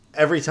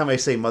Every time I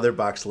say Mother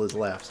Box, Liz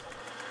laughs.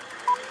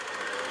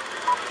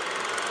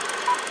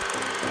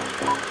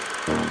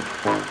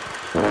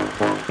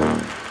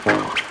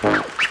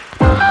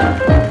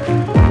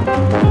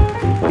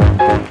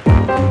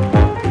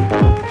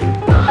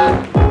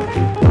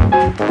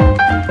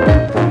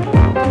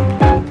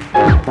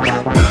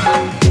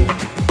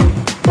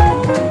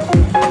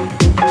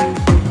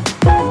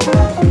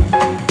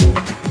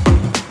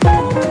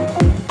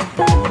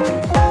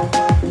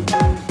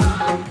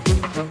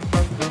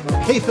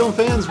 Film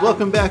fans,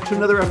 welcome back to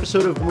another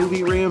episode of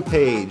Movie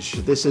Rampage.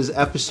 This is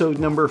episode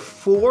number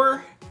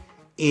 4,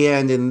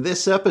 and in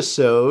this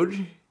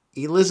episode,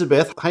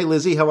 Elizabeth. Hi,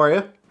 Lizzie. How are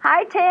you?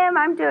 Hi, Tim.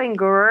 I'm doing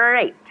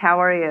great. How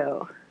are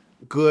you?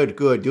 Good.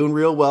 Doing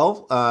real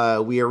well.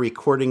 We are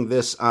recording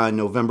this on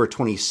November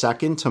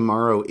 22nd.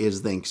 Tomorrow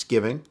is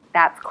Thanksgiving.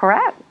 That's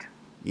correct.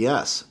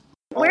 Yes.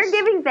 We're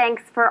giving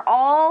thanks for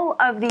all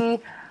of the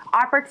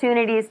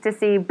opportunities to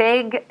see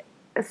big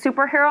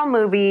superhero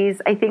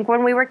movies. I think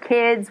when we were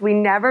kids, we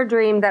never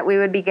dreamed that we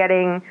would be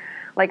getting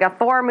like a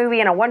Thor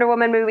movie and a Wonder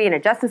Woman movie and a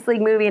Justice League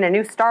movie and a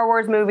new Star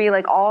Wars movie,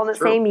 like all in the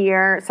same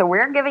year. So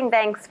we're giving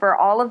thanks for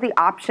all of the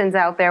options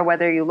out there,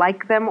 whether you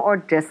like them or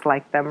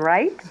dislike them,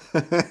 right?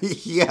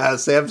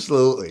 Yes,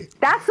 absolutely.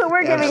 That's what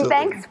we're giving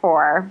thanks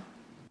for.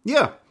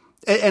 Yeah.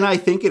 And I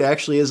think it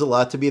actually is a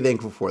lot to be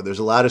thankful for. There's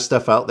a lot of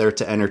stuff out there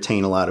to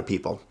entertain a lot of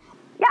people.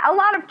 Yeah, a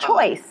lot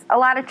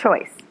of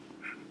choice.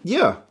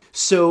 Yeah.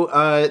 So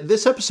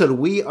this episode,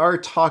 we are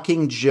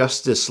talking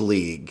Justice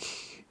League.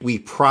 We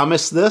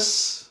promised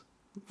this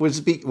was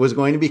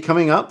going to be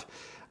coming up.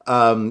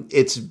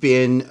 It's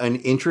been an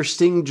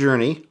interesting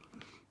journey.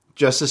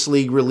 Justice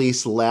League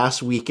released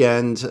last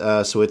weekend,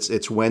 so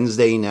it's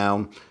Wednesday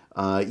now.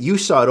 You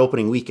saw it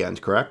opening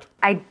weekend, correct?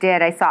 I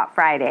did. I saw it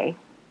Friday,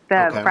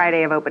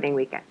 Friday of opening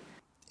weekend.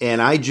 And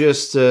I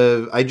just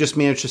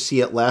managed to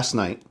see it last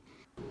night.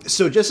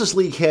 So Justice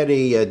League had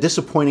a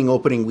disappointing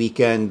opening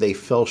weekend. They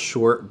fell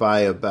short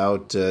by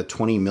about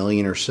 20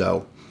 million or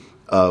so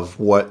of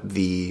what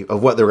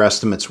their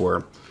estimates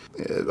were.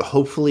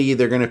 Hopefully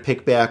they're going to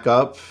pick back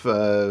up.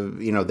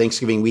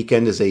 Thanksgiving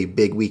weekend is a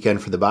big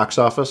weekend for the box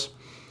office.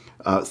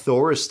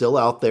 Thor is still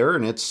out there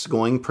and it's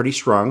going pretty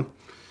strong.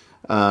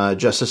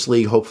 Justice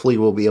League hopefully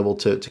will be able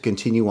to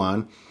continue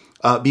on.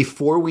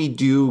 Before we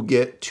do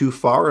get too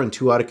far and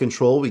too out of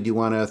control, we do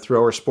want to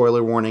throw our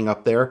spoiler warning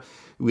up there.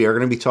 We are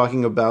going to be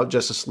talking about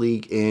Justice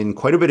League in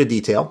quite a bit of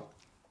detail.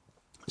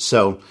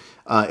 So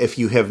if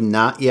you have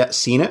not yet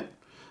seen it,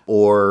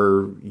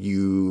 or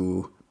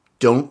you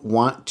don't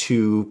want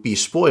to be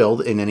spoiled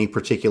in any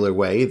particular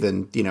way,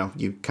 then,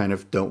 you kind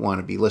of don't want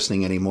to be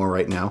listening anymore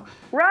right now.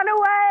 Run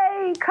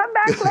away! Come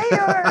back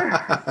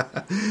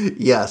later!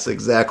 Yes,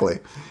 exactly.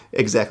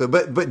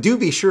 But do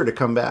be sure to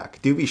come back.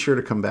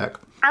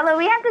 Although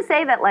we have to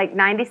say that like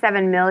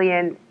 97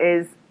 million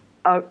is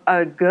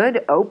a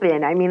good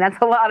open. I mean,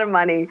 that's a lot of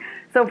money.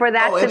 So for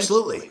that,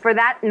 for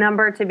that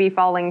number to be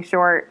falling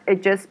short,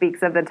 it just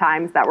speaks of the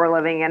times that we're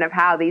living in, of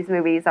how these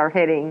movies are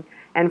hitting,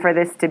 and for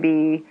this to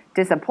be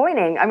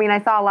disappointing. I mean,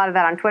 I saw a lot of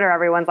that on Twitter.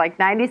 Everyone's like,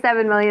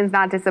 97 million is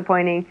not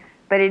disappointing,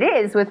 but it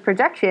is with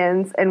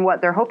projections and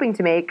what they're hoping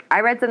to make.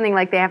 I read something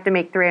like they have to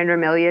make 300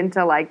 million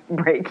to like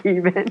break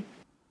even.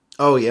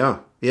 Oh yeah,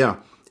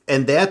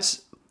 and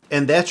that's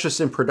just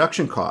in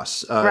production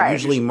costs. Right.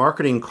 Usually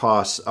marketing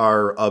costs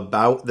are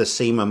about the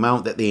same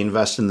amount that they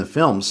invest in the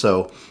film.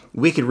 So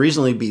we could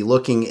reasonably be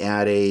looking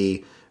at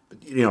a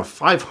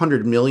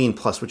 500 million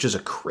plus, which is a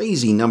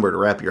crazy number to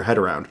wrap your head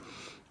around,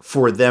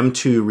 for them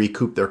to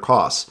recoup their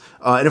costs.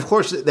 And of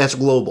course, that's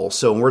global.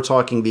 So when we're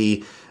talking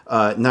the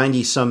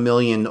 90-some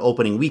million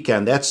opening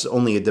weekend, that's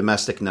only a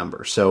domestic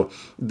number. So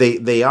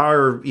they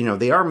are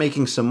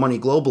making some money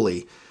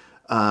globally.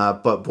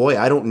 But boy,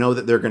 I don't know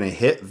that they're going to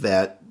hit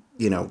that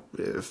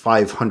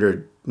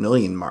 500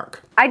 million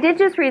mark. I did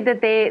just read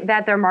that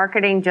their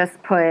marketing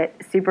just put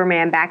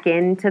Superman back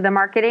into the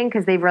marketing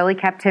because they've really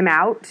kept him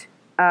out,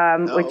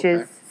 which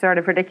is sort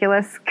of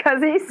ridiculous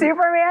because he's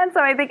Superman. So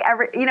I think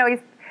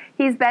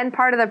he's been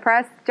part of the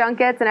press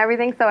junkets and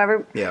everything.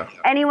 So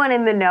anyone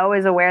in the know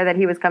is aware that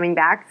he was coming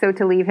back. So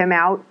to leave him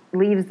out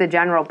leaves the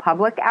general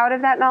public out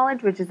of that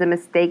knowledge, which is a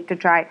mistake to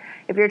try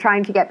if you're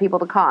trying to get people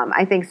to come.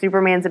 I think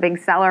Superman's a big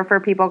seller for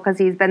people because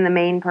he's been the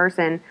main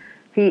person.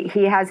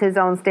 He has his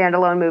own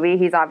standalone movie.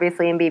 He's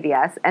obviously in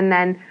BVS. And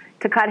then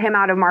to cut him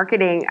out of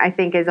marketing, I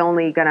think is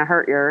only going to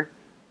hurt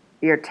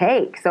your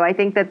take. So I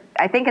think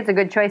it's a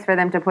good choice for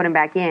them to put him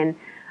back in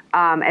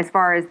as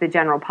far as the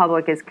general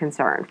public is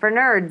concerned. For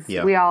nerds,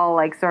 we all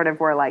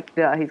were like,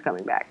 duh, he's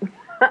coming back.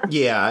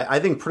 Yeah,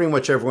 I think pretty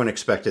much everyone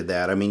expected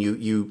that. I mean,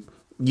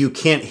 you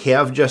can't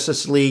have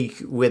Justice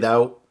League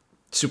without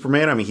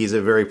Superman. I mean, he's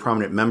a very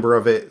prominent member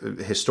of it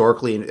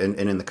historically and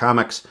in the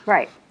comics.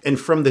 Right. And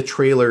from the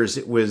trailers,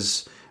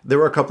 there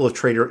were a couple of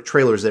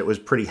trailers that was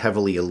pretty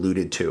heavily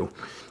alluded to.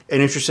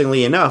 And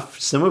interestingly enough,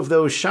 some of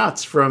those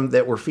shots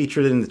that were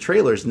featured in the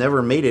trailers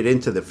never made it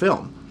into the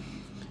film.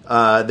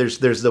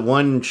 There's the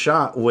one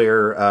shot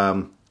where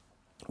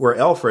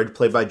Alfred,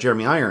 played by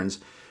Jeremy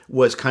Irons,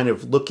 was kind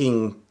of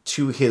looking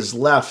to his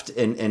left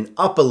and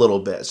up a little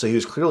bit. So he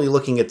was clearly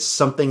looking at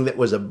something that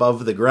was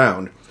above the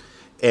ground,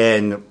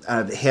 and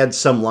had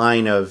some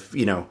line of,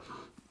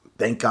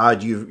 thank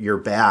God you're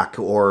back,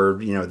 or,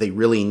 they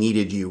really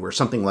needed you, or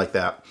something like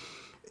that.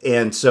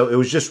 And so it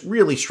was just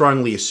really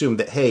strongly assumed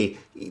that, hey,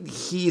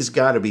 he's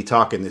got to be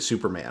talking to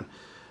Superman.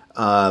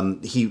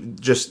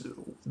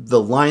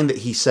 The line that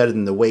he said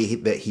and the way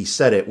that he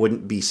said it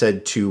wouldn't be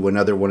said to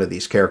another one of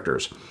these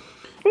characters.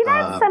 See,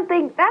 that's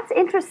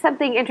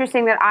something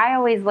interesting that I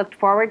always looked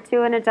forward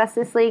to in a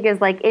Justice League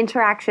is like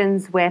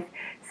interactions with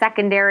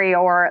secondary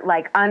or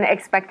like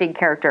unexpected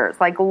characters,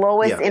 like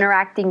Lois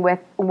interacting with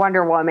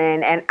Wonder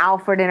Woman and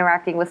Alfred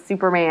interacting with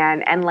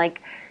Superman, and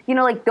like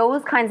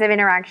those kinds of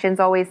interactions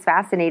always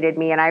fascinated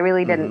me, and I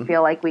really didn't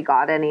feel like we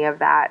got any of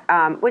that,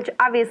 which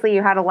obviously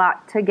you had a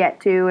lot to get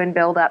to and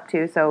build up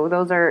to, so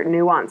those are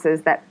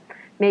nuances that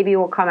maybe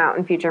will come out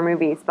in future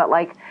movies. But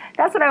like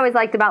that's what I always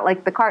liked about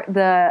like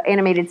the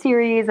animated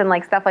series and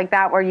like stuff like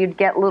that, where you'd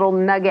get little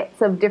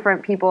nuggets of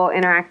different people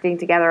interacting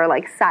together,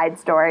 like side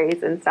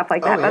stories and stuff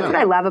like that. That's what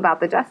I love about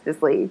the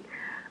Justice League.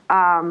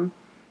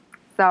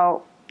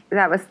 So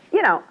that was,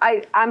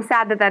 I'm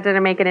sad that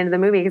didn't make it into the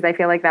movie, because I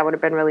feel like that would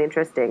have been really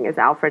interesting, as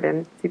Alfred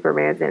and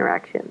Superman's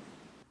interaction.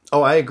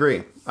 Oh, I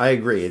agree.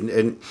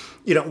 And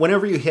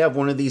whenever you have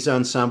one of these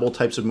ensemble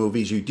types of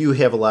movies, you do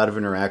have a lot of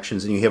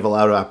interactions and you have a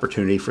lot of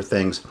opportunity for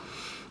things.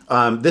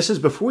 This is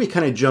before we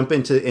kind of jump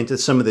into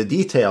some of the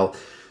detail.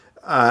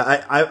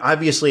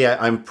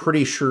 I'm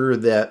pretty sure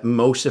that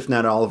most, if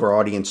not all, of our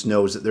audience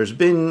knows that there's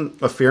been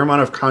a fair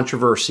amount of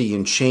controversy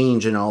and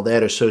change and all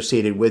that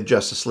associated with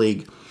Justice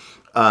League.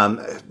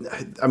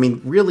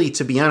 Really,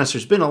 to be honest,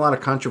 there's been a lot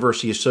of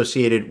controversy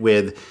associated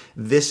with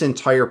this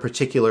entire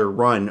particular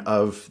run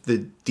of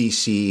the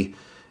DC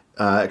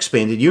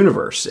expanded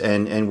universe,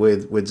 and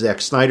with Zack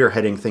Snyder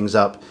heading things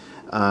up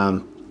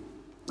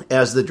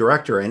as the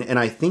director. And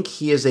I think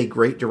he is a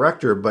great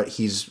director, but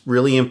he's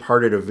really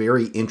imparted a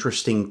very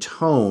interesting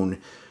tone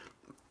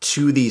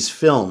to these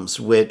films,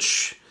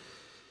 which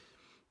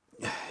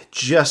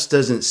just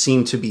doesn't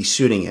seem to be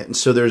suiting it. And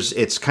so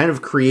it's kind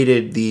of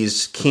created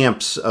these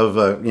camps of,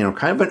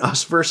 kind of an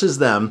us versus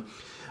them,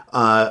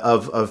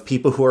 of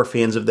people who are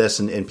fans of this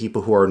and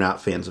people who are not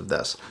fans of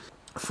this.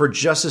 For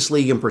Justice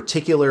League in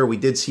particular, we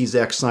did see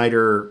Zack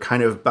Snyder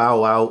kind of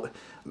bow out,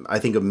 I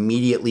think,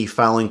 immediately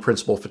following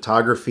principal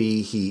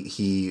photography.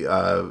 He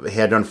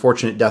had an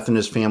unfortunate death in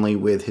his family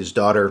with his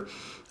daughter.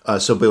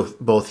 So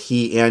both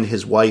he and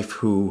his wife,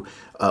 who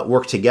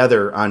worked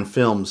together on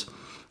films,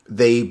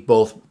 they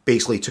both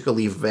basically took a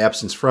leave of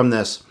absence from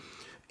this.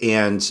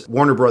 And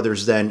Warner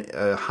Brothers then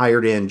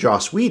hired in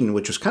Joss Whedon,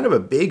 which was kind of a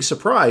big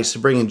surprise to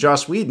bring in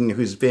Joss Whedon,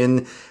 who's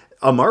been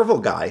a Marvel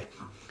guy,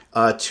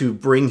 to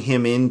bring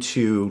him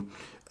into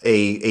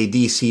a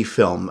DC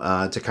film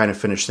to kind of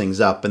finish things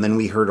up. And then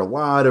we heard a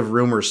lot of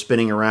rumors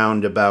spinning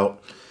around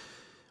about,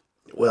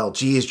 well,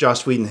 geez,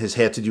 Joss Whedon has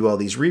had to do all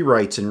these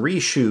rewrites and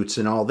reshoots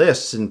and all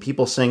this, and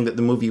people saying that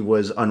the movie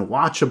was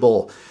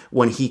unwatchable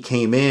when he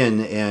came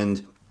in.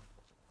 And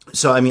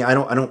so, I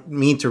don't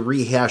mean to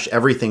rehash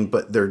everything,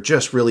 but there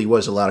just really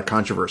was a lot of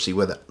controversy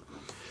with it.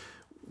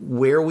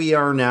 Where we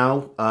are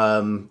now,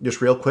 just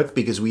real quick,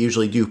 because we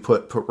usually do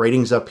put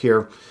ratings up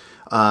here.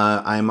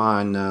 I'm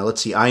on,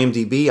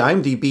 IMDb.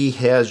 IMDb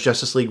has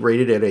Justice League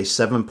rated at a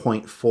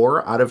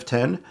 7.4 out of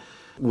 10,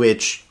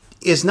 which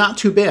is not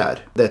too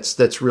bad.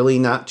 That's really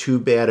not too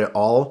bad at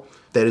all.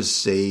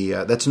 That's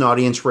an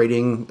audience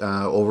rating,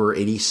 over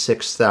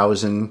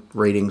 86,000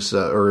 ratings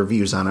or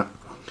reviews on it.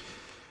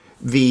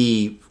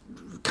 The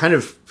kind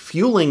of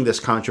fueling this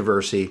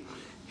controversy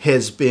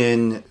has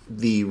been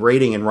the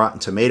rating in Rotten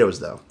Tomatoes,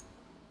 though.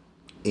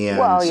 And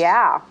well,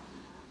 yeah.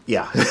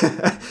 Yeah.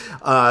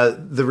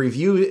 The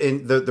review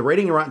and the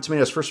rating in Rotten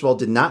Tomatoes, first of all,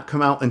 did not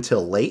come out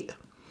until late,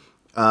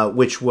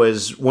 which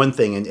was one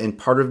thing. And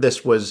part of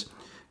this was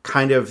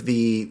kind of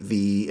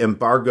the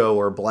embargo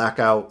or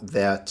blackout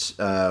that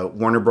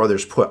Warner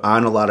Brothers put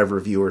on a lot of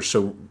reviewers.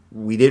 So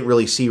we didn't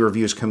really see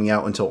reviews coming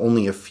out until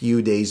only a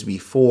few days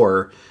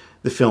before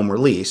the film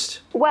released.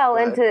 Well,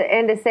 and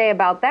to say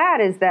about that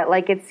is that,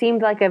 like, it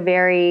seemed like a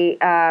very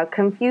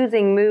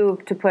confusing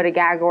move to put a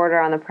gag order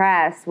on the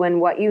press when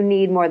what you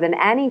need more than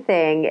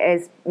anything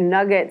is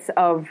nuggets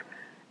of,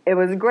 it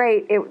was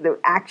great, the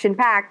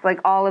action-packed, like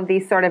all of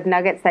these sort of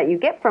nuggets that you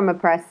get from a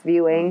press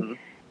viewing. Mm-hmm.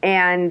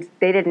 And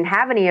they didn't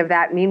have any of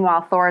that.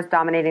 Meanwhile, Thor is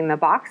dominating the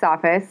box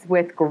office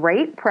with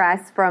great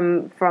press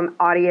from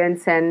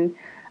audience and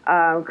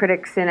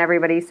critics and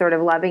everybody sort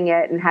of loving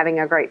it and having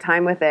a great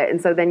time with it.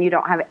 And so then you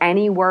don't have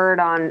any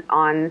word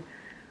on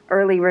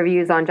early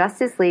reviews on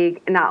Justice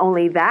League. Not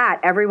only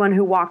that, everyone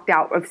who walked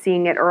out of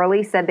seeing it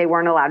early said they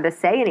weren't allowed to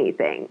say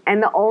anything.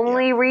 And the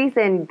only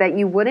reason that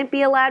you wouldn't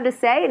be allowed to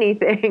say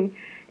anything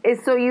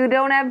is so you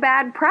don't have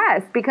bad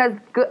press. Because,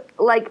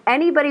 like,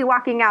 anybody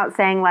walking out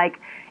saying, like,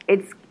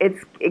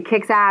 it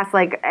kicks ass,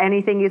 like,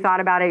 anything you thought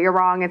about it, you're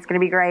wrong, it's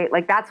going to be great.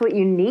 Like, that's what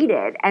you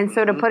needed. And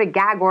so to put a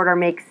gag order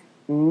makes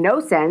no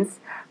sense.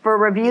 For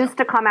reviews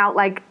to come out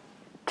like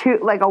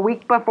a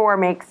week before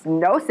makes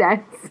no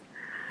sense.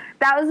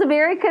 That was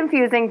very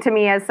confusing to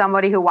me as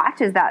somebody who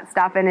watches that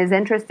stuff and is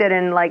interested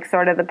in like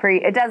sort of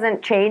it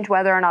doesn't change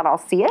whether or not I'll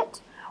see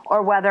it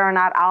or whether or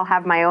not I'll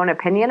have my own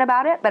opinion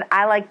about it, but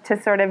I like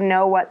to sort of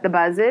know what the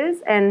buzz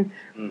is and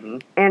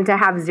to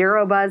have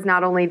zero buzz,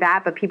 not only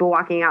that, but people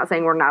walking out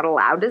saying we're not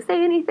allowed to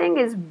say anything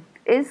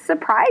is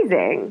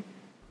surprising.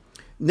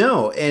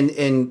 No,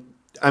 and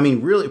I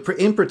mean, really,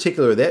 in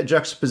particular, that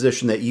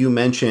juxtaposition that you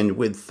mentioned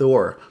with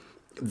Thor,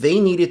 they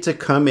needed to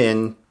come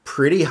in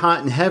pretty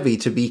hot and heavy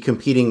to be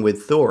competing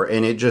with Thor,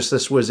 and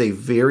this was a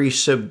very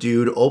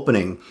subdued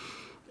opening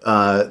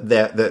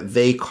that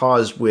they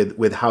caused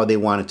with how they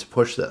wanted to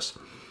push this.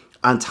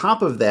 On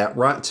top of that,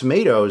 Rotten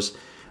Tomatoes,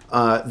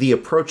 the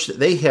approach that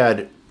they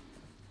had,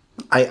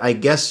 I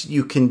guess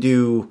you can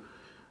do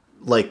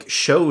like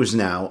shows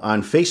now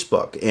on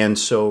Facebook, and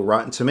so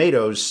Rotten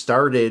Tomatoes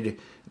started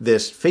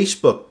this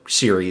Facebook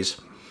series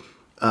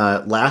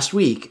last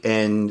week,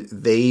 and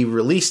they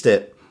released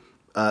it.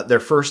 Their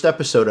first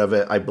episode of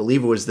it, I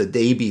believe it was the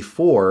day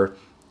before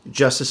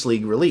Justice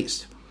League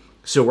released.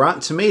 So Rotten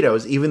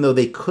Tomatoes, even though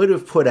they could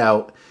have put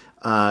out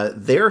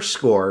their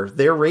score,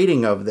 their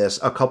rating of this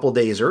a couple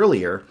days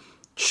earlier,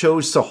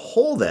 chose to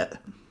hold it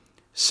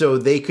so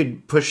they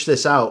could push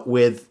this out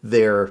with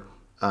their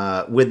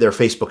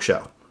Facebook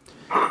show.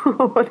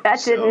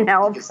 That didn't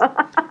help.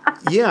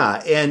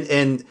 Yeah,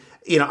 and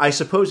I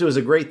suppose it was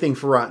a great thing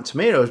for Rotten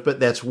Tomatoes, but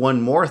that's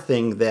one more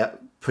thing that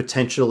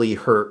potentially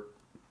hurt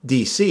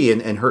DC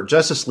and hurt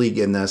Justice League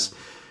in this.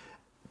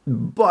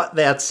 But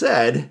that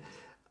said,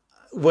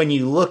 when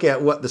you look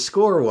at what the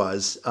score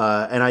was,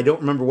 and I don't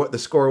remember what the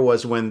score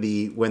was when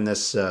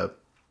this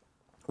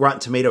Rotten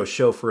Tomatoes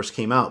show first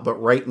came out, but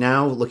right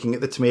now, looking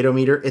at the tomato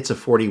meter, it's a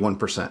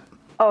 41%.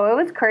 Oh, it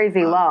was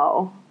crazy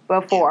low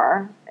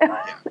before.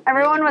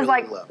 Everyone was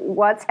like, low.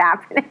 What's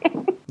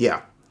happening?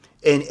 Yeah.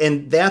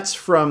 And that's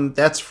from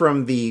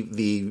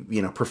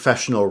the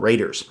professional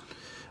raters.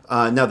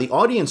 Now the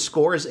audience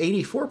score is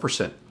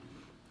 84%,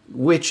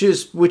 which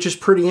is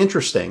pretty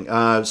interesting.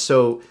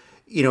 So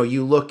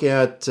you look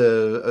at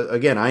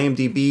again,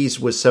 IMDb's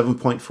was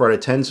 7.4 out of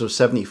 10, so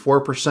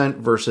 74%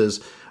 versus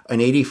an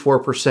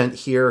 84%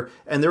 here,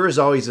 and there is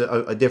always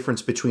a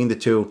difference between the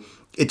two.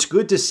 It's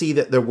good to see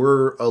that there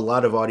were a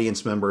lot of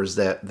audience members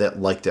that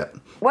liked it.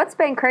 What's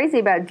been crazy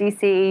about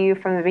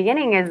DCEU from the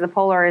beginning is the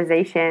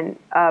polarization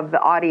of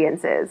the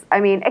audiences. I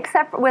mean,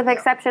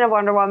 exception of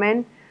Wonder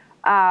Woman,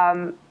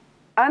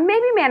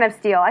 maybe Man of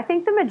Steel. I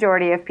think the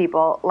majority of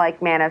people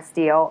like Man of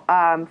Steel.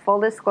 Full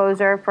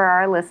disclosure for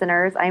our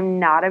listeners, I'm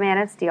not a Man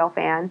of Steel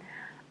fan.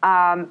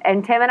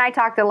 And Tim and I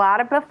talked a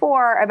lot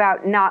before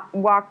about not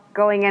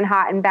going in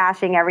hot and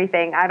bashing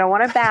everything. I don't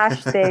want to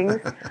bash things.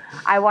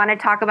 I want to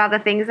talk about the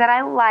things that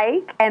I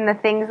like and the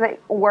things that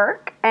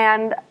work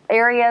and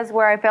areas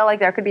where I feel like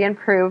there could be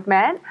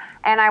improvement.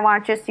 And I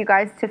want just you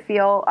guys to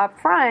feel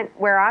upfront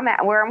where I'm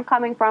at, where I'm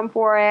coming from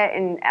for it.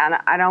 And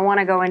I don't want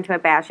to go into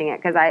it bashing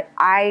it because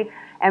I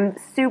am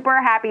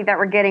super happy that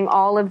we're getting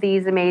all of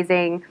these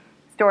amazing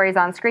stories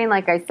on screen.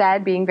 Like I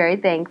said, being very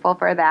thankful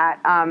for that.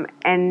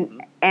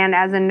 And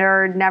as a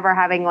nerd, never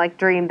having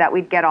dreamed that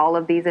we'd get all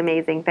of these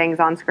amazing things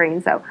on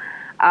screen. So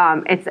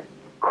it's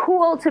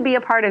cool to be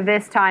a part of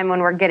this time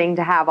when we're getting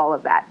to have all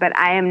of that. But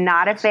I am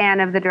not a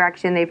fan of the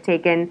direction they've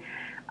taken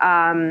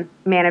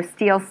Man of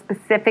Steel,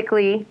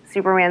 specifically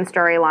Superman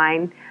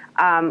storyline.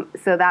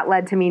 So that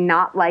led to me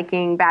not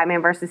liking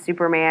Batman versus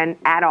Superman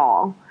at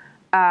all.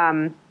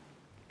 And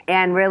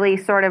really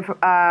sort of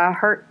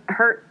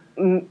hurt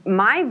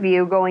my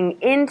view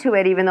going into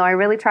it, even though I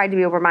really tried to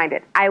be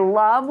open-minded. I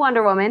love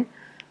Wonder Woman.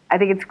 I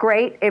think it's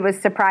great. It was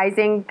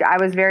surprising. I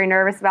was very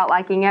nervous about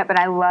liking it, but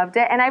I loved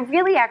it. And I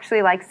really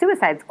actually like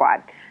Suicide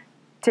Squad,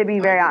 to be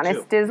very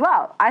honest, as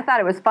well. I thought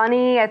it was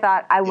funny.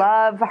 I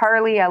love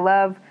Harley. I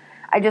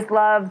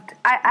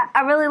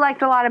really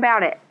liked a lot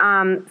about it.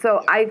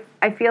 So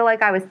I feel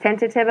like I was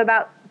tentative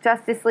about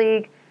Justice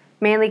League,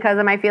 mainly because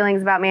of my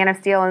feelings about Man of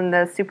Steel and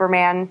the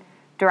Superman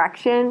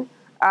direction.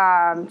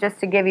 Just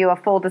to give you a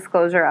full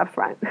disclosure up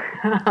front.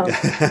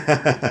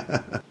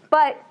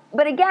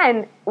 But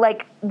again,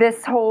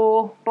 this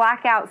whole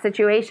blackout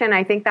situation,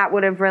 I think that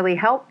would have really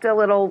helped a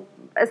little,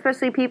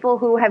 especially people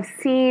who have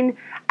seen,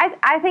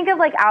 I think of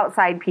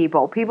outside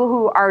people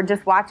who are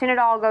just watching it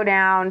all go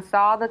down,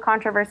 saw the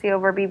controversy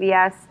over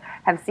BVS,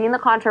 have seen the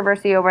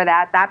controversy over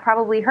that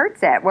probably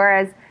hurts it.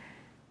 Whereas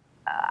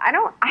I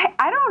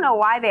don't know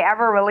why they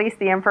ever released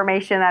the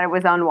information that it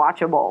was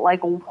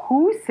unwatchable.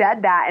 Who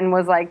said that and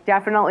was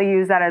definitely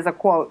use that as a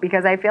quote?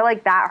 Because I feel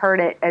like that hurt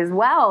it as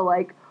well.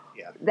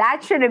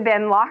 That should have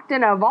been locked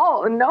in a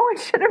vault, and no one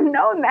should have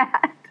known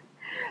that.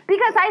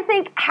 Because I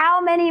think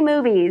how many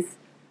movies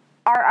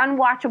are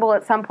unwatchable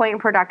at some point in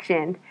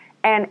production,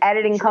 and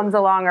editing comes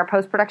along or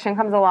post-production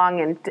comes along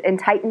and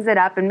tightens it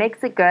up and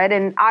makes it good.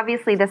 And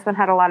obviously this one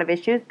had a lot of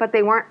issues, but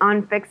they weren't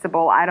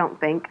unfixable, I don't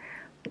think.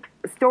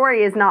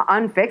 Story is not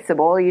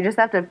unfixable. You just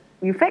have to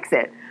fix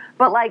it.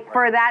 But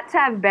for that to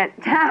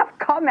have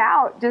come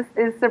out just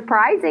is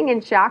surprising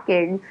and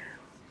shocking.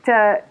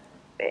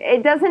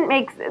 It doesn't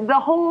make the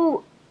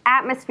whole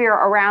atmosphere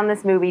around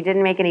this movie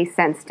didn't make any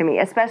sense to me,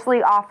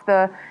 especially off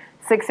the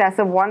success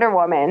of Wonder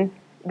Woman.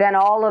 Then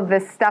all of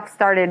this stuff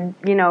started,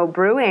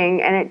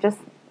 brewing, and it just,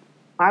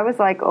 I was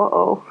like,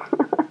 uh-oh,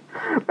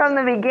 from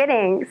the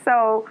beginning.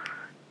 So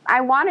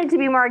I wanted to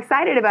be more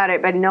excited about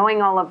it, but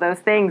knowing all of those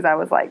things, I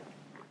was like,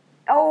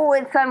 oh,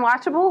 it's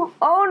unwatchable?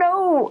 Oh,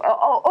 no.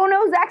 Oh,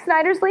 no, Zack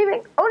Snyder's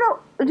leaving? Oh,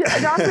 no,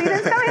 Joss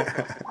Whedon's coming?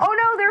 Oh,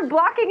 no, they're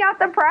blocking out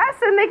the press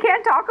and they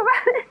can't talk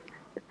about it?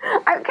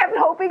 I kept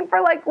hoping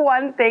for,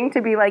 one thing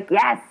to be like,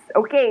 yes,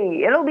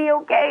 okay, it'll be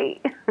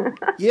okay.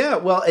 Yeah,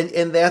 well,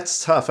 and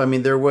that's tough. I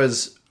mean, I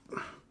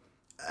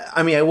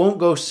won't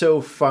go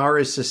so far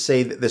as to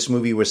say that this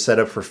movie was set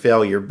up for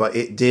failure, but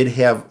it did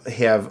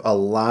have a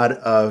lot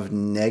of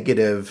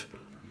negative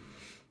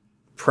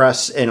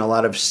press and a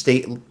lot of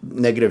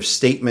negative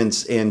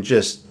statements and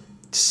just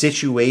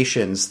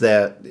situations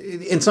that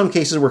in some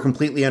cases were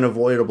completely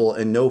unavoidable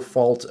and no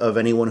fault of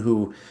anyone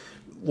who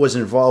was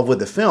involved with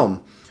the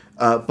film.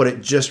 But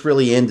it just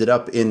really ended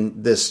up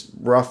in this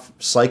rough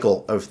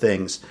cycle of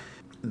things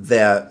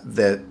that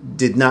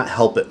did not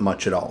help it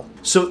much at all.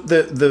 So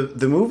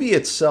the movie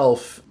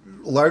itself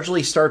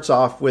largely starts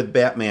off with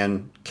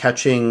Batman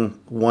catching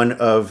one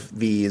of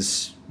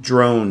these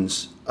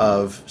drones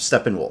of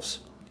Steppenwolf's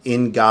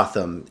in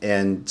Gotham,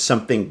 and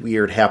something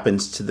weird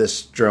happens to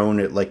this drone.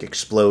 It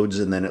explodes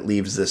and then it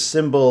leaves this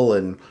symbol,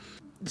 and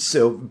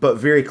so, but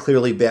very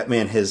clearly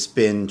Batman has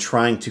been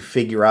trying to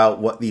figure out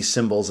what these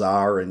symbols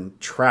are and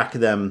track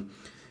them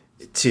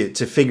to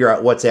figure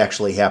out what's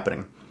actually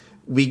happening.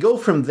 We go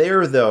from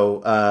there, though,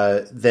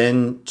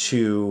 then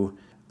to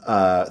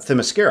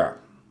Themyscira.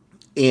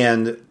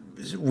 And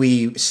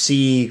we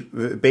see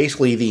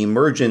basically the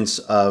emergence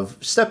of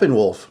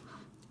Steppenwolf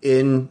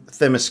in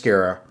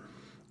Themyscira.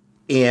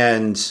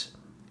 And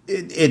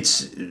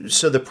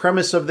so the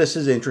premise of this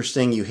is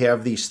interesting. You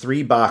have these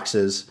 3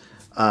 boxes,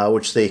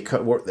 which they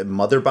call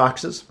mother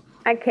boxes.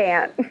 I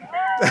can't.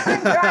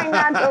 I'm trying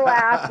not to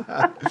laugh.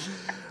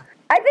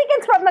 I think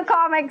it's from the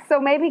comics,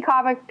 so maybe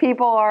comic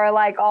people are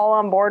all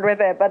on board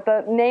with it. But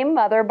the name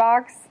Mother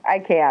Box, I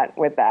can't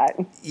with that.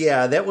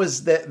 Yeah, that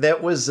was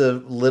a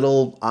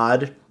little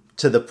odd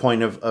to the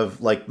point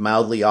of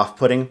mildly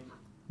off-putting. It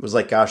was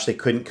gosh, they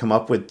couldn't come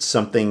up with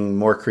something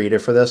more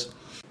creative for this.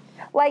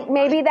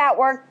 Maybe that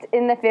worked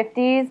in the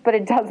 50s, but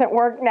it doesn't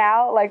work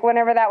now.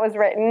 Whenever that was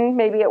written,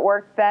 maybe it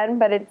worked then,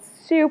 but it's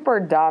super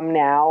dumb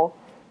now.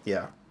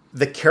 Yeah.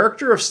 The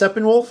character of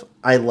Steppenwolf,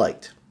 I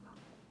liked.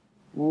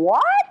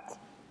 What?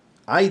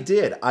 I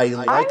did. I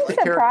liked the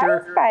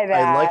character. By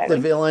that. I liked the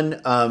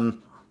villain.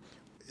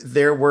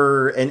 There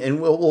were, and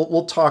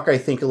we'll talk, I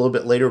think, a little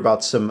bit later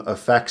about some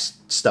effects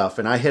stuff,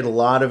 and I had a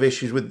lot of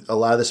issues with a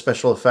lot of the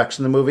special effects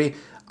in the movie.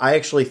 I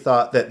actually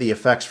thought that the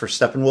effects for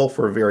Steppenwolf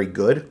were very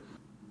good.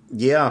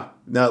 Yeah.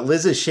 Now,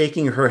 Liz is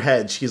shaking her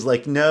head. She's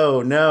like,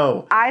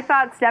 no. I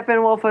thought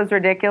Steppenwolf was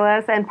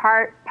ridiculous, and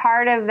part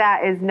of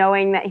that is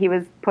knowing that he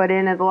was put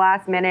in at the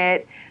last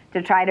minute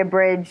to try to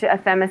bridge a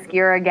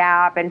Themyscira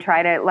gap and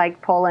try to,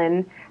 pull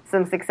in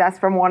some success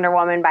from Wonder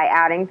Woman by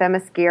adding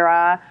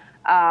Themyscira.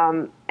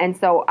 And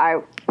so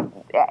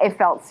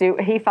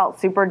he felt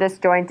super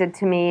disjointed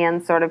to me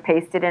and sort of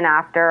pasted in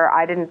after.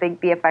 I didn't think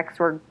the effects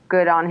were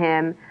good on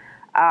him.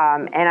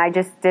 And I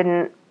just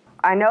didn't.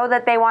 I know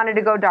that they wanted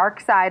to go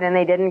Darkseid, and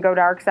they didn't go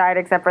Darkseid,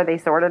 except for they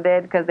sort of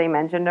did because they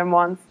mentioned him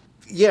once.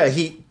 Yeah,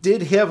 he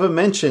did have a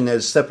mention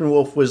as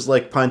Steppenwolf was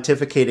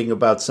pontificating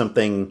about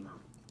something.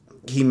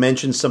 He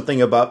mentioned something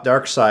about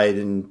Darkseid,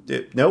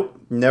 and nope,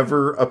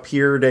 never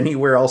appeared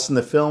anywhere else in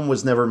the film,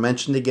 was never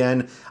mentioned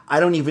again. I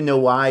don't even know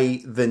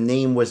why the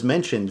name was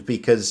mentioned,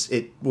 because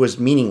it was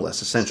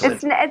meaningless, essentially.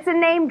 It's a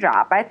name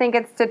drop. I think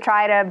it's to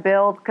try to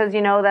build, because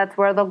that's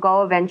where they'll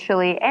go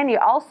eventually. And you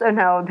also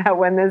know that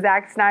when the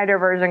Zack Snyder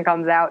version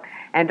comes out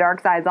and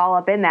Darkseid's all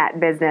up in that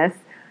business,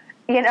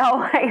 which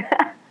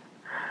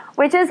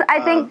is, I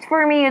think,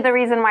 for me, the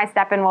reason why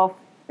Steppenwolf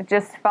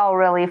just fell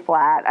really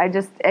flat.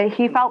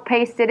 He felt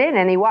pasted in,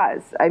 and he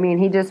was. I mean,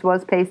 he just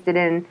was pasted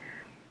in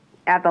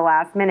at the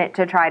last minute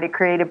to try to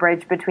create a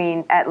bridge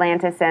between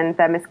Atlantis and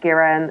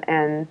Themyscira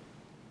and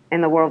in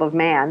the world of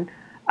man.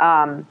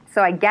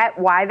 So I get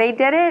why they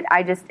did it.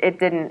 It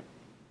didn't.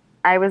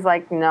 I was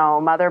like, no,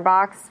 Mother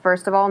Box,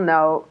 first of all,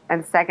 no.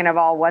 And second of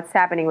all, what's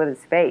happening with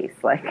his face?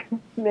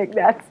 Make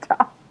that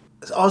stop.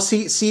 Oh,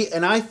 see,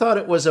 and I thought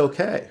it was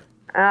okay.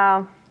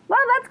 Well,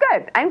 that's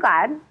good. I'm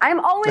glad. I'm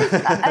always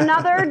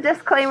another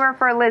disclaimer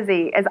for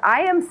Lizzie is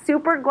I am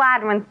super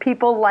glad when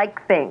people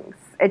like things.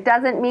 It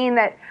doesn't mean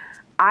that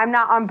I'm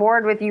not on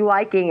board with you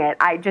liking it.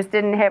 I just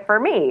didn't hit for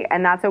me,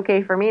 and that's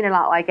okay for me to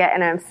not like it.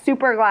 And I'm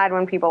super glad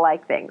when people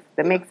like things.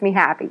 That makes me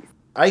happy.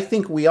 I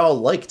think we all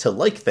like to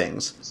like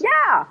things.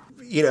 Yeah.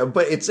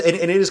 But it's and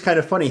it is kind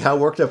of funny how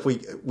worked up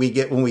we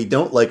get when we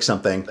don't like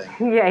something.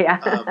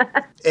 Yeah.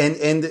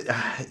 And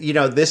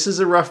this is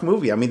a rough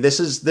movie. I mean, this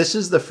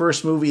is the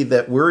first movie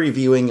that we're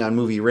reviewing on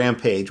Movie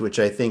Rampage, which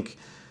I think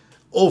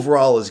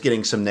overall is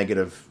getting some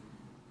negative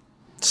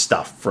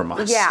stuff from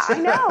us. Yeah, I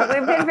know.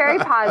 We've been very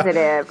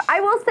positive. I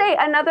will say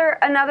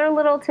another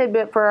little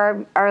tidbit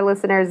for our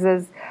listeners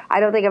is, I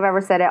don't think I've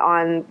ever said it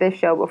on this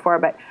show before,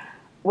 but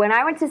when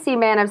I went to see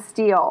Man of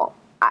Steel,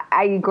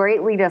 I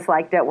greatly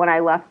disliked it when I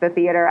left the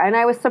theater, and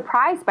I was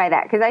surprised by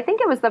that because I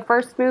think it was the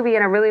first movie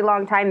in a really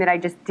long time that I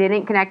just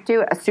didn't connect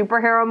to, a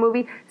superhero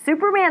movie.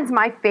 Superman's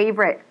my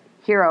favorite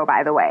hero,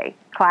 by the way,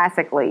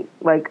 classically,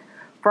 like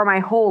for my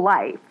whole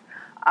life.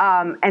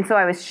 And so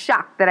I was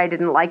shocked that I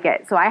didn't like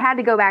it. So I had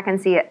to go back and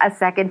see it a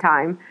second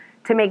time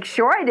to make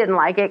sure I didn't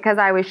like it because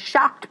I was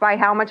shocked by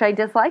how much I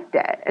disliked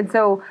it. And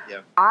so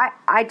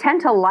I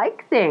tend to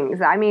like things.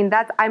 I mean,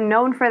 I'm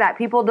known for that.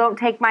 People don't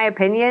take my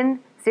opinion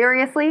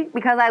seriously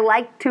because I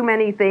like too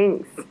many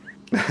things.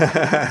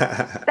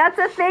 That's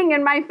a thing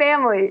in my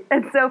family.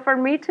 And so for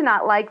me to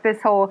not like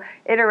this whole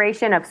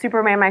iteration of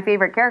Superman, my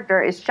favorite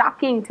character, is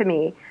shocking to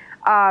me.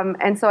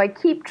 And so I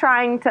keep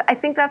trying to, I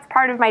think that's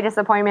part of my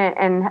disappointment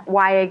and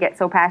why I get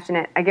so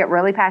passionate. I get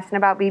really passionate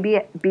about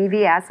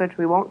BVS, which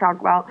we won't talk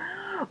about.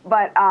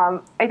 But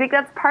I think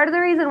that's part of the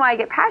reason why I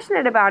get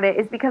passionate about it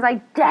is because I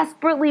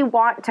desperately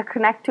want to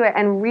connect to it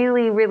and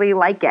really, really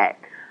like it.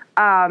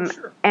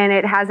 Sure. And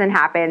it hasn't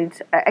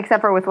happened,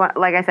 except for with one,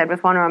 like I said,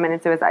 with Wonder Woman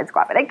and Suicide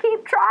Squad. But I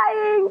keep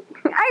trying.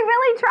 I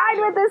really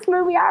tried with this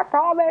movie, I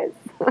promise.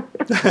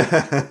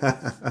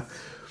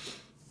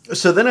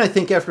 So then I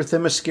think after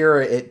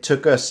Themyscira, it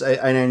took us,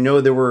 and I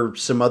know there were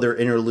some other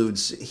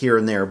interludes here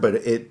and there, but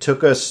it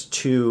took us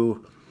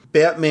to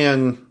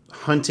Batman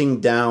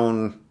hunting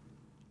down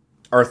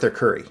Arthur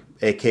Curry,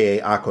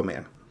 a.k.a.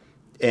 Aquaman.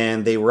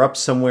 And they were up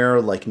somewhere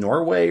like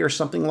Norway or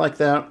something like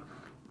that.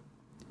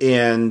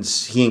 And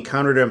he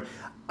encountered him.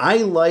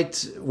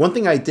 One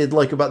thing I did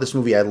like about this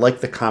movie, I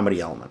liked the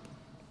comedy element.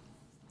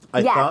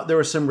 I thought there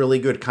was some really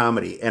good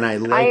comedy. And I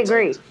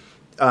agree.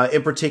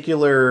 In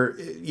particular,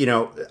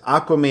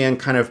 Aquaman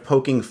kind of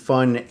poking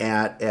fun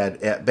at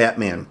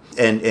Batman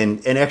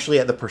and actually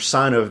at the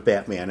persona of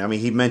Batman. I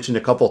mean, he mentioned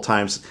a couple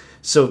times,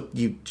 so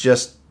you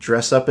just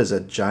dress up as a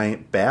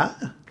giant bat?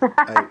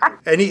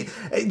 And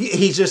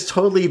he's just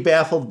totally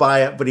baffled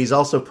by it, but he's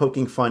also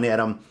poking fun at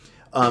him.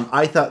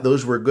 I thought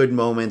those were good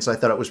moments. I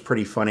thought it was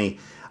pretty funny.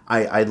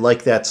 I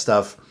like that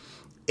stuff.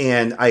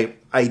 And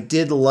I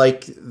did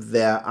like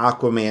that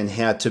Aquaman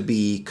had to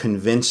be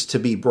convinced to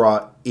be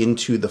brought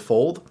into the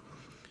fold.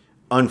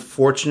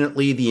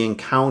 Unfortunately, the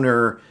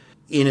encounter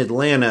in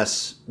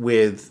Atlantis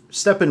with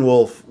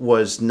Steppenwolf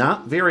was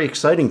not very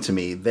exciting to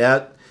me.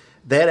 That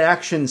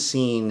action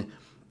scene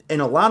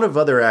and a lot of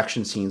other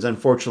action scenes,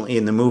 unfortunately,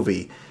 in the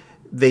movie,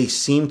 they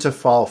seem to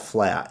fall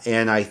flat.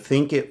 And I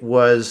think it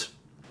was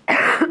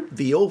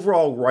the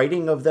overall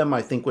writing of them,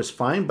 I think, was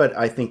fine, but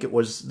I think it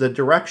was the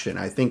direction.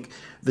 I think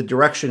the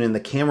direction and the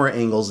camera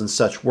angles and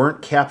such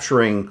weren't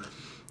capturing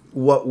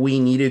what we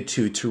needed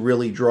to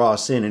really draw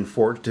us in and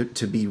for it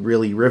to be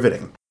really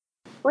riveting.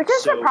 Which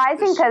is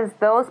surprising because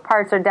those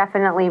parts are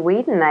definitely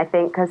Whedon, I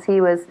think, because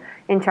he was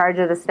in charge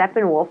of the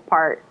Steppenwolf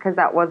part, because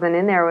that wasn't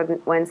in there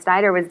when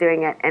Snyder was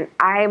doing it. And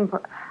I'm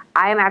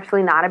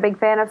actually not a big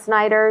fan of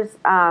Snyder's.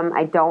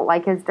 I don't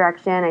like his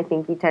direction. I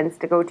think he tends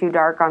to go too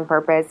dark on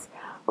purpose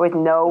with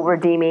no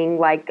redeeming,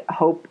 like,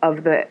 hope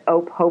of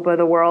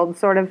the world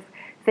sort of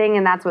thing.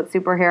 And that's what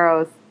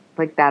superheroes,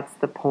 like, that's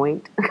the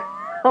point.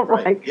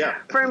 Right, yeah.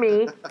 for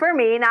me,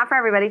 not for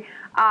everybody.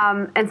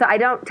 And so I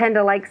don't tend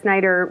to like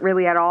Snyder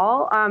really at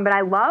all. But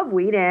I love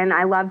Whedon.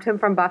 I loved him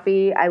from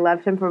Buffy. I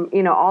loved him from,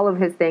 all of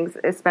his things,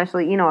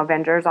 especially,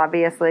 Avengers,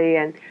 obviously.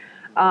 And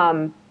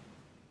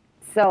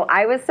so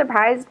I was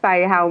surprised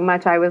by how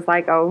much I was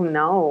like, oh,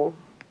 no.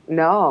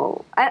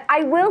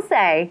 I will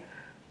say,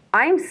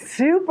 I'm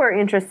super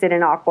interested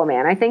in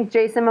Aquaman. I think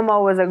Jason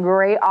Momoa was a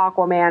great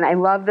Aquaman. I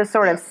love the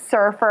sort of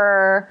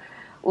surfer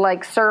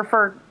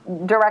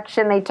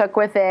direction they took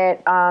with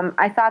it.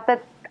 I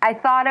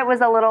thought it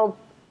was a little,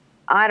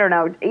 I don't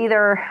know,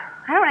 either,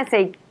 I don't want to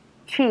say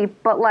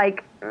cheap, but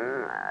like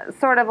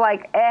sort of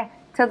like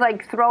to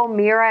like throw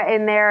Mira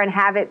in there and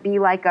have it be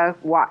like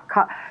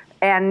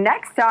and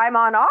next time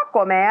on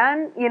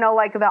Aquaman,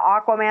 like the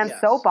Aquaman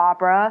soap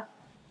opera.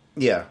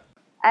 Yeah.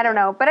 I don't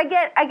know, but I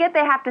get they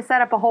have to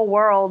set up a whole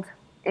world,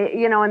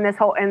 in this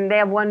whole, and they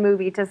have one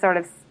movie to sort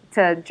of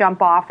to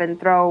jump off and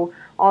throw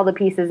all the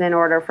pieces in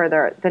order for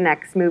the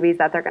next movies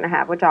that they're going to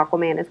have, which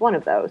Aquaman is one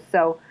of those.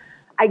 So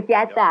I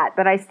get that,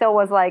 but I still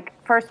was like,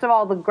 first of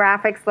all, the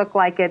graphics look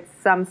like it's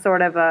some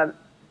sort of a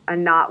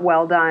not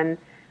well done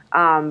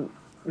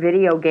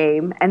video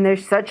game, and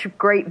there's such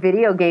great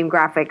video game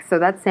graphics, so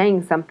that's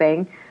saying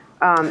something.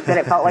 That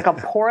it felt like a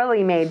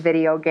poorly made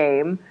video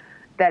game.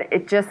 That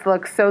it just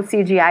looks so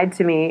CGI'd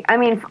to me. I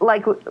mean,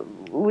 like,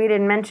 we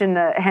didn't mention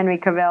the Henry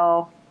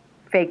Cavill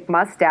fake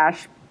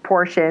mustache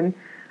portion,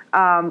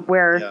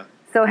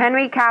 so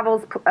Henry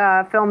Cavill's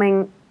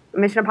filming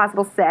Mission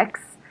Impossible 6,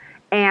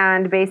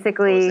 and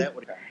basically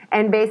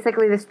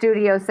the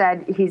studio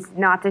said he's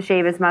not to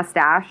shave his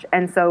mustache,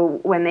 and so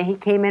when he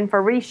came in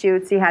for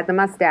reshoots, he had the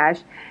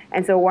mustache,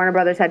 and so Warner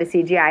Brothers had to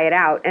CGI it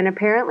out, and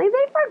apparently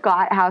they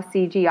forgot how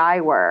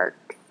CGI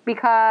works,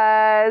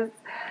 because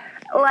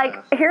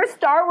Like, here's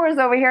Star Wars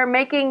over here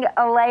making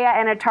a Leia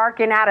and a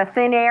Tarkin out of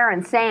thin air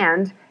and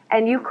sand,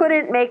 and you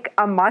couldn't make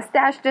a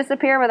mustache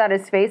disappear without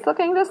his face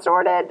looking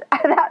distorted?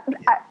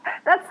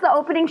 That's the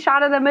opening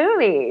shot of the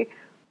movie.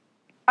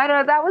 I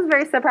don't know, that was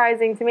very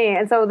surprising to me.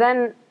 And so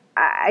then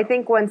I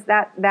think once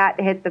that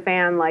hit the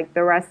fan, like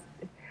the rest,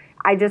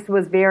 I just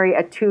was very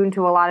attuned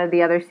to a lot of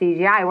the other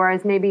CGI,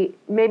 whereas maybe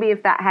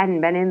if that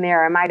hadn't been in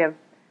there, I might have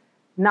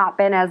not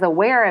been as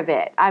aware of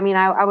it. I mean,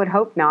 I would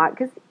hope not,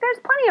 because there's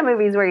plenty of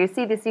movies where you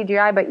see the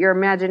CGI, but your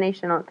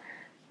imagination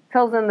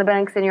fills in the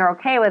blanks and you're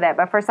okay with it.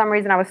 But for some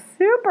reason, I was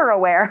super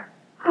aware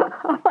of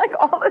like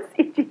all the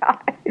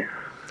CGI.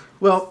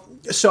 Well,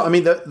 so I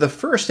mean, the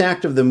first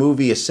act of the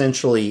movie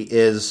essentially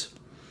is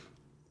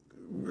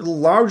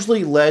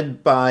largely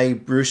led by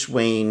Bruce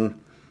Wayne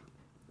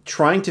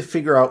trying to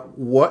figure out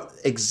what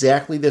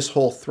exactly this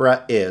whole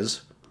threat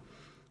is.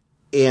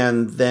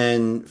 And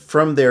then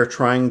from there,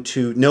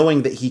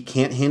 knowing that he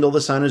can't handle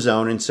this on his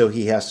own, and so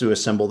he has to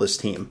assemble this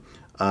team,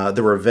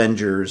 the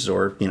Revengers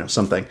or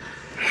something.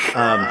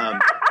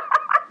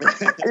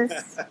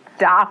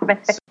 Stop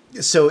it!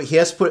 So he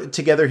has to put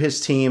together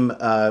his team.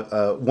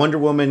 Wonder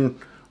Woman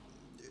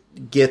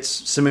gets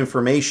some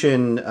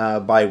information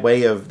by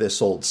way of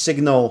this old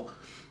signal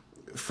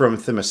from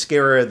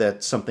Themyscira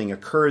that something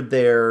occurred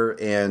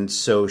there, and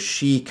so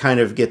she kind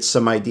of gets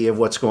some idea of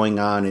what's going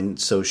on, and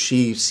so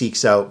she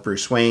seeks out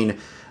Bruce Wayne.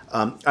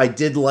 I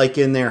did like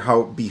in there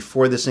how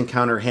before this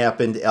encounter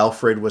happened,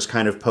 Alfred was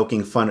kind of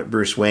poking fun at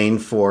Bruce Wayne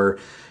for,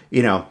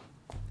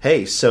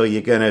 hey, so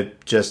you're gonna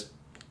just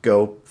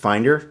go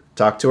find her,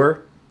 talk to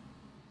her?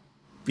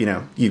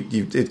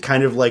 It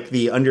kind of like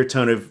the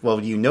undertone of,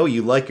 well,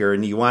 you like her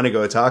and you want to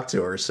go talk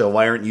to her, so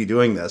why aren't you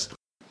doing this?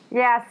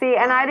 Yeah, see,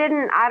 and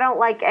I don't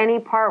like any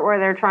part where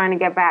they're trying to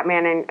get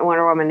Batman and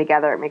Wonder Woman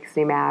together. It makes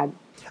me mad.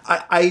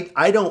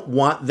 I don't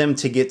want them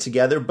to get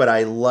together, but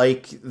I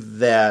like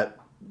that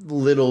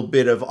little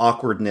bit of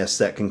awkwardness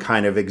that can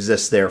kind of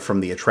exist there from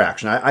the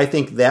attraction. I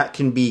think that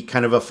can be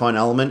kind of a fun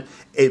element,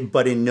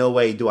 but in no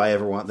way do I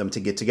ever want them to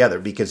get together,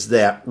 because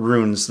that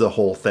ruins the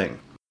whole thing.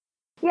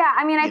 Yeah,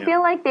 I mean, I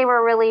feel like they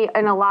were really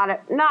in a lot of,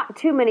 not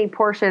too many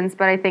portions,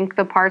 but I think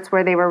the parts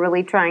where they were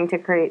really trying to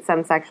create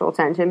some sexual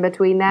tension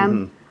between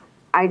them, mm-hmm.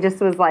 I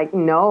just was like,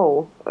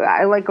 no.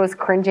 I was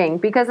cringing,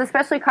 because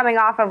especially coming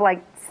off of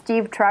like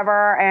Steve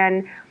Trevor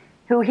and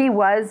who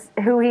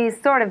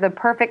he's sort of the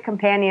perfect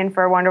companion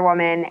for Wonder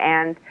Woman,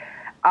 and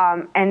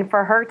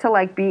for her to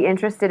like be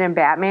interested in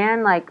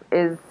Batman like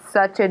is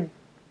such a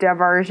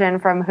diversion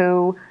from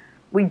who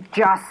we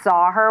just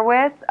saw her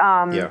with.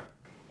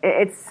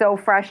 It's so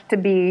fresh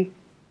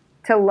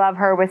to love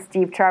her with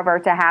Steve Trevor,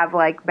 to have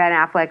like Ben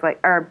Affleck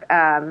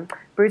or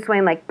Bruce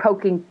Wayne like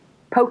poking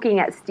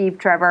at Steve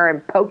Trevor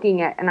and poking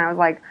it, and I was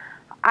like,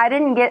 I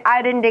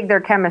didn't dig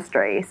their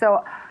chemistry.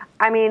 So,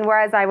 I mean,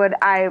 whereas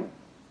I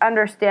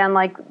understand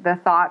like the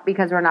thought,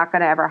 because we're not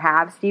going to ever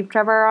have Steve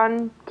Trevor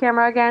on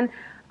camera again.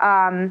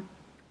 I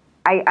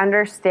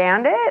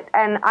understand it,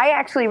 and I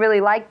actually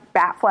really like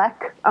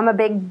Batfleck. I'm a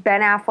big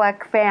Ben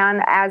Affleck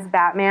fan as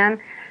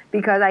Batman,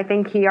 because I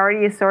think he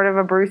already is sort of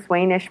a Bruce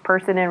Wayne-ish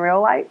person in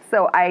real life.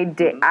 So I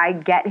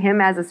get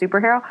him as a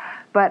superhero,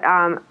 but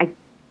I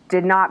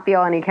did not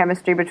feel any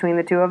chemistry between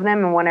the two of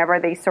them. And whenever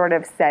they sort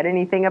of said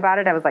anything about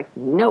it, I was like,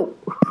 no.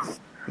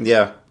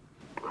 Yeah.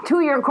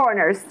 To your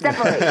corners,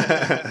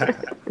 separate.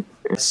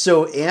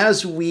 So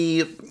as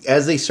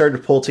they started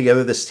to pull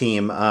together this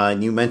team,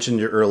 and you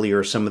mentioned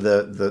earlier some of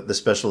the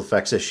special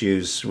effects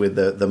issues with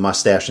the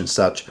mustache and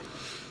such,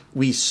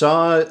 we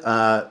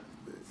got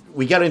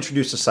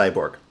introduced to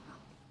Cyborg.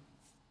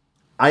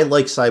 I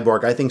like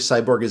Cyborg. I think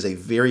Cyborg is a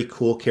very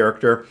cool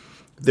character.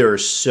 There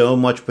is so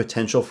much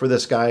potential for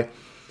this guy.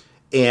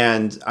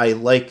 And I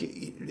like,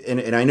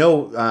 and I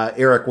know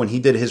Eric, when he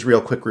did his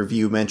real quick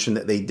review, mentioned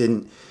that they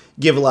didn't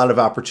give a lot of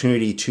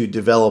opportunity to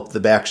develop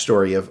the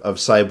backstory of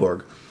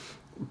Cyborg,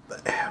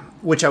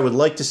 which I would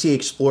like to see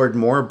explored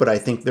more, but I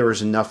think there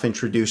was enough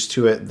introduced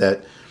to it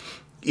that,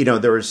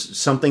 there was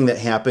something that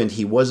happened.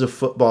 He was a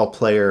football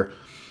player,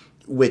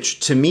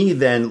 which to me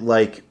then,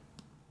 like,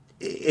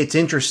 it's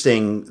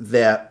interesting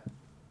that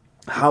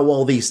how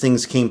all these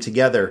things came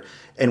together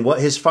and what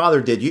his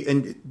father did.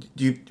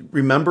 Do you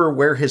remember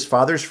where his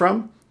father's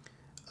from?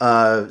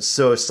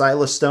 So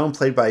Silas Stone,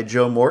 played by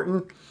Joe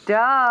Morton.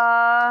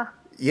 Duh.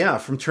 Yeah,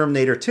 from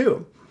Terminator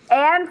 2.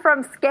 And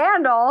from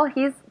Scandal,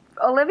 he's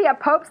Olivia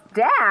Pope's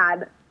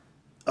dad.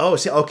 Oh,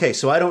 okay.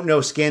 So I don't know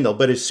Scandal,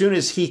 but as soon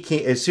as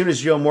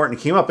Joe Morton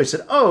came up, I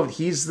said, "Oh,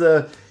 he's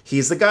the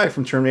guy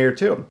from Terminator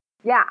 2."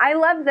 Yeah, I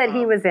loved that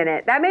he was in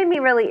it. That made me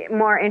really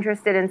more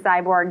interested in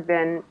Cyborg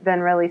than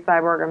really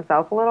Cyborg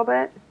himself a little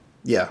bit.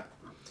 Yeah.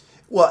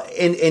 Well,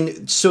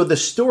 and so the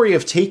story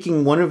of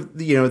taking one of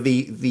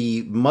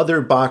the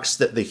mother box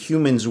that the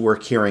humans were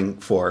caring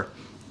for.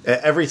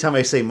 Every time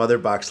I say mother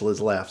box, Liz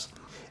laughs.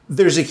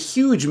 There's a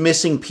huge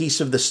missing piece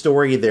of the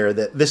story there,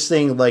 that this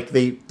thing, like,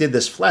 they did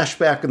this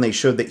flashback and they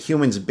showed that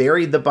humans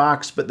buried the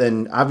box, but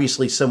then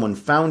obviously someone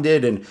found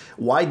it, and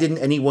why didn't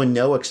anyone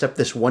know except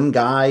this one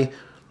guy?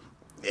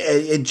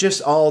 it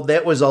just all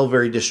that was all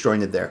very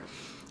disjointed there.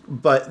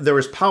 But there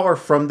was power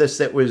from this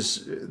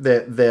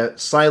that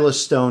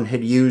Silas Stone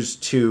had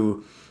used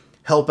to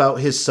help out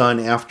his son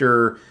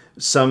after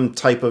some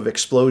type of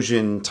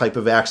explosion type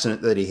of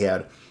accident that he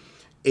had.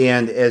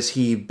 And as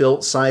he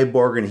built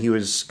Cyborg and he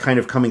was kind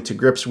of coming to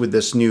grips with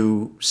this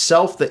new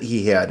self that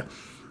he had,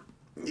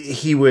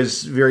 he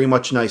was very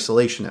much an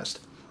isolationist.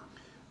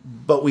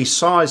 But we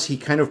saw as he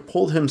kind of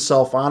pulled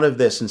himself out of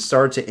this and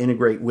started to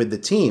integrate with the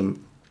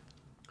team,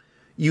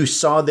 you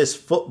saw this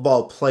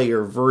football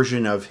player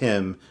version of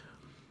him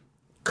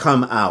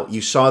come out.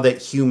 You saw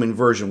that human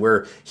version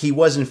where he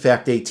was in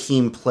fact a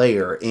team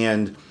player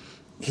and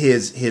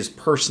his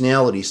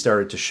personality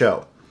started to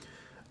show.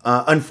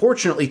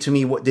 Unfortunately to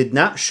me, what did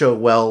not show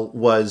well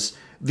was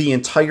the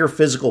entire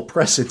physical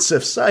presence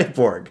of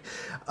Cyborg.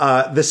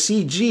 The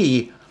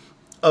CG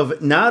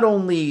of not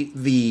only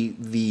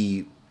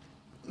the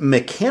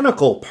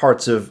mechanical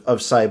parts of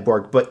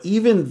Cyborg, but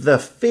even the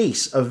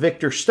face of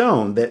Victor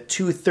Stone, that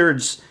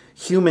 2/3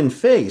 human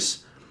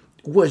face,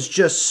 was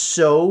just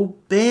so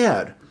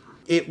bad.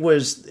 It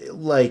was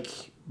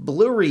like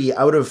blurry,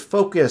 out of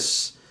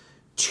focus,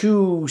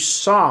 too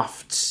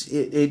soft.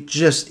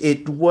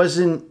 It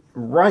wasn't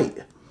right.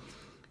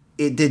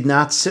 It did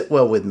not sit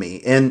well with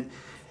me. And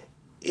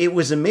it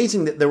was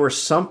amazing that there were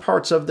some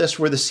parts of this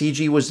where the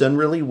CG was done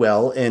really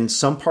well, and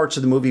some parts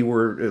of the movie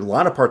a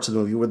lot of parts of the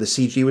movie where the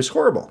CG was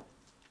horrible.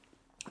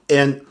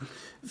 And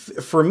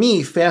for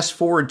me, fast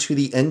forward to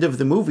the end of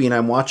the movie, and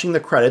I'm watching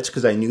the credits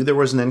because I knew there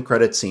was an end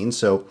credit scene,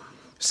 so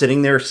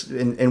sitting there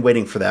and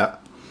waiting for that.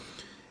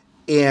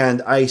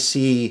 And I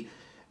see,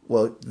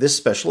 well, this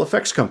special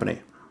effects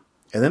company,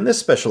 and then this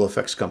special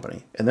effects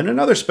company, and then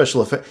another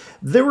special effect.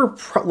 There were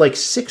like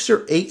 6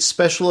 or 8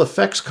 special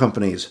effects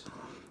companies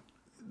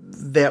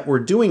that were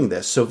doing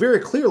this. So very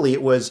clearly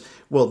it was,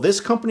 well, this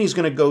company is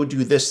going to go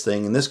do this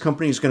thing, and this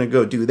company is going to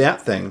go do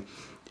that thing.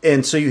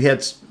 And so you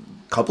had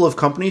a couple of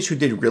companies who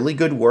did really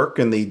good work,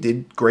 and they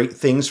did great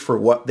things for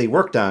what they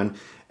worked on.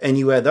 And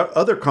you had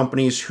other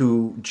companies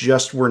who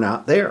just were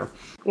not there.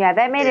 Yeah,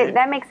 that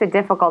makes it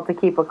difficult to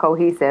keep a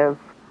cohesive.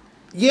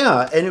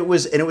 Yeah, and it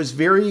was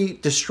very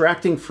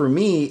distracting for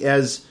me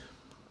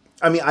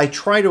I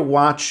try to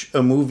watch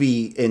a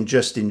movie and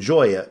just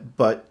enjoy it,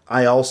 but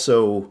I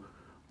also,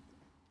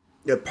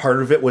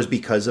 part of it was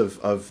because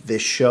of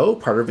this show,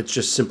 part of it's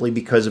just simply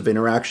because of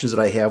interactions that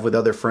I have with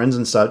other friends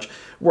and such,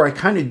 where I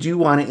kind of do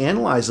want to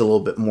analyze a little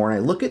bit more,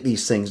 and I look at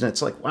these things and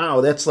it's like,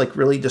 wow, that's like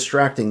really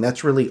distracting,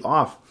 that's really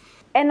off.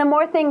 And the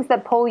more things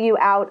that pull you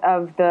out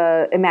of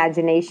the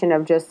imagination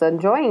of just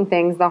enjoying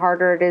things, the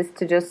harder it is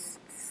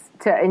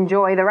to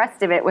enjoy the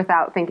rest of it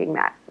without thinking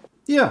that.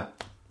 Yeah,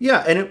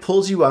 and it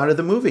pulls you out of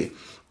the movie.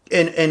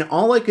 And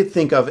all I could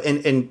think of,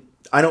 and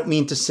I don't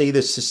mean to say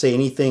this to say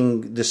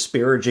anything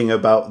disparaging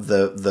about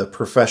the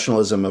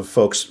professionalism of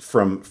folks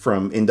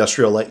from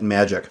Industrial Light and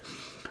Magic,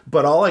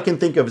 but all I can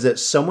think of is that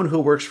someone who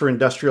works for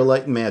Industrial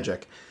Light and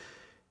Magic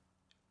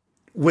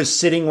was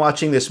sitting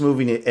watching this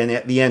movie and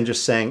at the end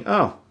just saying,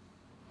 oh,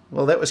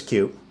 well, that was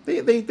cute.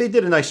 They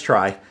did a nice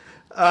try.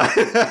 Right,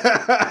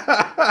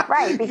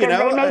 because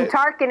they made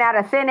Tarkin out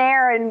of thin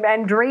air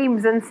and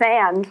dreams and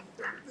sand.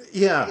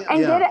 Yeah,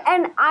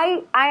 and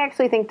I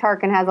actually think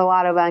Tarkin has a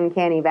lot of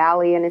uncanny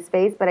valley in his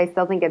face, but I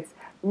still think it's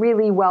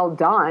really well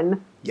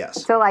done.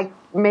 Yes. To like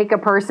make a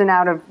person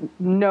out of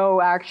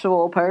no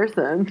actual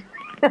person.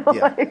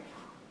 Like,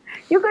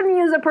 you couldn't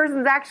use a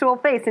person's actual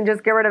face and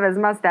just get rid of his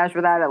mustache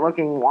without it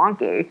looking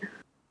wonky.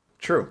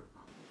 True.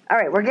 All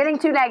right, we're getting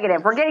too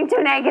negative.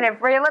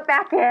 Reel it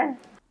back in.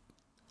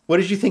 What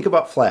did you think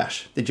about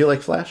Flash? Did you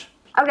like Flash?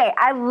 Okay,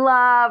 I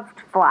loved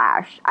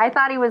Flash. I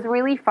thought he was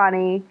really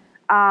funny.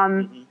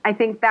 I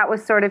think that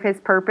was sort of his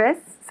purpose.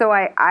 So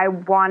I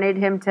wanted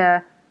him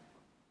to,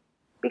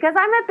 because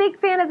I'm a big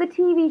fan of the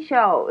TV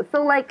show.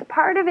 So like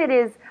part of it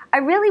is I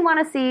really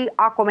want to see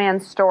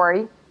Aquaman's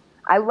story.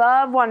 I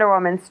love Wonder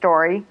Woman's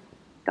story.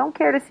 Don't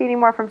care to see any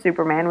more from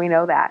Superman. We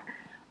know that.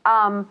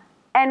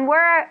 And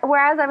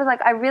whereas I was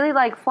like, I really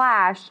like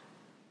Flash,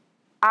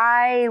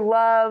 I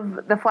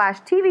love the Flash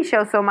TV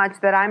show so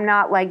much that I'm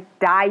not like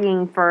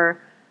dying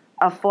for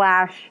a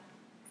Flash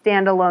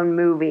standalone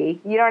movie.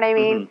 You know what I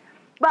mean? Mm-hmm.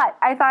 But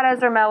I thought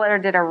Ezra Miller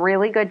did a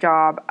really good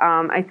job.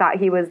 I thought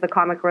he was the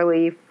comic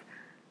relief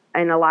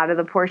in a lot of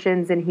the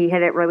portions, and he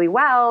hit it really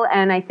well.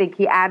 And I think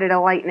he added a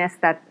lightness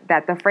that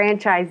the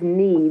franchise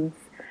needs,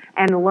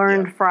 and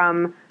learned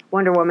from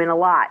Wonder Woman a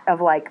lot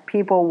of like,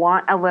 people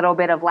want a little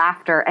bit of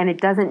laughter, and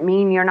it doesn't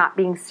mean you're not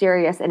being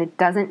serious, and it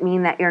doesn't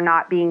mean that you're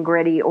not being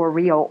gritty or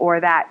real, or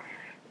that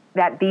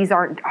these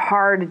aren't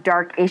hard,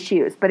 dark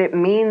issues, but it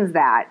means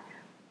that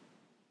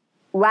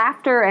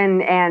laughter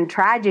and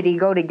tragedy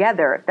go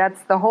together.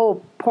 That's the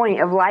whole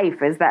point of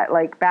life, is that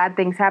like bad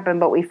things happen,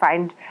 but we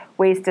find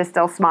ways to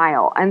still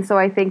smile. And so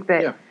I think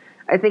that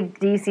I think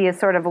DC is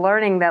sort of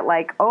learning that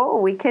like,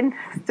 oh, we can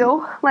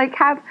still like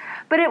have,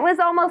 but it was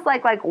almost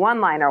like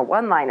one-liner.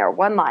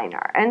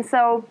 And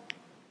so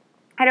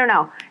I don't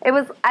know.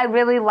 I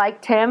really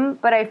liked him,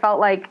 but I felt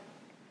like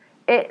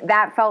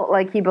that felt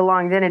like he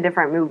belonged in a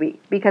different movie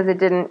because it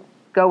didn't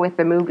go with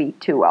the movie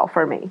too well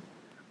for me.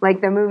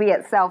 Like, the movie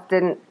itself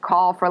didn't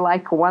call for,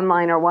 like,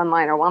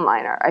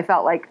 one-liner. I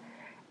felt like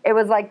it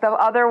was like the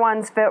other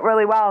ones fit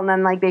really well, and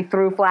then, like, they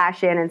threw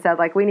Flash in and said,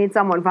 like, we need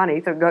someone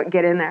funny, so go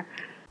get in there.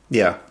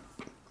 Yeah.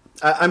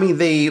 I mean,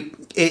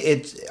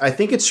 I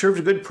think it served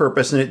a good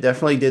purpose, and it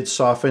definitely did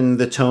soften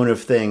the tone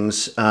of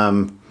things.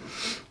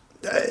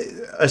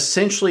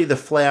 Essentially, the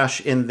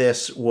Flash in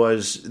this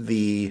was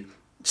the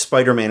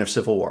Spider-Man of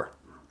Civil War.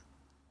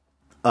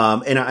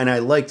 And I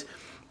liked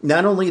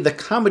not only the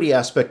comedy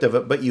aspect of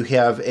it, but you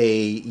have a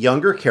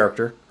younger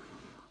character,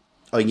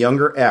 a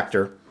younger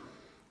actor,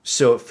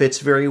 so it fits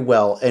very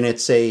well. And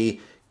it's a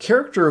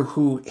character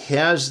who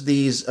has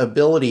these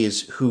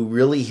abilities who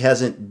really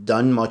hasn't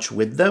done much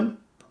with them.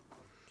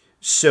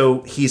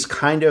 So he's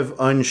kind of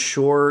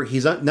unsure.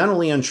 He's not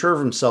only unsure of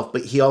himself,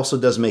 but he also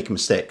does make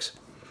mistakes.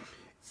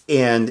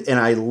 And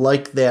I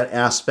like that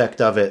aspect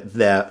of it,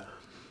 that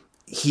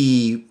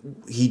he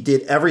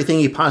did everything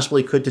he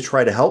possibly could to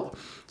try to help.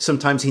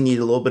 Sometimes he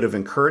needed a little bit of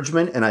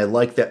encouragement, and I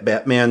like that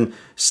Batman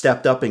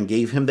stepped up and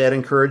gave him that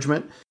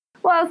encouragement.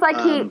 Well, it's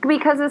like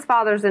because his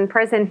father's in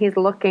prison, he's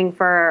looking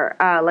for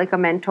like a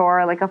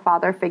mentor, like a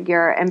father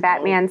figure, and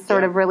Batman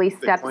sort of really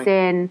steps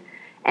in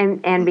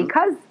and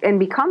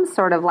becomes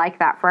sort of like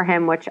that for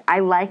him, which I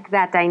like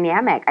that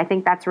dynamic. I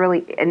think that's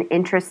really an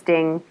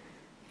interesting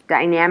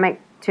dynamic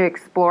to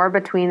explore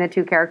between the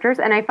two characters.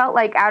 And I felt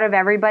like out of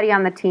everybody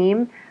on the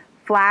team,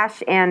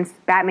 Flash and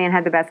Batman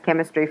had the best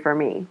chemistry for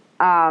me.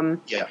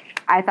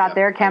 I thought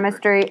their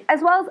chemistry,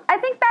 as well as I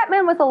think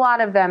Batman with a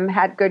lot of them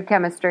had good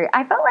chemistry.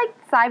 I felt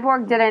like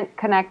Cyborg didn't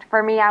connect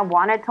for me. I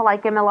wanted to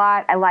like him a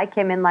lot. I like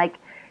him in like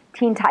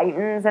Teen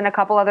Titans and a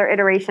couple other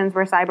iterations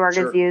where Cyborg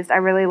is used. I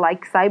really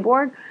like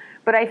Cyborg,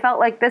 but I felt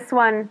like this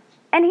one,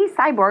 and he's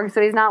Cyborg,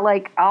 so he's not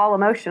like all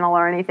emotional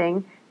or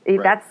anything.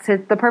 That's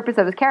the purpose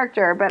of his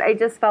character, but I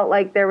just felt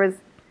like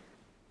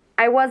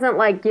I wasn't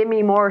like, give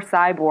me more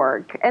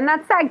Cyborg. And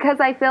that's sad because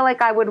I feel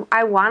like I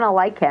want to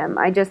like him.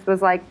 I just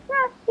was like,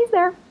 yeah, he's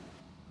there.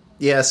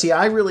 Yeah, see,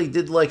 I really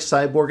did like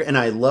Cyborg, and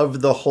I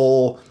loved the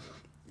whole,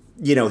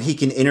 he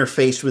can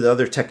interface with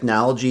other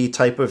technology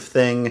type of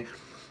thing.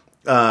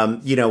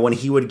 When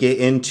he would get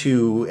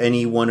into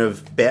any one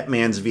of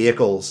Batman's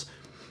vehicles,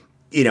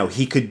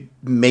 he could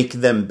make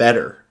them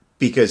better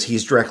because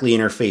he's directly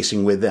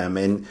interfacing with them.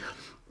 And,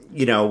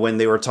 when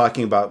they were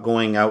talking about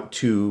going out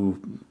to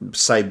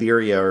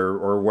Siberia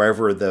or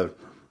wherever the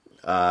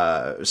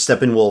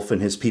Steppenwolf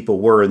and his people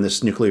were in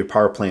this nuclear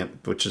power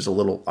plant, which is a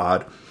little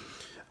odd.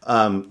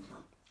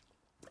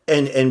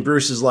 And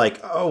Bruce is like,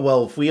 oh,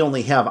 well, if we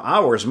only have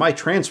hours, my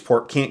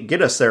transport can't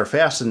get us there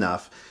fast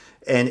enough.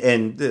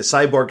 And the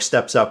Cyborg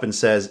steps up and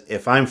says,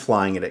 if I'm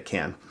flying it, it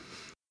can.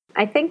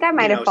 I think I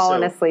might have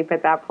fallen asleep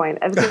at that point.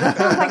 It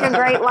feels like a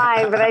great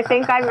line, but I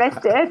think I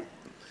missed it.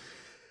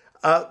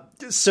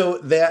 So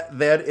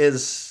that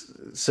is,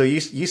 so you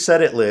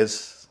said it,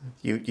 Liz.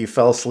 You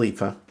fell asleep,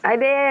 huh? I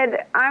did.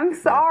 I'm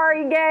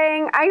sorry,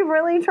 gang. I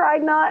really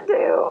tried not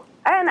to.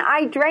 And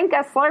I drank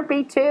a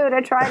Slurpee, too,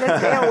 to try to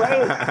stay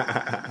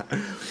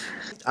awake.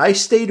 I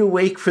stayed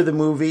awake for the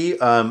movie.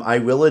 I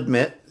will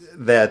admit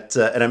that,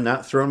 and I'm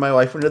not throwing my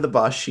wife under the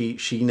bus.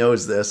 She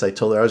knows this. I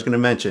told her I was going to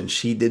mention.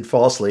 She did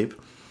fall asleep.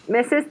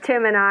 Mrs.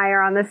 Tim and I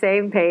are on the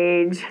same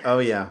page. Oh,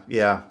 yeah.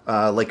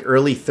 Like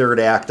early third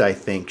act, I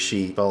think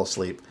she fell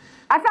asleep.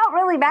 I felt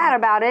really bad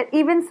about it.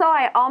 Even so,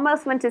 I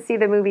almost went to see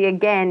the movie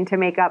again to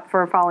make up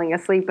for falling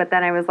asleep, but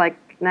then I was like,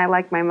 I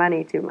like my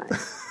money too much.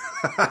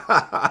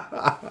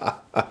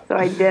 So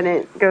I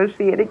didn't go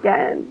see it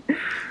again.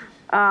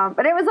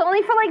 But it was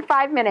only for like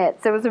 5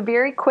 minutes. It was a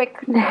very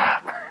quick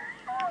nap.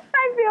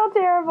 I feel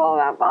terrible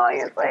about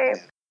falling asleep.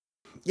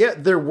 Yeah,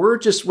 there were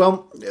just,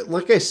 well,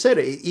 like I said,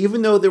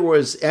 even though there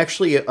was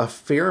actually a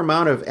fair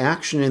amount of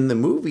action in the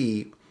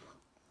movie,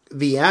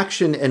 the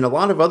action and a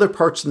lot of other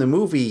parts in the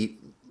movie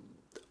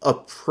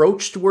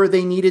approached where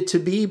they needed to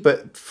be,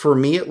 but for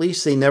me at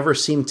least, they never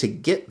seemed to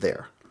get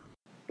there.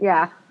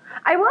 Yeah.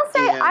 I will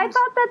say, I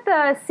thought that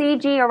the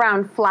CG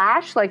around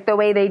Flash, like the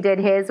way they did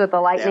his with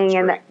the lightning,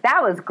 and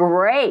that was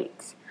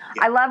great.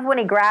 Yeah. I love when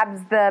he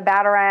grabs the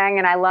Batarang,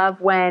 and I love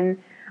when,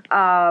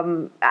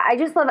 I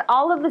just love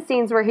all of the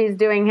scenes where he's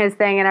doing his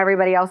thing and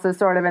everybody else is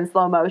sort of in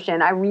slow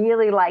motion. I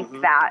really liked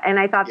that, and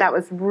I thought that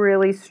was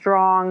really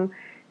strong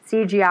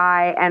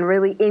CGI and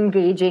really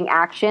engaging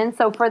action.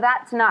 So for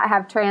that to not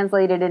have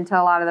translated into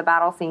a lot of the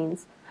battle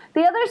scenes.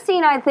 The other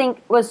scene I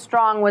think was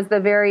strong was the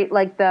very,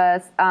 like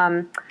the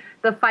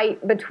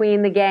fight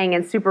between the gang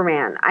and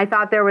Superman. I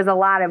thought there was a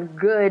lot of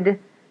good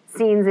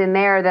scenes in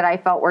there that I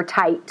felt were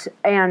tight.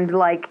 And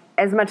like,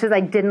 as much as I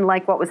didn't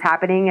like what was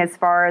happening as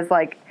far as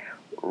like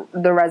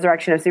the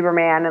resurrection of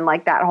Superman and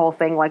like that whole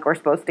thing, like we're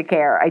supposed to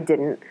care, I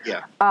didn't.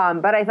 Yeah.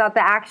 But I thought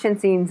the action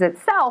scenes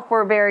itself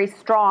were very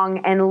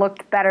strong and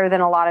looked better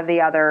than a lot of the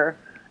other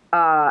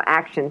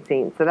action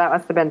scenes. So that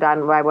must have been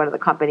done by one of the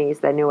companies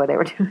that knew what they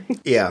were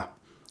doing. Yeah.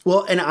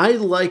 Well, and I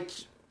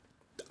liked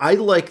I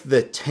like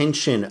the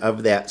tension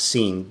of that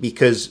scene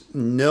because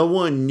no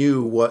one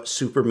knew what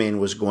Superman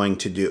was going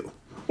to do.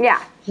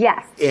 Yeah.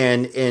 Yes.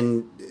 And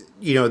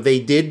they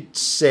did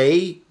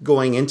say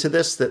going into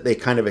this that they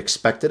kind of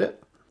expected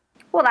it.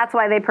 Well, that's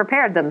why they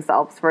prepared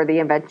themselves for the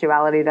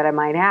eventuality that it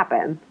might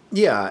happen.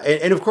 Yeah.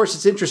 And of course,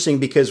 it's interesting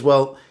because,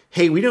 well,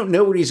 hey, we don't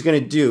know what he's going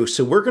to do,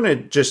 so we're going to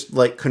just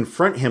like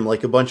confront him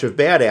like a bunch of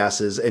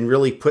badasses and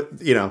really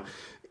put,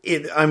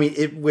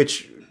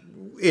 which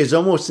is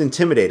almost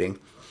intimidating.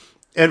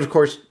 And of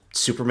course,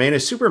 Superman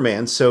is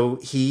Superman, so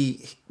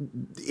he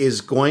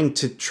is going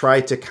to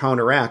try to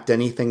counteract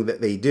anything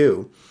that they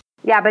do.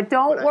 Yeah, but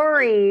don't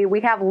worry.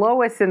 We have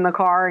Lois in the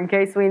car in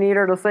case we need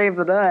her to save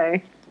the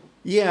day.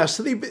 Yeah,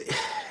 so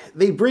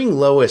they bring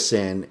Lois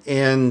in,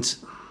 and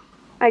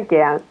I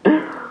can't.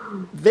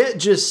 That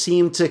just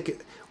seemed to...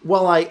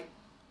 While I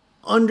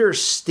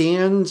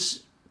understand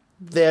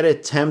that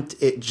attempt,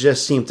 it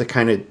just seemed to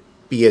kind of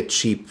be a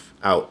cheap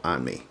out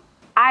on me.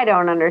 I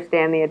don't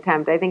understand the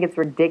attempt. I think it's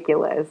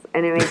ridiculous,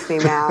 and it makes me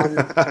mad.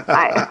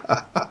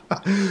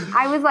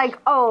 I was like,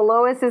 oh,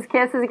 Lois's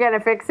kiss is going to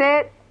fix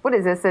it? What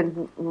is this, a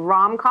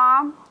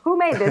rom-com? Who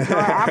made this?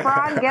 Nora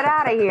Ephron? Get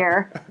out of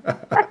here.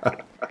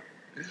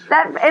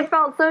 It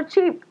felt so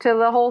cheap to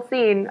the whole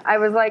scene. I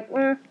was like,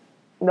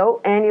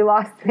 nope, and you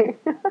lost me.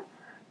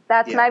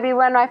 That's maybe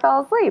when I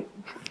fell asleep.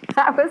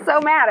 I was so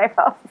mad I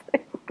fell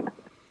asleep.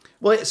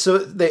 Well, so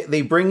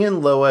they bring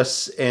in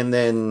Lois, and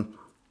then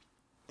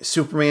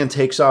Superman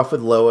takes off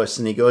with Lois,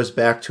 and he goes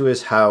back to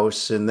his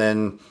house, and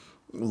then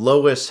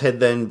Lois had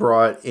then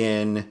brought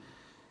in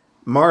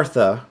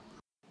Martha.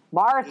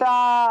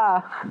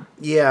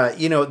 Yeah,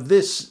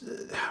 this...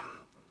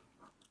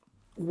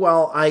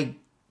 While I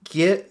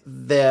get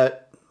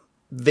that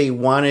they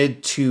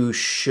wanted to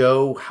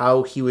show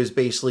how he was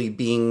basically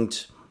being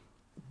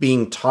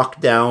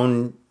talked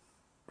down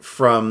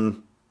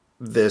from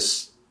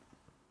this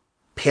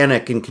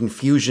panic and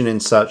confusion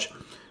and such,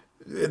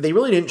 they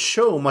really didn't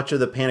show much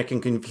of the panic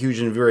and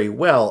confusion very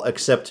well,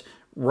 except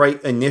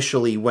right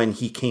initially when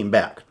he came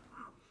back.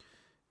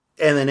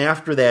 And then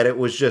after that, it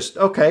was just,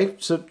 okay,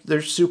 so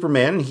there's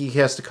Superman, and he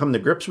has to come to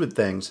grips with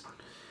things.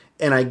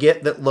 And I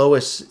get that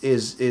Lois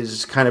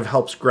is kind of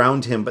helps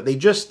ground him, but they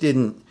just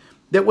didn't,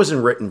 that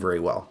wasn't written very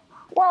well.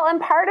 Well,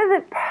 and part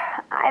of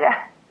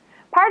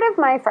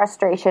my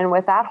frustration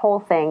with that whole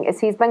thing is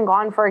he's been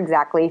gone for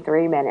exactly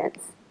 3 minutes.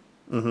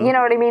 Mm-hmm. You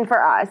know what I mean?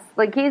 For us.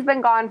 Like, he's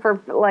been gone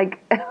for, like,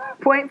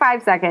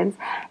 0.5 seconds.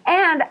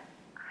 And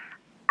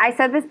I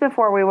said this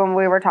before when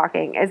we were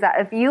talking, is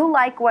that if you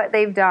like what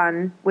they've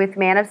done with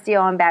Man of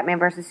Steel and Batman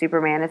vs.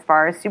 Superman as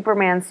far as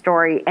Superman's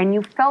story, and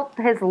you felt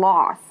his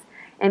loss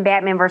in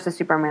Batman vs.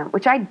 Superman,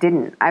 which I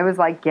didn't. I was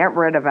like, get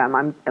rid of him.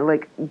 I'm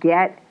like,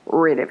 get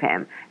rid of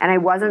him. And I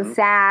wasn't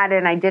sad,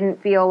 and I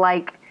didn't feel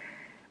like...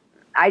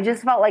 I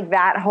just felt like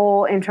that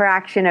whole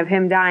interaction of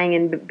him dying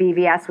in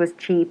BVS was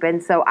cheap,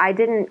 and so I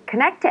didn't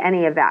connect to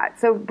any of that.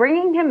 So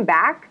bringing him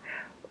back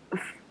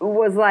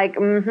was like,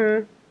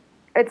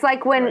 It's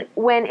like when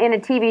in a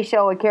TV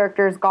show a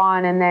character's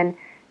gone and then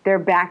they're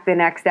back the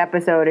next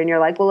episode, and you're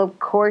like, well, of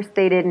course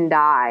they didn't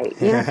die.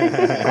 You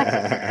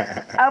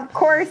know? Of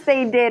course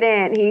they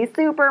didn't. He's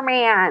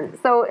Superman.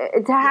 So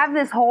to have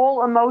this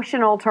whole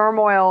emotional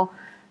turmoil,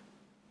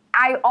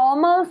 I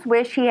almost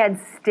wish he had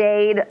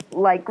stayed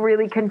like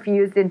really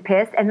confused and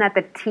pissed, and that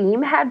the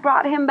team had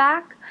brought him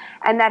back,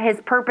 and that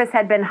his purpose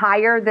had been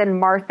higher than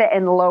Martha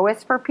and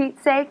Lois, for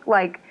Pete's sake.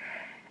 Like,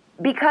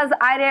 because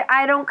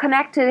I don't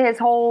connect to his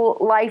whole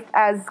life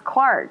as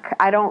Clark.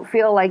 I don't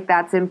feel like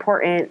that's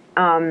important.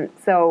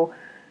 So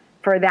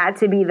for that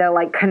to be the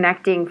like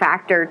connecting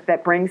factor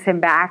that brings him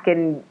back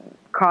and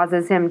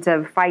causes him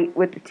to fight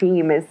with the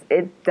team,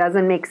 it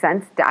doesn't make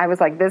sense. I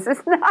was like, this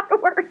is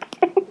not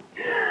working.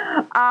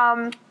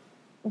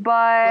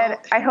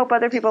 But I hope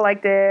other people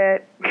liked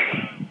it.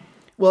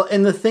 Well,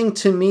 and the thing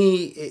to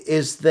me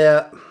is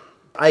that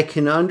I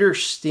can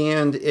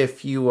understand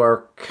if you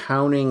are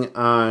counting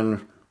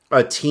on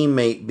a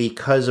teammate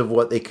because of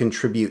what they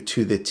contribute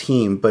to the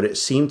team, but it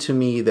seemed to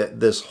me that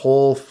this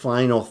whole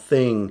final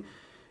thing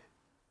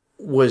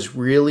was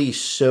really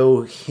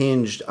so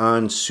hinged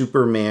on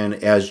Superman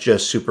as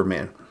just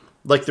Superman.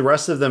 Like, the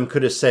rest of them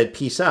could have said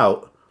peace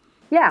out.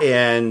 Yeah.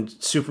 And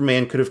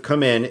Superman could have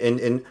come in,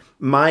 and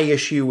my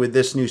issue with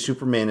this new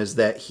Superman is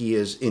that he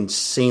is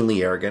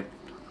insanely arrogant.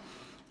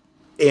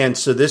 And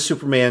so this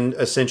Superman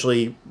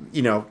essentially,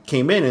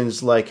 came in and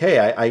is like, hey,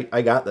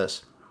 I got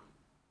this.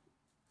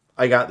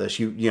 I got this.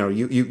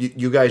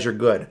 You guys are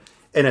good.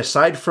 And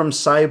aside from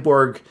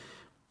Cyborg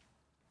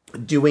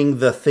doing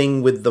the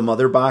thing with the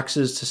mother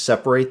boxes to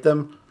separate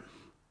them,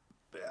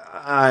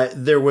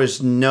 there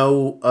was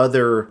no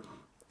other...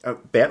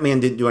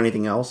 Batman didn't do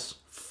anything else.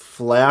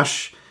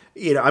 Flash,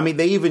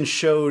 they even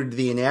showed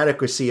the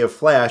inadequacy of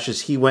Flash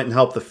as he went and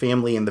helped the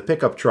family in the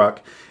pickup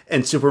truck,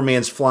 and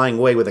Superman's flying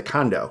away with a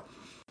condo.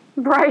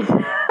 Right.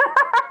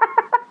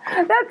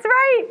 That's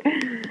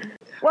right.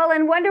 Well,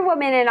 in Wonder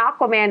Woman and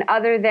Aquaman,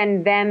 other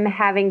than them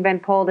having been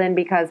pulled in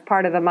because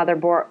part of the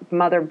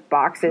mother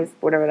boxes,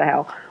 whatever the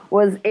hell,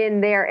 was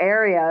in their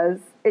areas,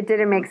 it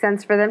didn't make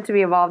sense for them to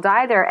be involved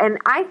either. And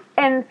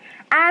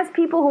as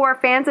people who are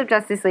fans of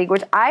Justice League,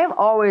 which I have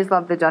always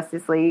loved the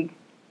Justice League,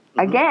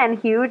 again,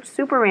 huge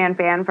Superman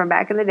fan from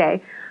back in the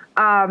day,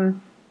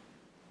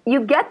 you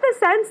get the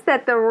sense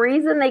that the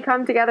reason they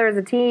come together as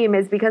a team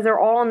is because they're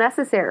all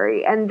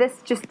necessary. And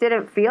this just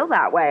didn't feel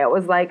that way. It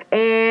was like,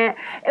 It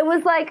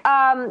was like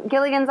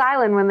Gilligan's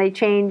Island when they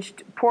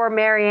changed poor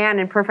Marianne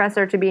and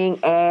Professor to being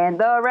and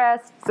the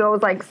rest. So it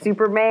was like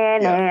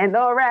Superman and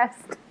the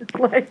rest.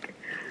 Like,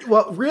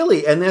 well,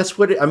 really, and that's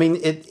what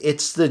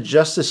it's the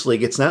Justice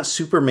League. It's not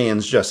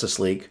Superman's Justice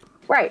League.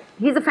 Right.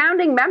 He's a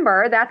founding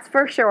member, that's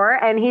for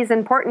sure, and he's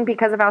important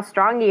because of how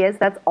strong he is,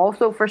 that's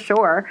also for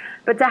sure.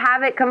 But to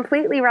have it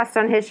completely rest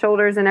on his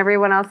shoulders and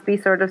everyone else be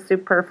sort of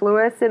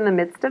superfluous in the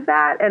midst of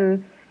that,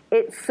 and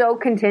it's so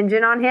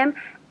contingent on him,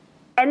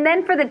 and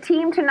then for the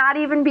team to not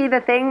even be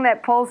the thing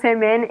that pulls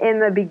him in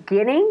the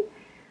beginning,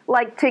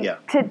 like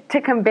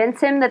to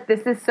convince him that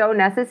this is so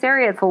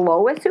necessary, it's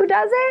Lois who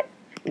does it?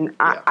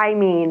 Yeah. I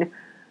mean,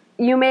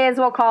 you may as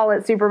well call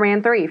it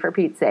Superman 3, for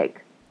Pete's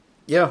sake.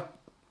 Yeah.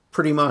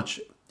 Pretty much.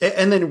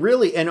 And then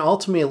really, and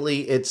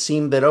ultimately it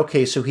seemed that,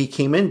 okay, so he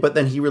came in, but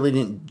then he really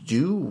didn't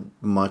do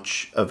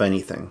much of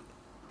anything.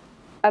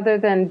 Other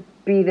than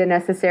be the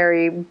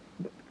necessary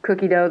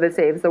cookie dough that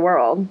saves the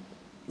world.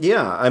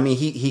 Yeah, I mean,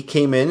 he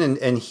came in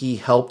and he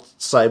helped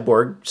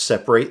Cyborg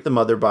separate the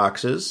mother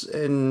boxes,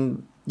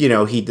 and, you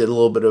know, he did a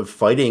little bit of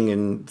fighting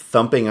and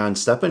thumping on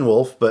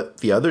Steppenwolf,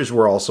 but the others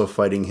were also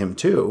fighting him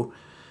too.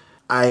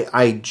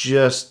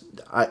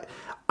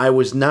 I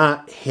was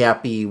not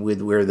happy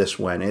with where this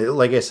went.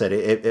 Like I said,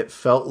 it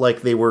felt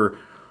like they were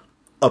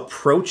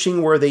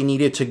approaching where they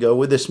needed to go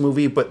with this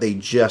movie, but they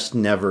just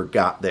never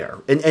got there.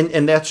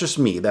 And that's just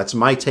me. That's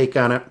my take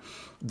on it.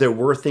 There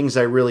were things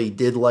I really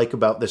did like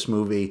about this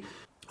movie.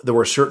 There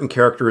were certain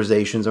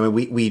characterizations. I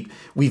mean,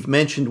 we've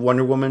mentioned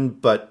Wonder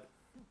Woman,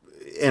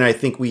 and I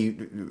think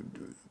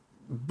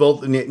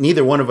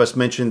neither one of us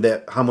mentioned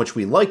that how much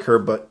we like her,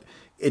 but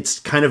it's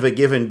kind of a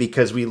given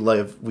because we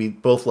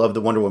both love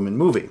the Wonder Woman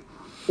movie.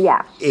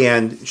 Yeah.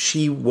 And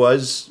she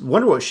was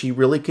Wonder Woman. She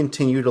really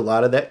continued a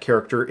lot of that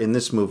character in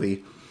this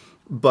movie,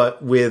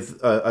 but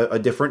with a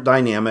different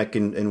dynamic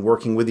and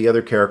working with the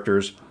other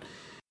characters.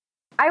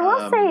 I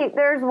will say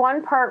there's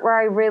one part where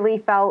I really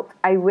felt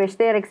I wish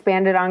they had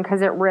expanded on,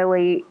 because it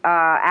really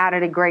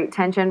added a great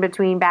tension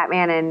between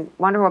Batman and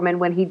Wonder Woman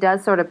when he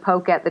does sort of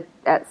poke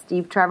at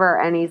Steve Trevor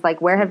and he's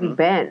like, where have you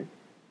been?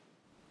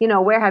 You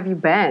know, where have you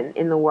been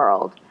in the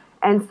world?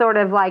 And sort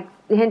of like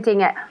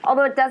hinting at,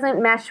 although it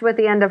doesn't mesh with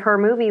the end of her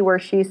movie where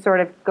she's sort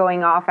of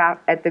going off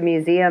out at the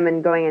museum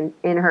and going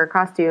in her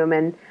costume,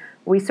 and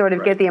we sort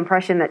of get the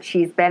impression that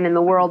she's been in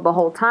the world the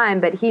whole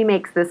time, but he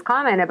makes this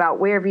comment about,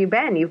 where have you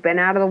been? You've been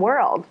out of the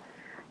world.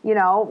 You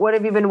know, what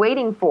have you been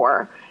waiting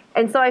for?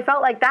 And so I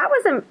felt like that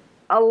was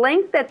a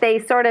link that they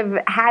sort of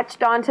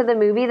hatched onto the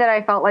movie that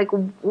I felt like,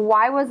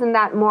 why wasn't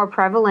that more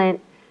prevalent?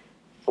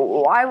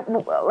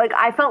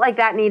 I felt like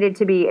that needed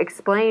to be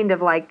explained,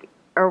 of like,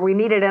 or we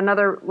needed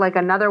another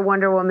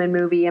Wonder Woman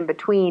movie in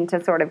between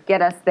to sort of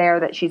get us there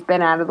that she's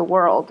been out of the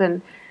world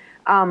and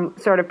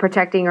sort of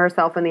protecting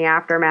herself in the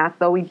aftermath,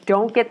 though we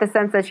don't get the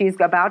sense that she's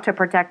about to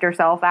protect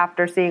herself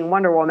after seeing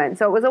Wonder Woman.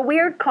 So it was a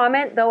weird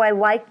comment, though I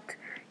liked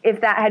if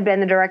that had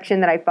been the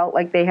direction that I felt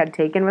like they had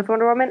taken with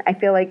Wonder Woman. I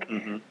feel like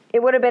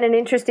it would have been an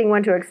interesting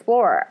one to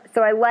explore.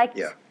 So I liked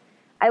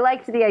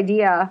the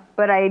idea,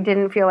 but I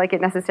didn't feel like it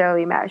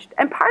necessarily meshed.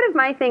 And part of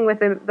my thing with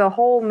the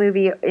whole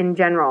movie in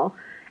general,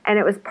 and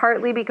it was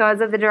partly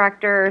because of the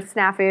director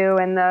snafu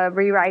and the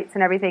rewrites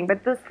and everything,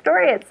 but the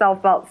story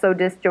itself felt so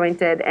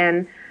disjointed,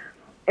 and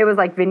it was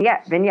like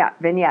vignette.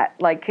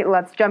 Like,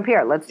 let's jump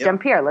here, let's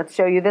jump here, let's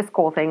show you this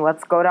cool thing,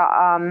 let's go to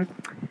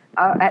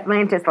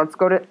Atlantis, let's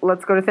go to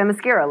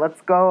Themyscira, let's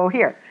go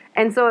here.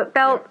 And so it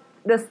felt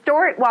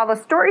while the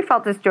story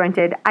felt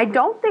disjointed, I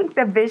don't think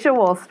the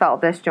visuals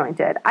felt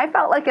disjointed. I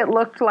felt like it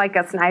looked like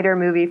a Snyder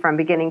movie from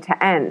beginning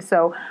to end.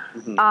 So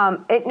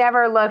it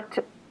never looked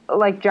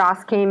like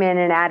Joss came in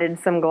and added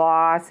some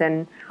gloss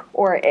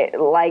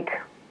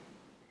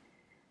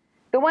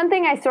the one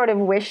thing I sort of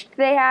wished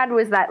they had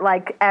was that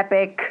like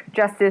epic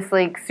Justice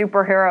League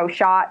superhero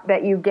shot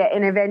that you get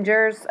in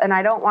Avengers. And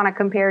I don't want to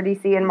compare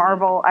DC and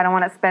Marvel. I don't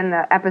want to spend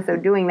the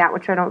episode doing that,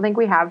 which I don't think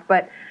we have.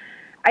 But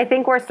I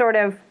think we're sort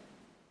of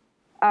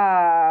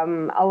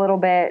a little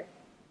bit,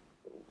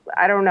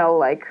 I don't know,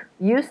 like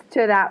used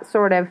to that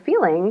sort of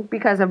feeling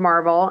because of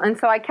Marvel. And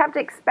so I kept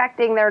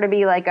expecting there to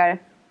be like a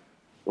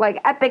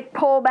epic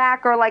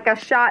pullback or like a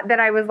shot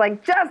that I was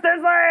like, Justice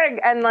League!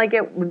 And like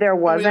there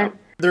wasn't.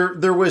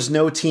 There was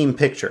no team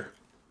picture.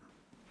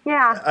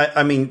 Yeah.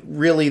 I mean,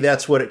 really,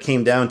 that's what it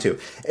came down to.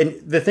 And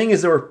the thing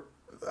is, there were,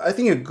 I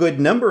think, a good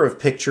number of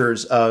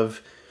pictures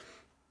of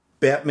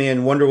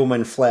Batman, Wonder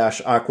Woman,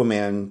 Flash,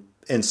 Aquaman,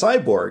 and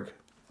Cyborg.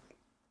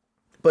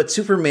 But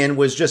Superman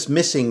was just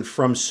missing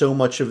from so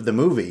much of the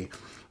movie.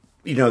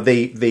 You know,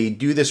 they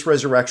do this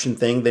resurrection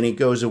thing, then he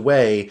goes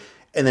away,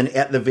 and then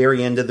at the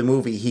very end of the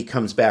movie, he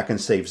comes back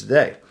and saves the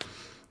day.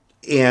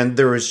 And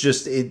there was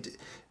just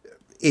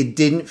it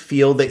didn't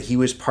feel that he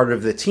was part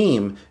of the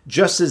team,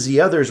 just as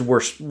the others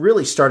were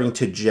really starting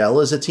to gel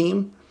as a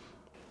team.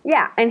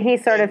 Yeah, and he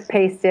sort of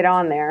pasted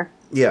on there.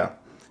 Yeah.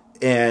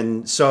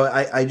 And so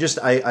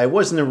I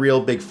wasn't a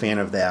real big fan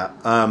of that.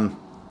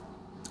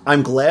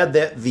 I'm glad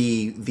that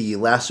the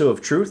Lasso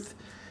of Truth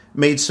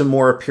made some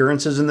more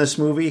appearances in this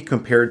movie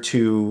compared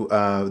to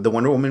the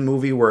Wonder Woman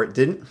movie where it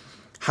didn't.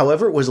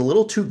 However, it was a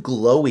little too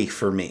glowy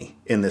for me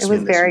in this movie. It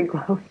was very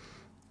glowy.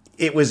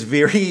 It was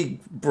very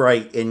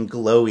bright and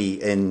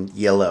glowy and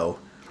yellow.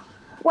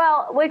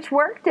 Well, which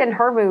worked in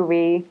her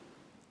movie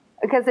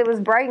because it was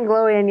bright and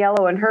glowy and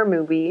yellow in her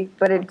movie,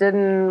 but it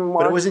didn't work.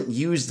 But it wasn't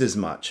used as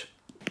much.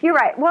 You're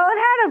right. Well,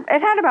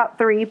 it had about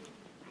three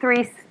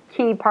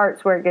key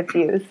parts where it gets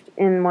used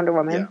in Wonder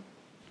Woman.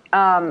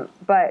 Yeah.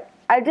 But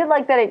I did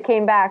like that it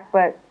came back,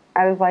 but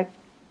I was like,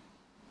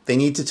 they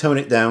need to tone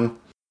it down.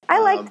 I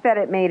liked that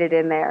it made it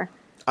in there.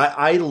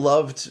 I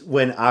loved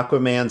when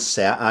Aquaman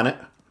sat on it.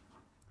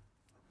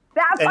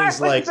 That part was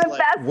like, the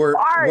best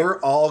part. We're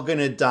all going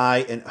to die,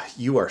 and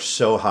you are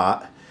so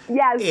hot.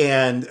 Yes.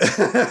 And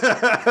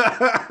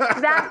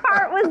that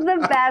part was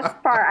the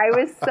best part. I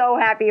was so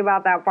happy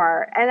about that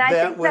part. And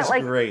I think that,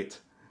 like, great.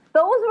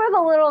 Those were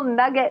the little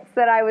nuggets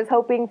that I was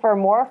hoping for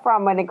more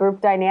from in a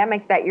group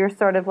dynamic, that you're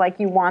sort of like,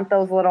 you want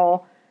those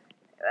little...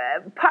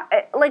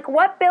 like,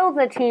 what builds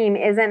a team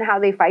isn't how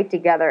they fight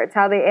together. It's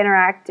how they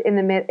interact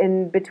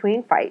in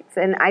between fights.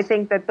 And I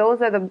think that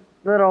those are the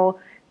little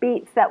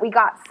beats that we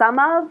got some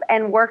of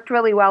and worked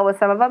really well with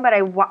some of them. But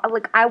I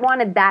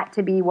wanted that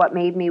to be what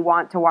made me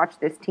want to watch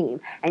this team.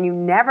 And you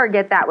never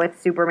get that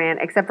with Superman,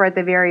 except for at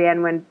the very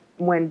end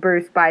when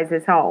Bruce buys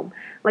his home.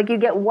 Like, you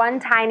get one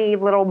tiny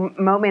little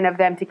moment of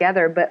them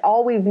together, but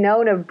all we've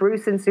known of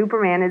Bruce and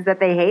Superman is that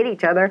they hate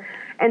each other.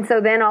 And so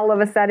then all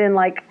of a sudden,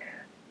 like,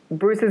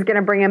 Bruce is going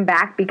to bring him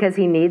back because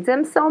he needs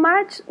him so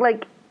much.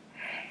 Like,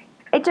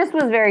 it just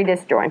was very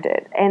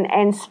disjointed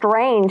and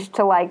strange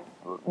to, like,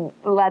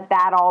 let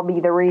that all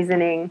be the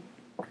reasoning.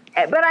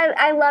 But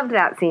I loved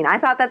that scene. I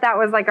thought that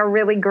was, like, a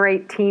really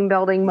great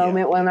team-building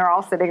moment when they're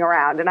all sitting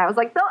around. And I was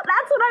like, no,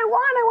 that's what I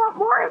want. I want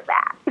more of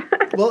that.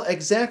 Well,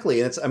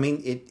 exactly. And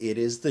it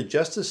is the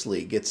Justice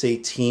League. It's a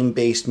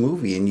team-based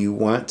movie, and you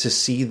want to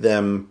see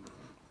them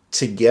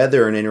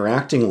together and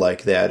interacting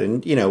like that.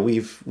 And, you know,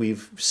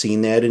 we've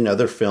seen that in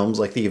other films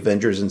like the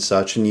Avengers and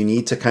such, and you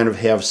need to kind of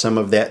have some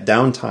of that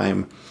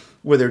downtime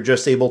where they're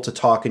just able to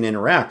talk and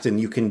interact, and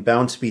you can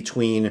bounce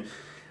between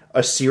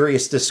a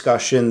serious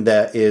discussion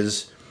that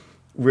is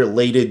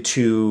related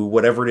to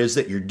whatever it is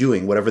that you're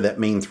doing, whatever that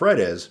main thread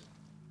is.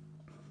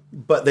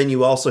 But then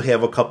you also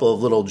have a couple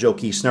of little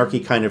jokey,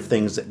 snarky kind of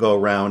things that go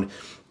around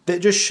that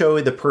just show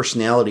the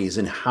personalities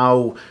and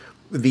how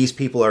these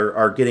people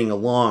are getting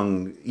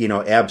along, you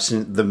know,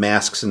 absent the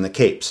masks and the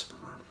capes.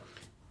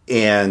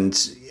 And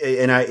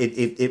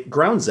it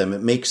grounds them.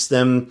 It makes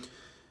them,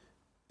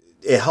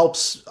 it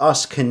helps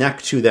us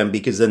connect to them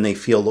because then they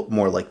feel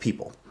more like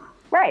people.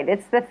 Right.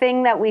 It's the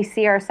thing that we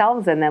see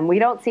ourselves in them. We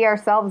don't see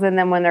ourselves in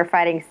them when they're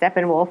fighting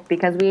Steppenwolf,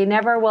 because we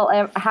never will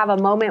have a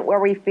moment where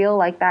we feel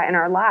like that in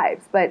our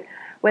lives. But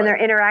when they're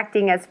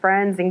interacting as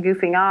friends and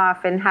goofing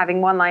off and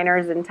having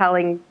one-liners and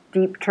telling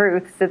deep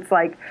truths, it's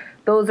like,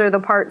 those are the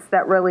parts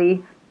that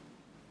really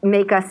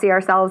make us see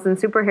ourselves in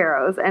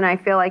superheroes. And I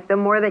feel like the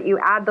more that you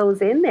add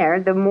those in there,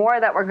 the more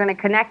that we're going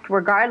to connect,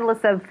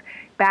 regardless of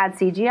bad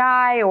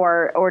CGI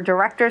or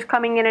directors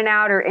coming in and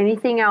out or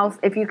anything else.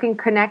 If you can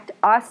connect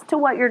us to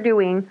what you're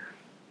doing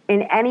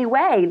in any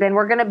way, then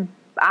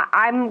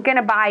I'm going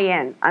to buy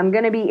in. I'm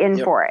going to be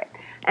in for it.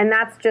 And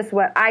that's just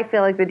what I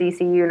feel like the DC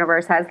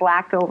universe has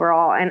lacked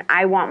overall, and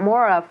I want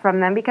more of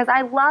from them because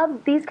I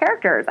love these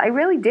characters. I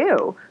really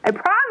do. I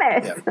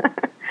promise.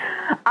 Yep.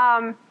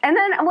 And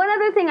then one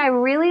other thing I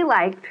really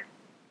liked,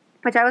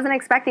 which I wasn't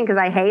expecting because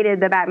I hated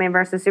the Batman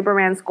versus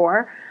Superman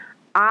score,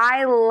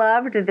 I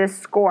loved this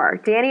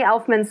score. Danny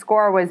Elfman's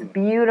score was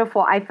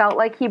beautiful. I felt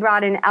like he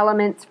brought in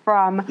elements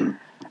from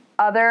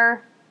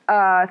other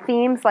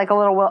themes, like a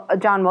little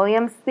John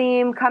Williams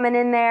theme coming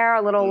in there,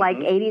 a little like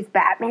 80s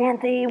Batman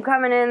theme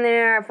coming in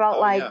there. I felt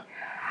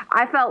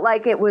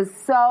like it was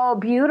so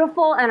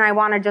beautiful, and I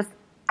want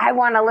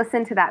to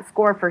listen to that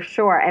score for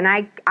sure. And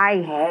I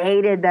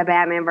hated the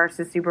Batman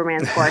versus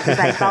Superman score because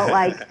I felt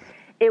like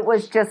it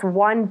was just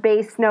one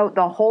bass note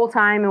the whole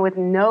time and with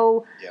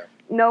no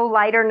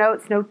lighter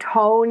notes, no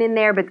tone in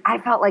there. But I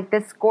felt like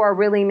this score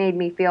really made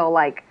me feel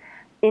like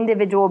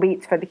individual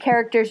beats for the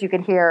characters. You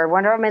could hear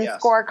Wonder Woman's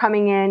score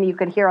coming in. You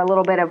could hear a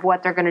little bit of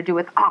what they're going to do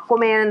with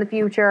Aquaman in the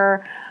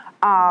future.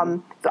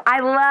 So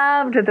I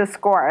loved the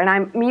score,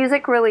 and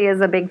music really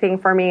is a big thing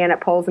for me, and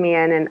it pulls me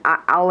in, and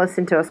I'll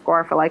listen to a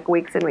score for like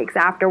weeks and weeks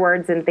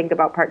afterwards and think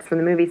about parts from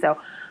the movie. So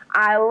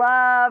I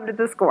loved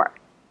the score.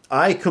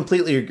 I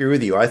completely agree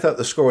with you. I thought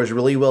the score was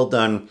really well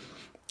done.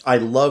 I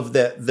love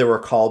that there were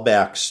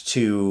callbacks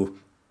to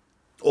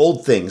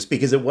old things,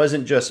 because it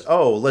wasn't just,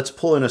 oh, let's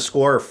pull in a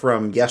score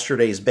from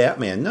yesterday's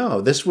Batman.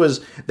 No,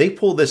 they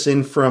pulled this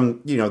in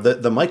from,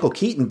 the Michael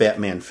Keaton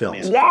Batman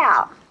films.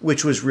 Yeah.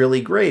 Which was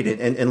really great.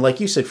 And like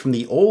you said, from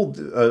the old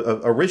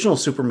original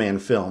Superman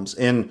films.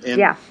 And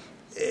yeah.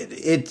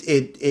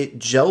 It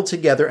gelled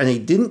together, and they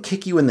didn't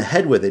kick you in the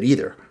head with it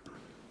either.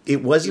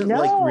 It wasn't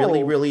like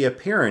really, really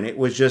apparent. It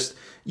was just,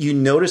 you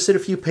noticed it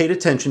if you paid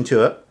attention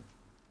to it.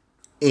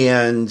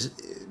 And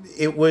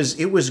it was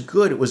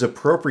good. It was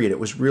appropriate. It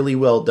was really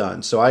well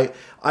done. So I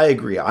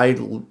agree. I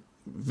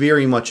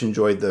very much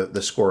enjoyed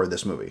the score of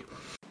this movie.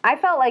 I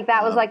felt like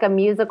that was like a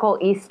musical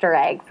Easter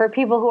egg for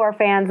people who are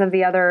fans of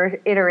the other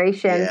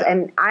iterations. Yeah.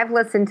 And I've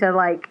listened to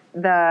like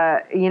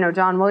the,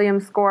 John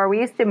Williams score.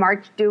 We used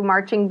to do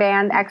marching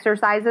band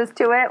exercises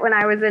to it when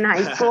I was in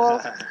high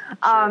school. Sure.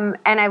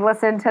 And I've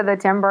listened to the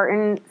Tim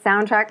Burton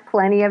soundtrack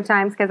plenty of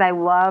times because I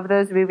love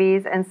those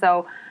movies. And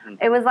so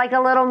it was like a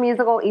little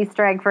musical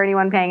Easter egg for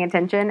anyone paying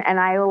attention. And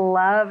I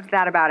loved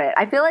that about it.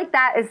 I feel like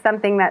that is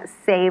something that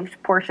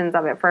saved portions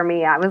of it for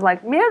me. I was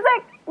like,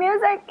 music,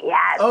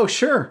 yes. Oh,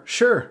 sure.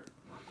 So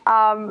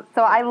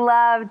I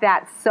loved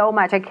that so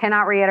much. I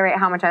cannot reiterate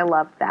how much I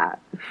loved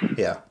that.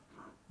 Yeah,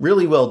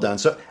 really well done.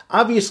 So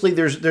obviously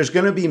there's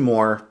going to be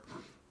more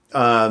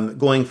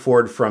going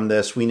forward from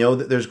this. We know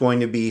that there's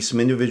going to be some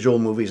individual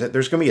movies.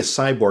 There's going to be a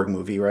Cyborg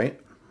movie, right?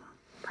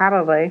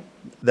 Probably.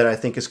 That I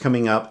think is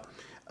coming up.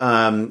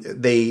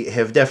 They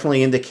have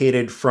definitely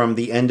indicated from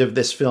the end of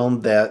this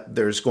film that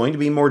there's going to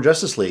be more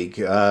Justice League.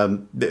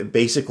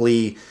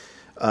 Basically,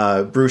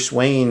 Bruce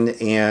Wayne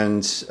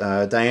and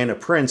Diana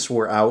Prince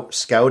were out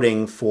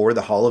scouting for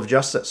the Hall of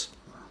Justice.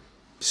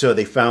 So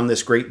they found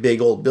this great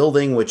big old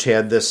building which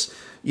had this,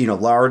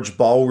 large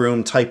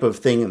ballroom type of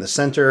thing in the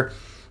center.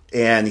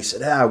 And he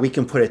said, we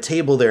can put a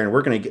table there and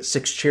we're going to get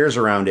 6 chairs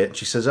around it. And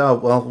she says, oh,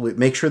 well,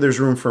 make sure there's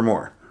room for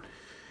more.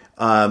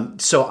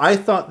 So I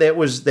thought that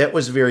was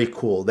very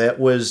cool. That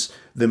was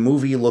the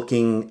movie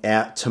looking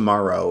at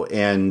tomorrow.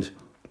 And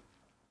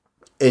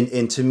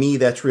to me,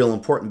 that's real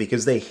important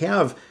because they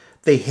have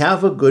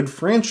a good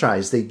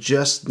franchise. They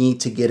just need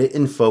to get it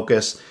in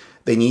focus.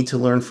 They need to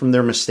learn from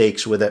their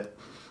mistakes with it.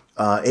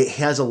 It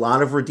has a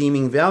lot of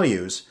redeeming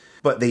values,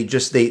 but they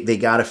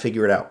got to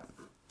figure it out.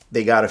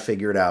 They got to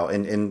figure it out.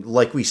 And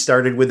like we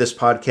started with this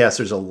podcast,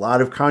 there's a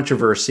lot of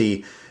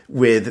controversy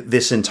with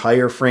this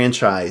entire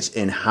franchise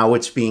and how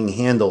it's being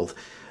handled.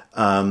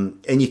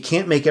 And you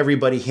can't make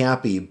everybody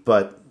happy,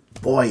 but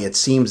boy, it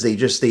seems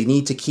they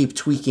need to keep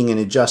tweaking and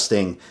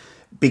adjusting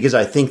because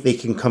I think they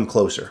can come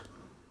closer.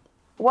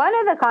 One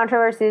of the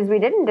controversies we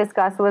didn't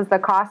discuss was the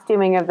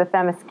costuming of the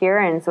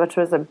Themyscirans, which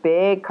was a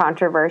big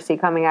controversy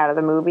coming out of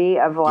the movie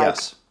of like,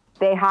 yes.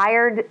 They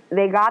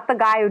got the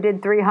guy who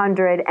did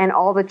 300 and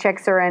all the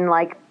chicks are in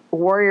like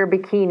warrior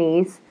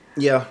bikinis.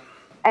 Yeah.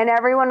 And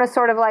everyone was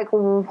sort of like,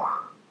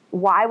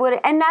 why would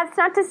it? And that's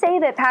not to say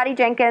that Patty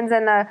Jenkins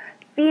and the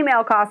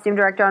female costume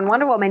director on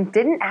Wonder Woman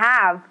didn't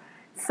have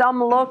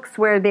some looks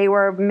where they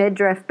were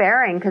midriff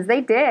bearing, because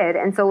they did.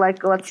 And so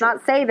like, let's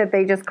not say that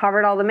they just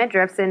covered all the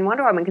midriffs in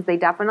Wonder Woman, because they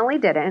definitely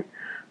didn't.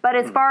 But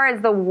as far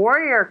as the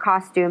warrior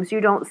costumes,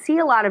 you don't see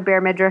a lot of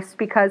bare midriffs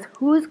because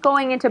who's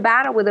going into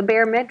battle with a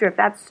bare midriff?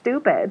 That's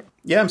stupid.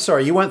 Yeah, I'm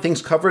sorry. You want things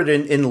covered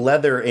in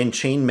leather and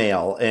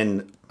chainmail,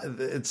 and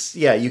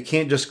you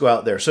can't just go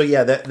out there. So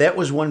yeah, that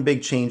was one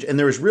big change, and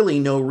there was really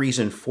no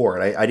reason for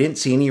it. I didn't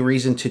see any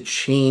reason to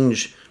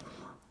change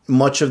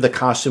much of the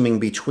costuming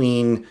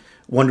between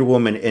Wonder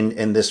Woman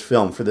and this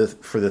film for the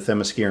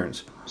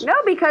Themyscirans. No,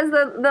 because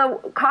the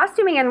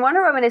costuming in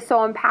Wonder Woman is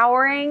so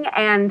empowering,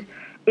 and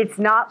it's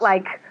not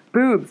like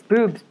boobs,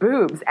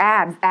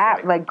 abs.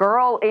 Like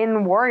girl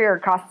in warrior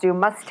costume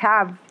must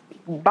have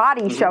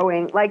body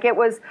showing. Like it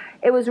was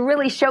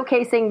really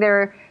showcasing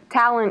their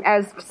talent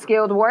as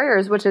skilled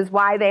warriors, which is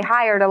why they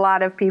hired a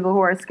lot of people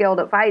who are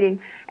skilled at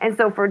fighting. And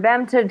so for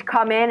them to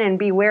come in and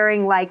be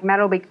wearing like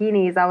metal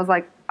bikinis, I was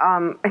like,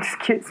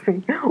 excuse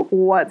me,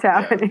 what's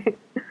happening?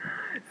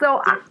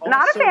 So I'm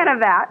not a fan of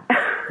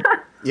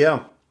that.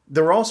 Yeah.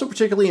 There were also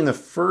particularly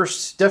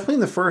definitely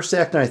in the first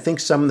act, and I think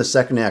some in the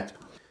second act.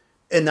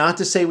 And not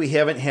to say we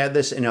haven't had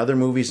this in other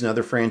movies and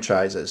other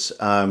franchises,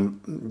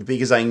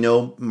 because I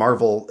know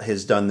Marvel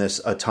has done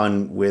this a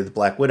ton with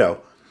Black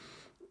Widow.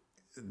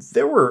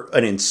 There were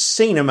an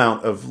insane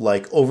amount of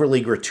like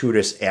overly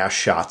gratuitous ass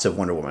shots of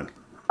Wonder Woman.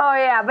 Oh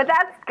yeah, but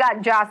that's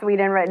got Joss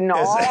Whedon written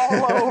all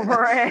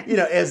over it.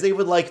 As they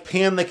would like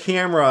pan the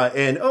camera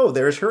and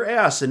there's her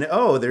ass, and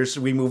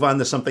we move on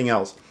to something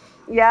else.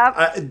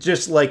 Yeah,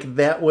 just like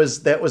that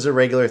was a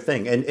regular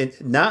thing, and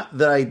not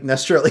that I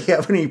necessarily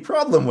have any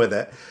problem with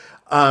it.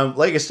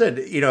 Like I said,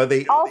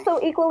 they also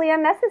equally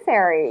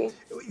unnecessary.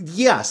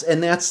 Yes,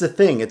 and that's the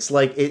thing. It's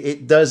like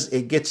it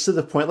gets to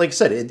the point. Like I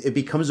said, it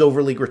becomes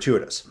overly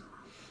gratuitous.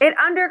 It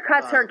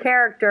undercuts her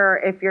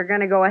character if you're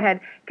going to go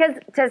ahead. Because,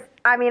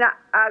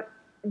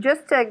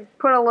 just to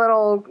put a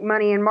little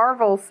money in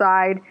Marvel's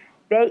side,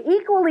 they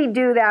equally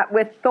do that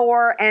with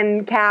Thor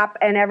and Cap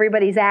and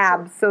everybody's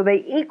abs. So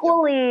they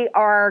equally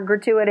are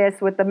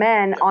gratuitous with the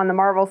men on the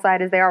Marvel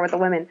side as they are with the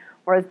women.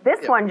 Whereas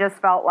this one just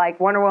felt like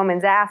Wonder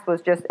Woman's ass was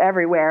just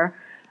everywhere.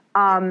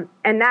 And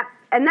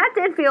that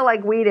did feel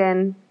like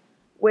Whedon,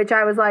 which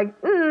I was like,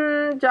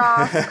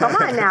 Joss, come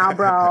on now,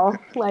 bro.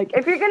 Like,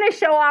 if you're going to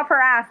show off her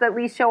ass, at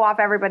least show off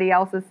everybody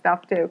else's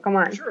stuff, too. Come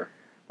on. Sure.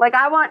 Like,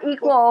 I want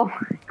equal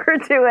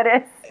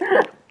gratuitous.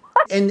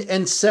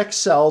 And sex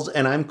sells,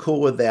 and I'm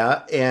cool with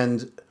that.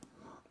 And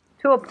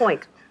to a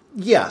point.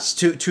 Yes,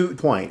 to a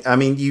point. I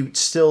mean, you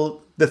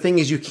still, the thing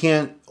is, you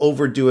can't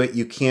overdo it.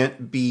 You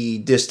can't be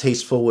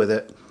distasteful with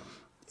it.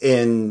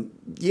 And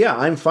yeah,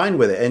 I'm fine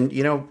with it. And,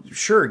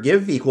 sure,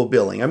 give equal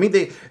billing. I mean,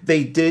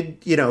 they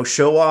did,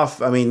 show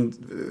off. I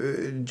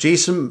mean,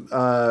 Jason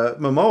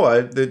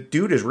Momoa, the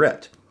dude is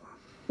ripped.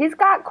 He's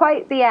got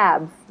quite the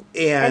abs.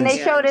 And they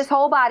showed his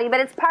whole body, but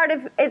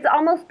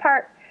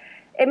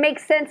it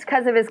makes sense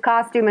because of his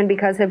costume and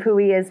because of who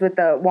he is with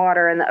the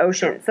water and the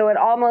ocean. Sure. So it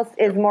almost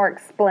is more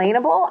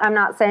explainable. I'm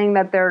not saying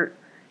that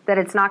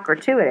it's not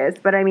gratuitous,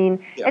 but I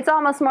mean, it's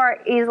almost more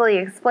easily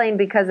explained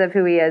because of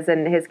who he is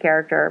and his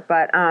character.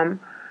 But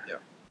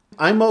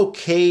I'm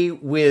okay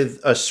with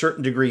a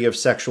certain degree of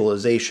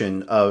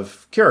sexualization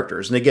of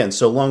characters, and again,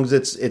 so long as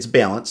it's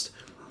balanced.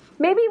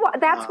 Maybe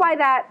that's why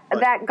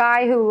that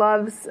guy who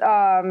loves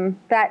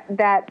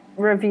that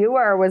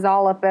reviewer was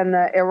all up in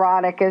the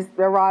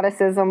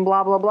eroticism,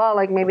 blah blah blah.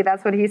 Like maybe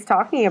that's what he's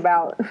talking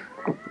about.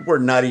 We're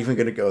not even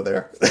going to go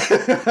there. Okay,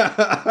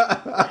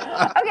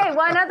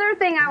 one other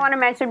thing I want to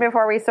mention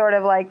before we sort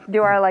of like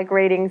do our like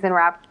ratings and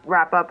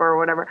wrap up or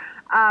whatever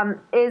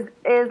is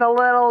a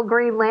little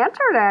Green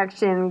Lantern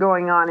action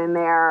going on in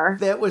there.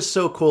 That was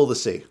so cool to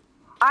see.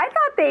 I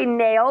thought they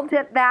nailed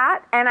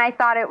that, and I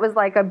thought it was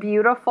like a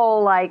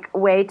beautiful like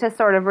way to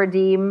sort of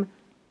redeem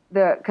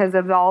because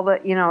of all the,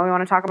 we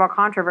want to talk about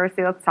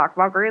controversy, let's talk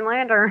about Green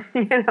Lantern,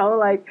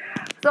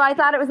 so I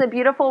thought it was a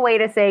beautiful way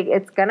to say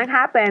it's going to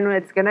happen,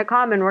 it's going to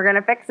come, and we're going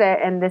to fix it,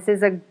 and this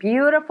is a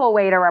beautiful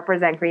way to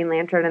represent Green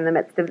Lantern in the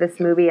midst of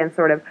this movie and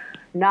sort of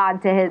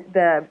nod to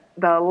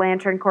the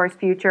Lantern Corps'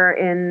 future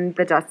in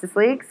the Justice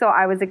League. So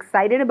I was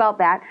excited about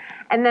that.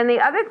 And then the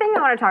other thing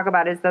I want to talk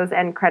about is those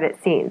end credit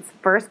scenes.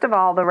 First of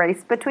all, the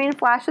race between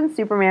Flash and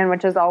Superman,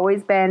 which has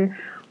always been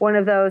one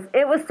of those.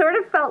 It was sort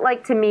of felt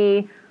like to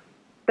me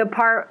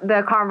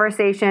the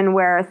conversation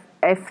where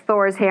if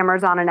Thor's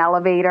hammer's on an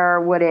elevator,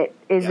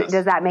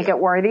 does that make it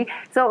worthy?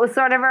 So it was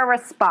sort of a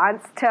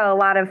response to a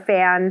lot of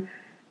fan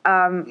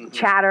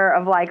chatter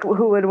of like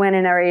who would win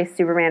in a race,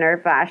 Superman or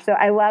Flash. So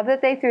I love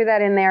that they threw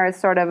that in there as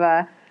sort of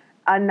a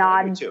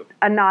nod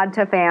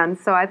to fans.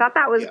 So I thought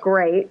that was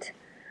great.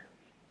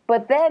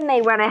 But then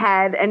they went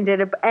ahead and did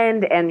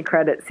an end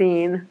credit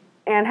scene.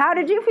 And how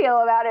did you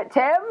feel about it,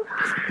 Tim?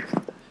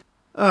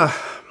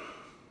 Oh,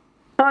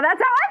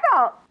 that's how I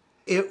felt.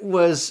 It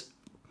was,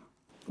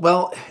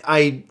 well,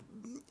 I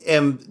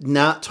am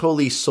not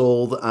totally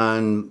sold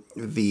on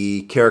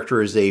the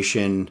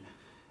characterization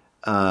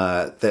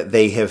that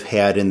they have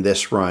had in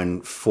this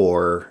run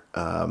for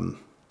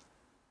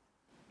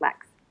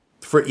Lex.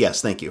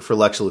 Yes, thank you, for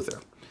Lex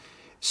Luthor.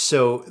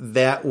 So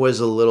that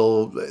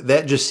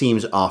just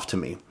seems off to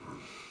me.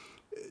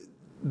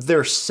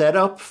 They're set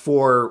up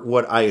for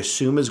what I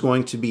assume is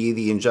going to be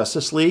the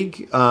Injustice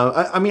League.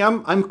 I mean,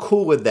 I'm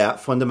cool with that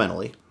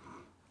fundamentally.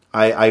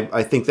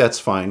 I think that's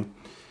fine.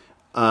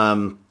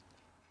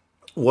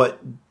 What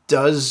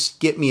does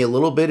get me a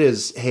little bit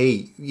is,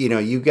 hey,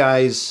 you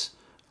guys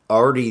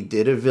already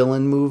did a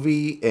villain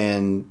movie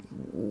and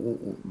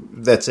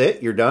that's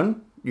it? You're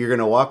done? You're going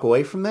to walk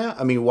away from that?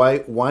 I mean,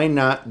 why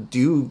not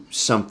do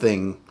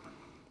something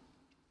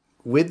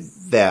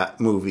with that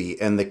movie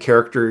and the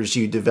characters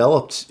you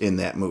developed in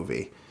that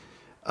movie?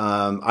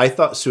 I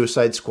thought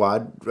Suicide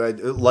Squad,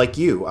 like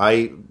you,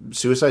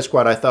 Suicide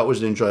Squad I thought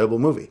was an enjoyable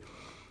movie.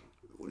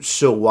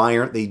 So why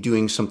aren't they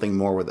doing something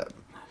more with it?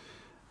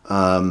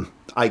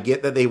 I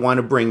get that they want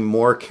to bring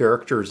more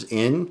characters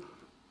in,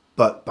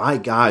 but by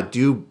God,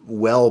 do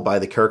well by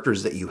the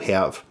characters that you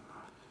have.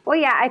 Well,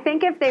 yeah, I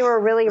think if they were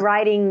really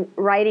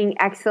writing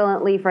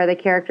excellently for the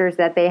characters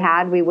that they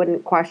had, we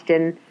wouldn't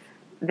question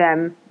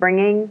them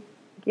bringing,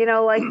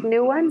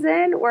 new ones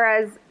in.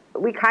 Whereas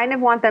we kind of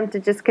want them to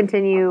just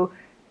continue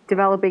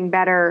developing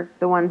better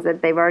the ones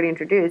that they've already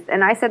introduced.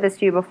 And I said this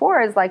to you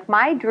before, is like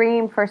my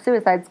dream for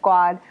Suicide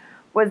Squad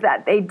was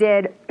that they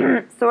did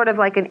sort of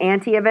like an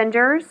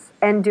anti-Avengers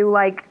and do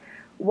like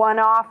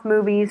one-off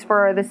movies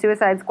for the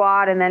Suicide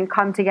Squad and then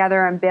come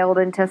together and build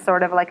into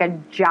sort of like a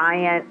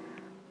giant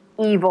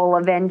evil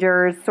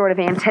Avengers sort of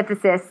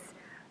antithesis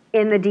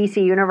in the DC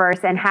universe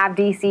and have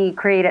DC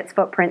create its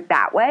footprint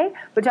that way,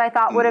 which I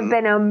thought would have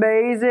been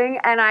amazing.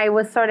 And I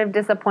was sort of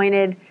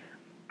disappointed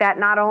that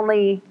not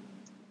only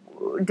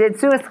did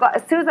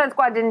Suicide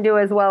Squad didn't do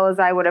as well as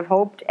I would have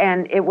hoped,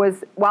 and it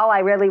was, while I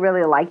really,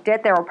 really liked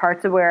it, there were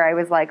parts of where I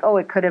was like, oh,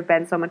 it could have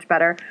been so much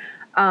better.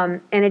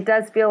 And it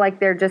does feel like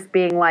they're just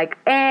being like,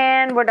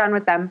 and we're done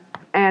with them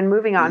and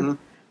moving on.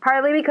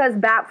 Partly because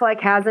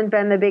Batfleck hasn't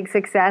been the big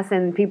success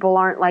and people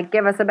aren't like,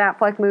 give us a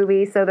Batfleck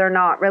movie, so they're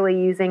not really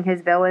using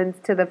his villains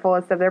to the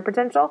fullest of their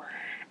potential.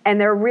 And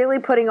they're really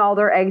putting all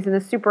their eggs in the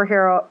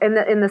superhero,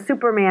 in the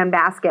Superman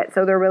basket,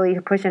 so they're really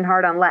pushing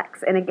hard on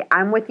Lex. And again,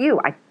 I'm with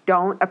you. I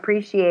don't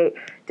appreciate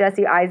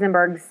Jesse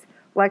Eisenberg's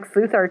Lex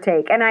Luthor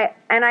take. And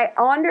I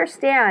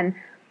understand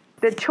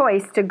the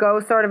choice to go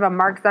sort of a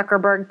Mark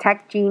Zuckerberg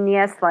tech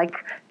genius, like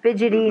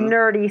fidgety,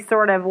 nerdy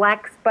sort of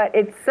Lex, but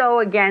it's so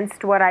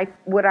against what I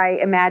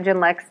imagine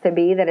Lex to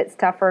be that it's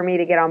tough for me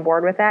to get on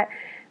board with that.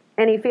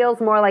 And he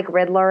feels more like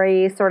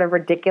Riddler-y, sort of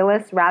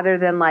ridiculous, rather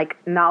than like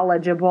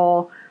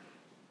knowledgeable,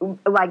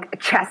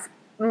 like chess,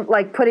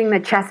 like putting the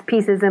chess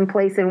pieces in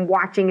place and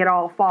watching it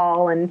all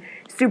fall, and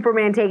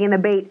Superman taking the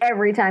bait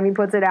every time he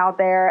puts it out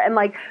there. And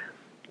like,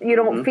 you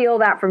don't feel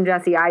that from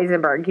Jesse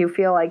Eisenberg. You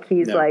feel like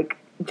he's like,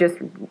 just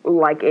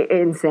like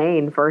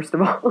insane, first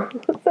of all.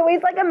 So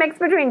he's like a mix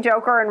between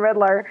Joker and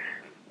Riddler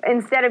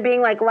instead of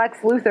being like Lex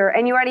Luthor,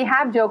 and you already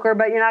have Joker,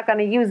 but you're not going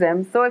to use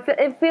him. So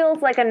it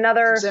feels like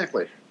another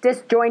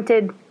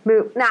disjointed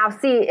move. Now,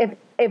 see,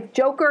 if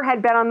Joker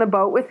had been on the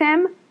boat with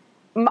him,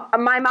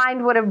 my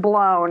mind would have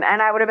blown,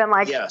 and I would have been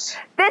like, yes,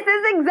 this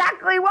is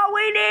exactly what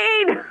we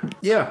need.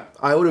 Yeah,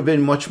 I would have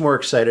been much more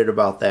excited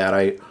about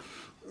that.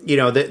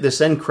 This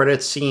end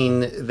credits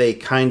scene, they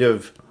kind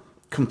of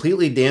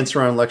completely dance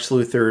around Lex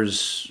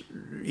Luthor's,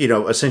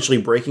 essentially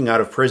breaking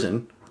out of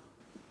prison.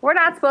 We're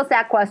not supposed to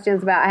ask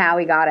questions about how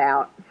he got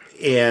out.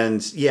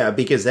 And yeah,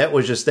 because that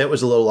was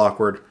a little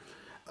awkward.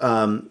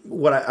 While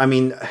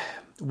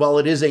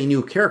it is a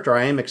new character,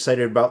 I am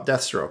excited about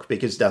Deathstroke,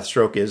 because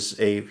Deathstroke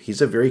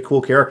he's a very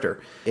cool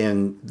character.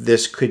 And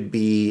this could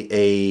be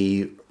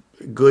a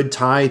good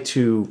tie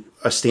to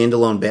a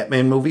standalone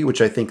Batman movie,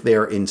 which I think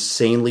they're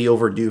insanely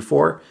overdue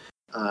for.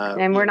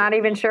 And we're not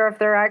even sure if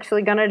they're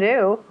actually going to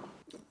do.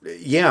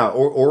 Yeah,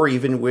 or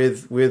even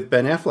with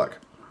Ben Affleck.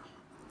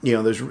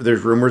 There's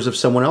rumors of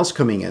someone else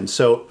coming in.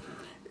 So,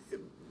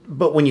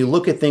 but when you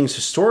look at things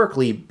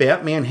historically,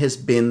 Batman has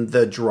been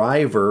the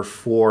driver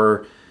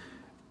for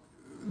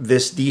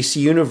this DC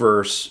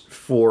universe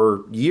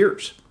for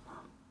years.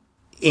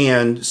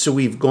 And so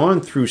we've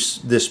gone through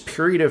this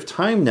period of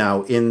time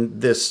now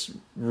in this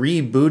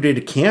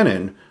rebooted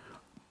canon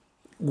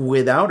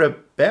without a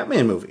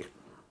Batman movie.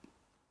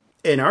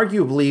 And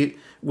arguably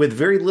with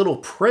very little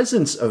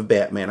presence of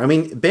Batman. I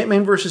mean,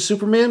 Batman versus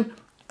Superman,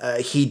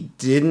 he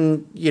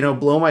didn't,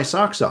 blow my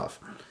socks off.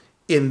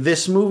 In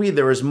this movie,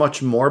 there is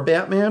much more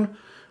Batman,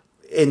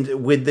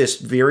 and with this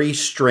very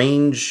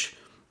strange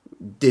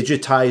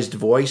digitized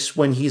voice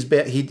when he's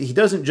he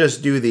doesn't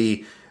just do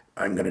the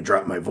I'm going to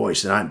drop my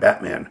voice and I'm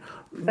Batman.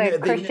 The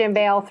Christian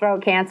Bale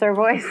throat cancer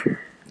voice.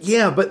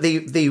 Yeah, but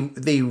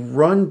they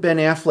run Ben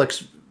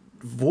Affleck's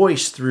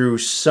voice through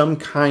some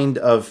kind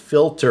of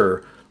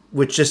filter,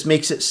 which just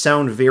makes it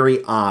sound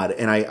very odd,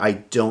 and I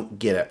don't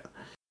get it.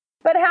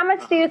 But how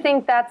much do you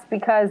think that's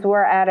because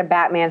we're at a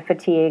Batman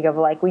fatigue of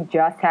like, we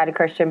just had a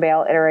Christian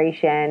Bale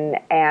iteration,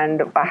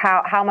 and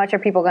how much are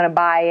people going to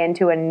buy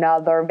into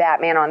another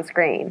Batman on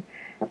screen?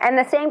 And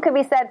the same could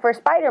be said for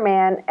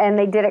Spider-Man, and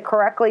they did it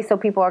correctly, so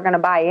people are going to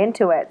buy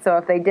into it. So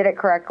if they did it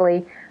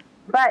correctly,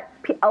 but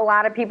a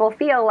lot of people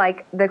feel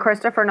like the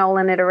Christopher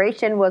Nolan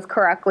iteration was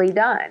correctly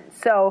done.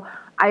 So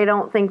I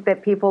don't think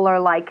that people are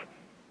like,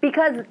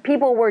 because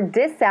people were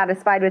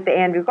dissatisfied with the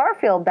Andrew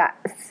Garfield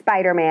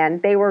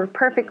Spider-Man, they were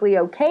perfectly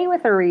okay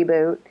with a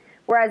reboot,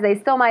 whereas they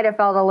still might have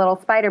felt a little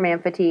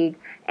Spider-Man fatigue,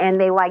 and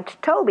they liked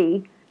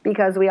Tobey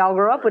because we all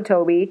grew up with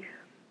Tobey.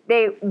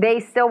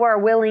 They still were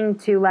willing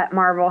to let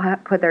Marvel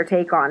put their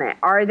take on it.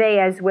 Are they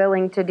as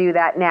willing to do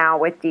that now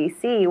with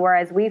DC?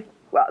 Whereas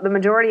the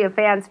majority of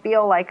fans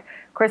feel like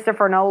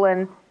Christopher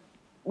Nolan,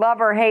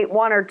 love or hate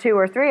one or two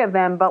or three of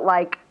them, but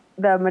like,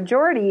 the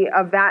majority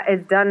of that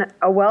is done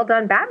a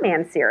well-done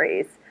Batman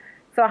series.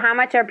 So how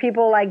much are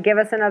people like, give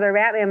us another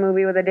Batman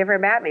movie with a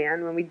different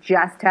Batman when we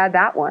just had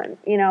that one?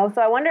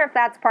 So I wonder if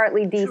that's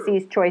partly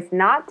DC's choice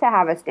not to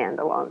have a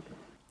standalone.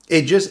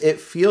 It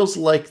feels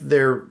like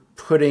they're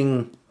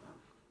putting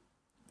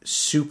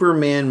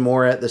Superman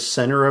more at the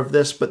center of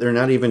this, but they're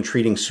not even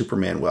treating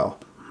Superman well.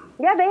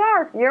 Yeah, they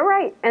are. You're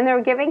right. And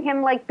they're giving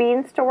him like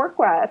beans to work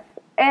with.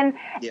 And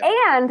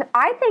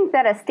I think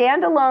that a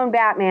standalone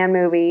Batman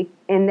movie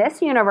in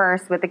this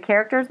universe with the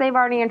characters they've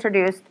already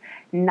introduced,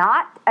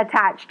 not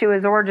attached to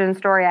his origin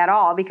story at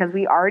all, because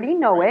we already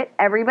know it,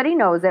 everybody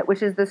knows it,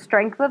 which is the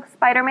strength of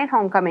Spider-Man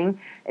Homecoming,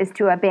 is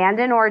to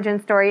abandon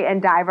origin story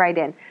and dive right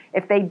in.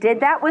 If they did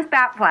that with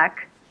Batfleck,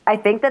 I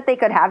think that they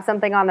could have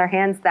something on their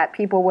hands that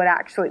people would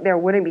there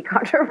wouldn't be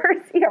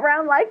controversy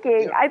around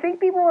liking. Yeah. I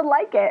think people would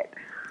like it.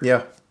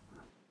 Yeah.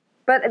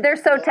 But they're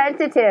so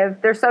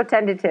tentative. They're so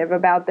tentative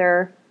about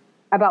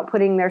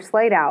putting their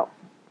slate out.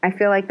 I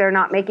feel like they're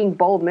not making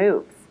bold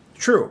moves.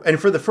 True. And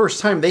for the first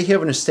time, they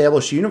have an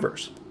established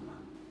universe.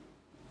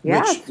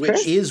 Yeah,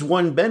 which is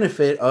one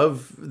benefit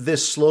of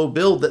this slow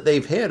build that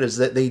they've had, is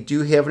that they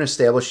do have an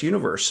established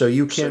universe. So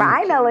you can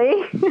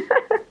finally.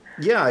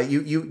 Yeah,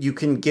 you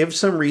can give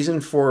some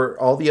reason for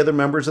all the other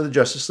members of the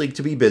Justice League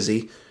to be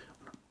busy.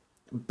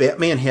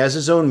 Batman has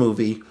his own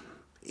movie,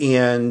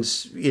 and,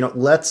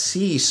 let's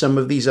see some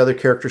of these other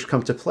characters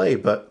come to play.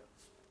 But,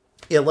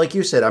 yeah, like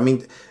you said, I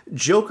mean,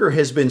 Joker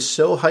has been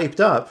so hyped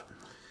up,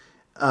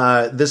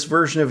 this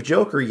version of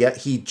Joker, yet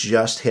he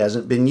just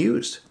hasn't been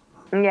used.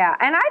 Yeah,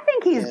 and I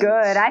think he's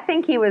good. I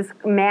think he was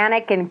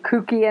manic and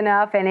kooky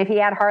enough, and if he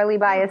had Harley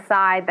by his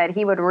side, that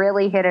he would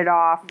really hit it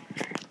off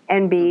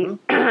and be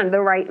the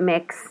right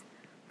mix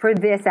for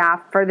this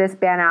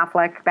Ben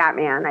Affleck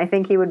Batman. I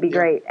think he would be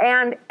great.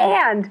 And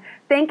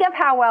think of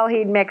how well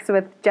he'd mix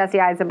with Jesse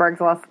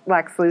Eisenberg's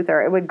Lex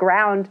Luthor. It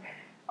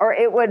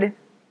would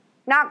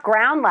not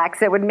ground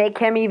Lex, it would make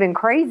him even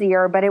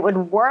crazier, but it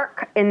would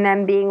work in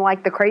them being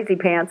like the crazy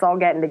pants all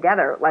getting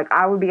together. Like,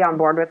 I would be on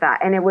board with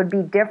that. And it would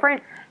be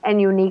different and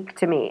unique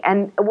to me.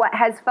 And what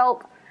has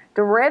felt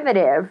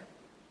derivative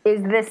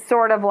is this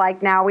sort of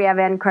like, now we have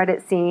end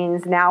credit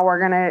scenes, now we're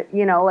going to,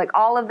 like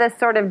all of this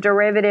sort of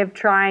derivative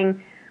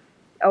trying,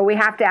 we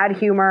have to add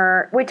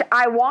humor, which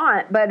I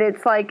want, but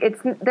it's like,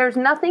 there's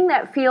nothing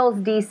that feels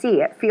DC.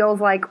 It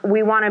feels like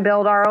we want to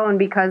build our own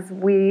because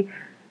we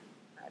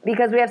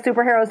have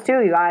superheroes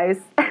too, you guys.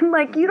 And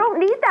like, you don't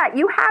need that.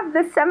 You have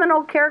the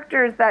seminal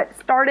characters that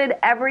started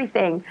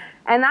everything.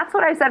 And that's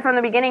what I said from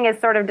the beginning is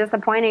sort of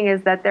disappointing,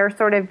 is that they're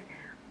sort of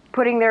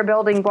putting their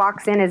building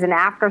blocks in as an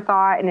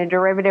afterthought in a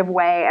derivative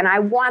way. And I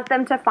want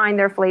them to find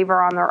their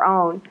flavor on their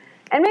own.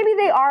 And maybe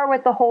they are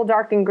with the whole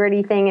dark and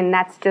gritty thing, and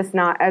that's just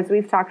not, as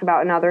we've talked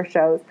about in other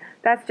shows,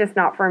 that's just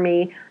not for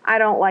me. I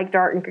don't like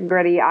dark and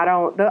gritty.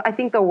 I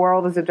think the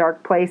world is a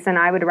dark place, and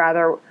I would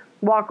rather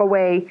walk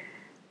away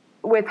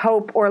with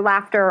hope or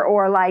laughter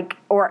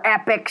or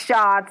epic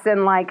shots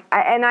and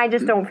I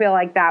just don't feel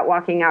like that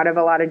walking out of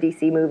a lot of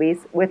DC movies,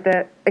 with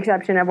the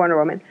exception of Wonder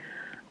Woman.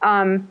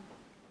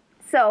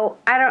 So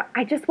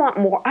I just want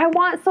more. I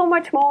want so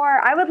much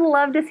more. I would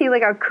love to see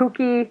like a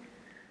kooky,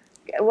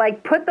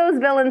 like put those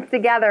villains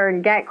together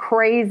and get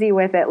crazy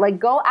with it. Like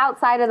go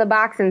outside of the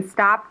box and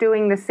stop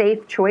doing the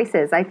safe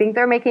choices. I think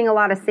they're making a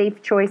lot of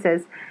safe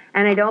choices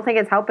and I don't think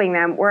it's helping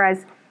them.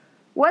 Whereas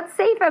what's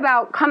safe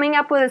about coming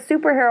up with a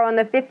superhero in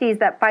the 50s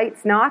that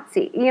fights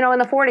Nazis, in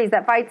the 40s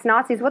that fights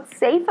Nazis? What's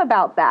safe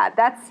about that?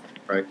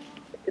 Right.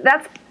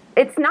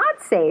 It's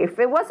not safe.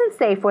 It wasn't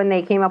safe when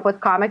they came up with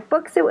comic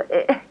books.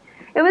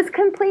 It was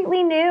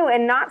completely new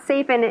and not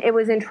safe, and it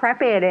was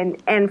intrepid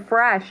and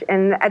fresh,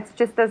 and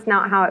that's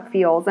not how it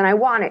feels. And I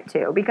want it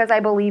to, because I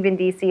believe in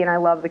DC and I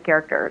love the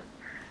characters.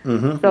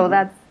 Mm-hmm. So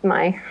that's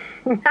my...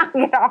 I'll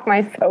get off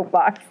my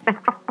soapbox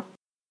now.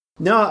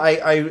 No,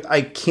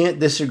 I can't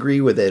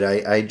disagree with it.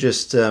 I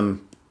just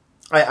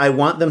I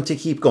want them to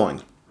keep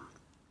going.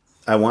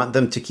 I want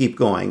them to keep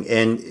going,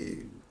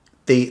 and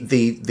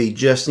they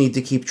just need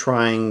to keep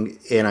trying.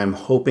 And I'm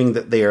hoping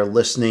that they are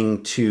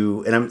listening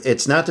to. And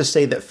it's not to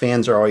say that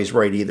fans are always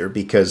right either,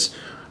 because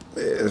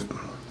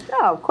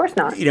no, of course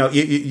not.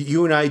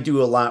 You and I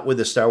do a lot with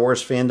the Star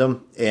Wars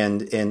fandom,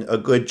 and a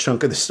good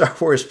chunk of the Star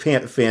Wars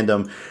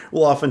fandom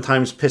will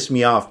oftentimes piss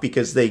me off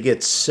because they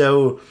get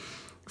so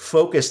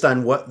focused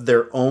on what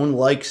their own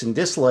likes and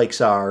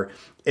dislikes are,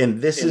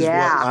 and this is what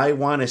I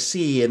want to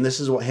see, and this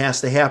is what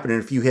has to happen,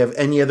 and if you have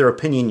any other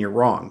opinion, you're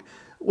wrong.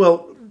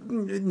 Well,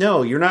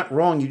 no, you're not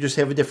wrong, you just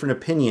have a different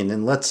opinion,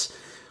 and let's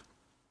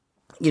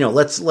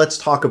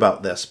talk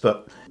about this.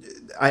 But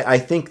I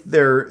think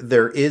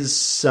there is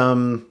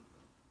some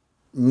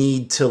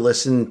need to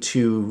listen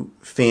to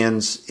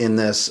fans in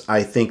this.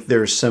 I think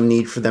there's some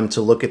need for them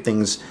to look at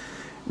things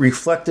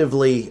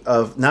reflectively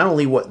of not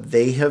only what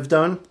they have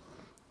done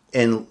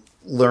and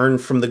learn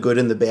from the good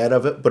and the bad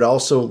of it, but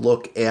also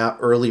look at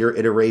earlier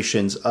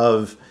iterations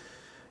of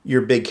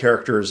your big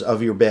characters,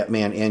 of your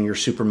Batman and your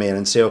Superman,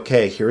 and say,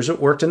 okay, here's what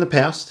worked in the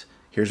past,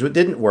 here's what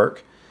didn't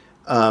work.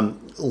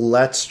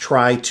 Let's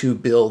try to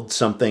build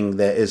something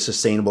that is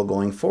sustainable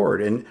going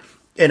forward.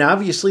 And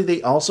obviously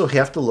they also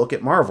have to look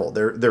at Marvel.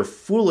 They're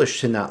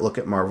foolish to not look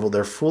at Marvel.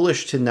 They're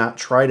foolish to not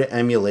try to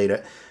emulate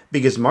it,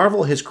 because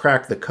Marvel has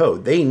cracked the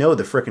code. They know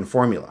the frickin'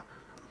 formula.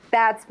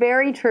 That's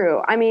very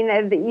true. I mean,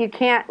 you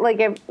can't,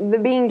 if the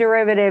being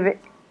derivative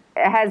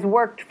has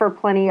worked for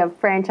plenty of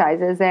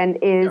franchises and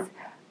is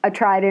a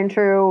tried and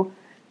true,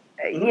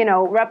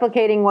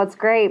 replicating what's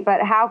great,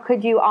 but how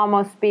could you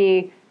almost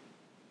be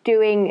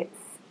doing,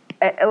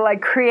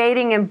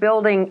 creating and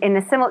building in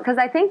a similar, because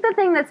I think the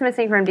thing that's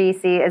missing from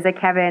DC is a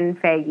Kevin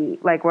Feige,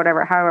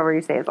 however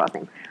you say his last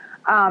name.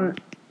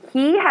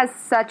 He has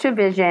such a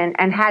vision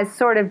and has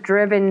sort of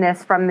driven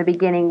this from the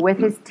beginning with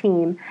his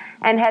team,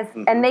 and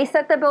they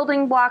set the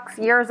building blocks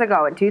years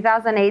ago. In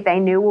 2008, they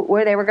knew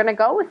where they were going to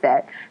go with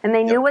it, and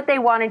they knew what they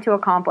wanted to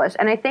accomplish.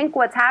 And I think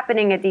what's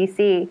happening at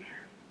DC,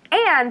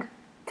 and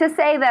to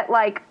say that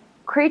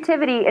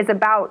creativity is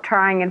about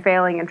trying and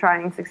failing and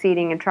trying and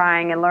succeeding and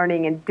trying and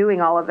learning and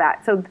doing all of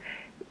that. So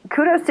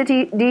kudos to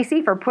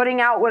DC for putting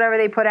out whatever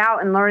they put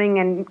out and learning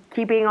and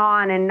keeping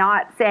on and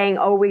not saying,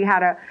 oh, we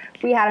had a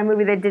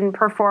movie that didn't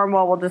perform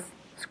well, we'll just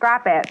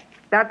scrap it.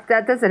 That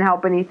doesn't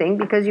help anything,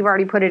 because you've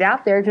already put it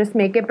out there. Just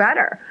make it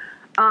better.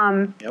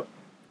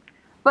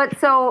 But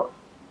so,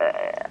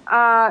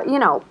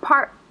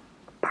 part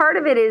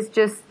of it is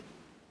just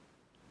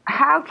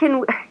how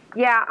can...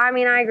 Yeah, I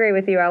mean, I agree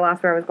with you. I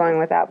lost where I was going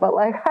with that, but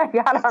like I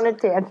got on a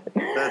tangent.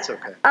 That's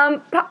okay.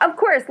 Of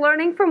course,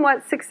 learning from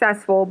what's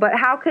successful, but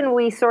how can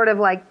we sort of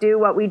like do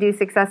what we do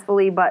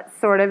successfully, but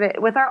sort of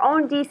it with our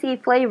own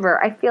DC flavor?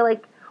 I feel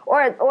like,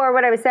 or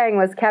what I was saying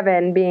was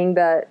Kevin being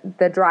the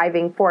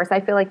driving force.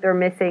 I feel like they're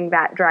missing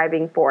that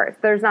driving force.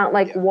 There's not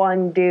like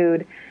one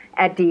dude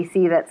at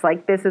DC that's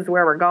like, this is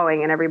where we're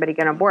going, and everybody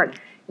get on board.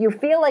 You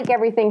feel like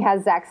everything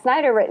has Zack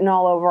Snyder written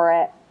all over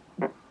it,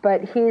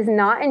 but he's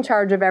not in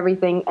charge of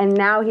everything, and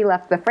now he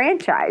left the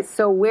franchise.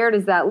 So where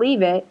does that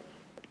leave it?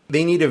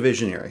 They need a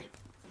visionary.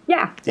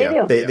 Yeah, they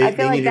do. They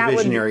need a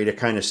visionary to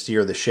kind of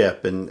steer the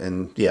ship,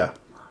 and yeah.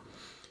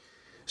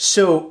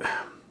 So,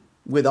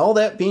 with all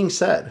that being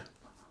said,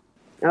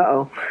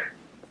 the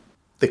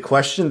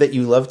question that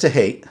you love to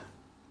hate,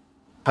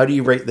 how do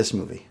you rate this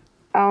movie?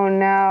 Oh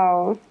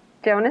no.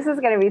 Jonas is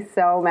going to be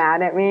so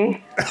mad at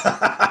me.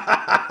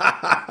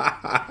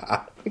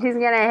 He's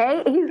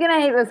gonna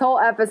hate this whole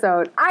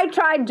episode. I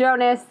tried,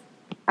 Jonas.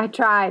 I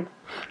tried.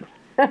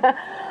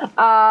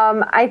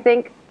 I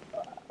think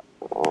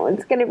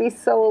it's gonna be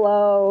so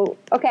low.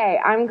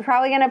 Okay, I'm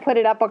probably gonna put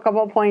it up a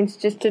couple points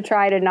just to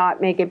try to not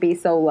make it be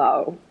so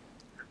low.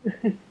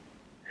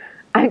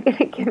 I'm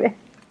gonna give it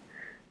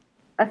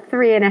a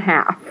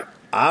 3.5.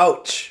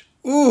 Ouch.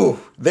 Ooh,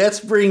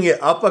 that's bringing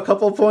it up a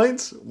couple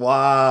points?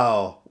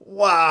 Wow.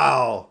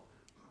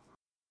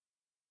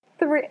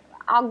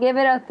 I'll give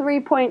it a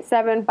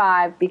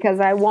 3.75 because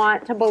I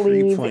want to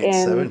believe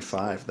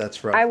 3.75.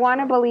 That's right. I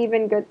want to believe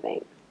in good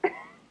things.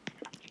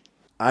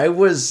 I'm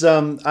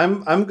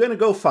going to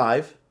go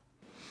 5.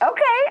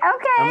 Okay.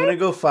 I'm going to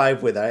go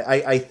 5 with it.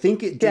 I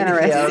think it did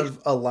have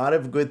a lot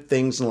of good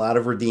things and a lot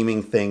of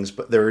redeeming things,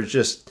 but there were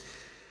just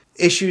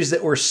issues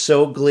that were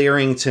so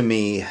glaring to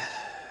me,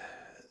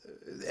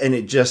 and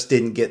it just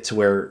didn't get to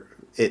where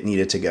it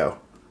needed to go.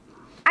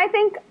 I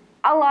think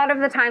a lot of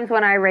the times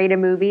when I rate a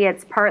movie,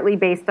 it's partly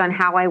based on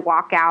how I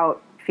walk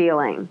out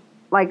feeling.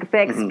 Like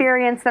the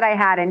experience that I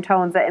had in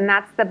tones, and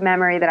that's the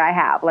memory that I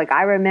have. Like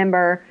I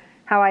remember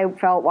how I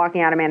felt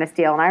walking out of Man of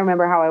Steel, and I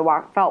remember how I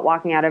felt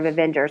walking out of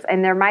Avengers.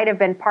 And there might have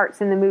been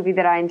parts in the movie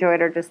that I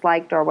enjoyed or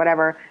disliked or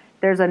whatever.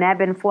 There's an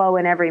ebb and flow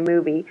in every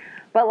movie.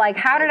 But like,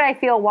 how did I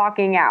feel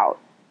walking out?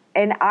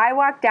 And I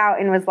walked out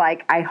and was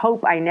like, I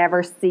hope I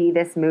never see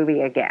this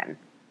movie again.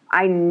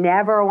 I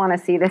never want to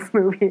see this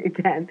movie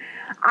again.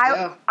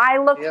 I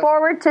look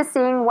forward to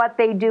seeing what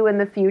they do in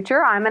the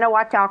future. I'm going to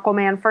watch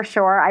Aquaman for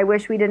sure. I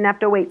wish we didn't have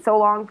to wait so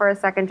long for a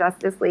second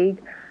Justice League.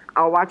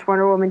 I'll watch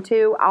Wonder Woman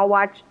 2.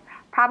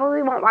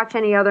 Probably won't watch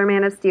any other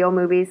Man of Steel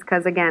movies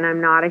because, again, I'm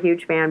not a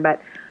huge fan.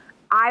 But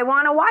I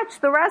want to watch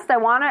the rest. I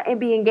want to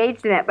be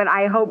engaged in it. But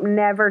I hope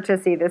never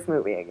to see this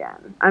movie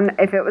again.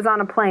 If it was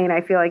on a plane, I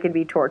feel like it'd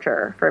be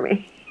torture for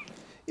me.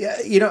 Yeah,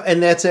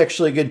 and that's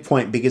actually a good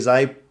point because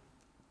I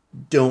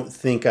don't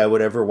think I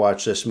would ever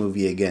watch this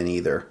movie again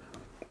either.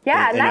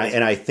 Yeah,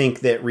 and I think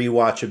that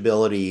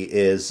rewatchability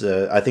is,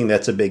 I think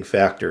that's a big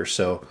factor.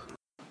 So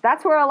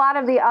that's where a lot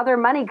of the other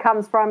money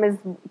comes from, is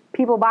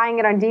people buying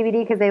it on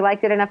DVD because they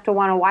liked it enough to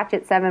want to watch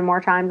it 7 more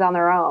times on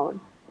their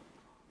own.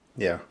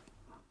 Yeah.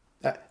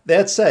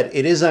 That said,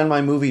 it is on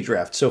my movie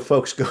draft, so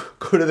folks, go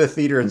to the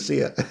theater and see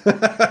it.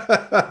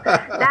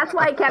 That's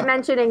why I kept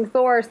mentioning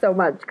Thor so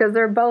much, because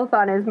they're both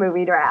on his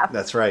movie draft.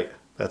 That's right.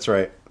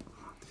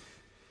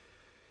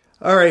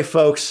 All right,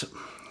 folks.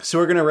 So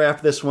we're going to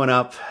wrap this one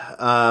up.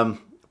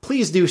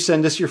 Please do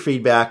send us your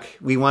feedback.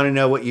 We want to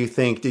know what you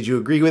think. Did you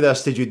agree with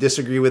us? Did you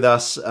disagree with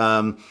us?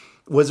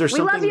 Was there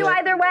something? We love you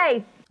either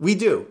way. We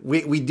do.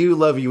 We do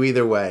love you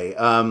either way.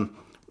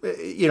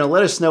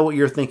 Let us know what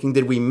you're thinking.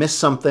 Did we miss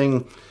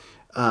something?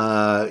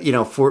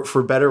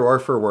 For better or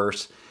for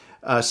worse.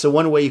 So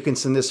one way you can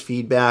send us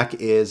feedback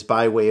is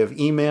by way of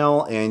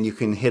email, and you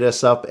can hit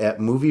us up at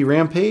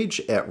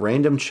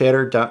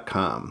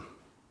movierampage@randomchatter.com.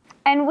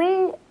 And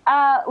we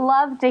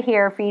love to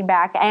hear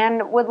feedback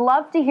and would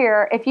love to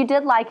hear, if you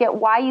did like it,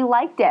 why you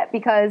liked it.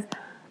 Because,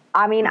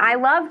 I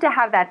love to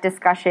have that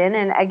discussion.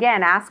 And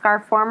again, ask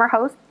our former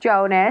host,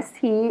 Jonas.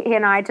 He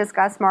and I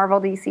discuss Marvel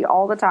DC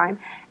all the time.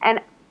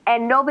 And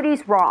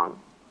nobody's wrong.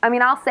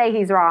 I'll say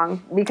he's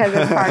wrong because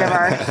it's part of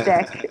our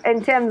shtick.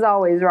 And Tim's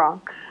always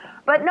wrong.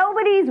 But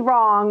nobody's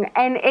wrong,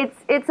 and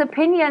it's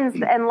opinions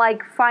and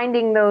like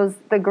finding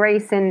the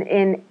grace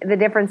in the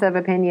difference of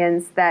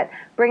opinions that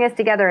bring us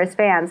together as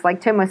fans. Like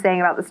Tim was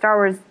saying about the Star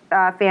Wars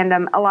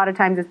fandom, a lot of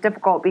times it's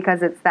difficult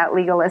because it's that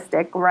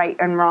legalistic right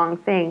and wrong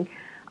thing.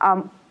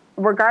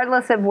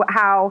 Regardless of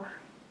how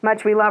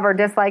much we love or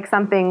dislike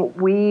something,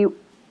 we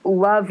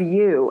love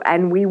you,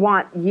 and we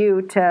want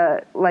you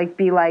to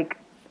be like,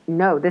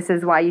 no, this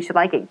is why you should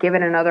like it. Give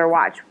it another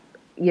watch,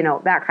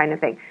 that kind of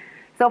thing.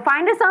 So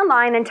find us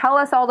online and tell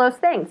us all those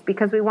things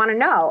because we want to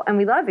know and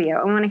we love you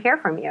and we want to hear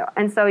from you.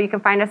 And so you can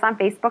find us on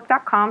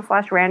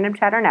Facebook.com/Random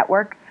Chatter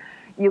Network.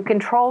 You can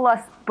troll us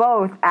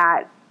both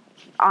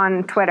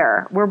on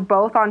Twitter. We're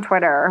both on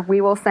Twitter. We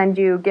will send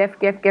you GIF,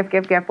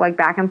 like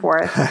back and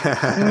forth.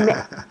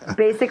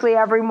 Basically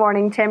every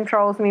morning Tim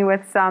trolls me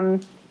with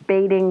some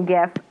baiting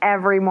GIF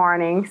every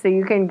morning, so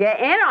you can get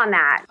in on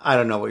that. I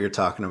don't know what you're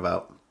talking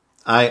about.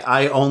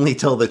 I only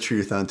tell the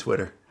truth on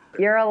Twitter.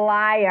 You're a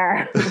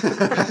liar.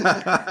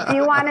 If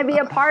you want to be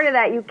a part of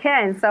that, you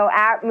can. So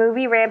at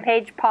Movie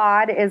Rampage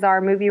Pod is our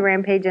Movie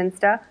Rampage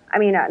Insta. I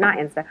mean, not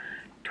Insta,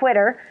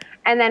 Twitter.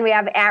 And then we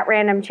have at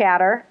Random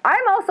Chatter.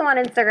 I'm also on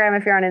Instagram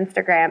if you're on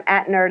Instagram,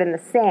 at Nerd in the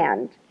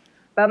Sand.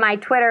 But my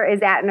Twitter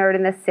is at Nerd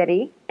in the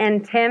City.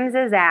 And Tim's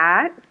is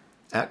at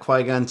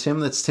Qui-Gon Tim.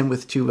 That's Tim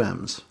with 2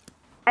 M's.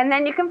 And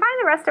then you can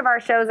find the rest of our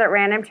shows at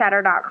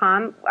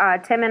randomchatter.com.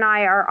 Tim and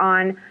I are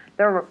on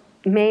the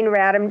main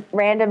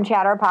Random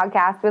Chatter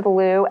podcast with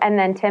Lou, and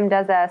then Tim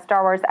does a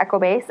Star Wars Echo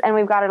Base, and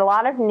we've got a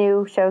lot of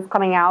new shows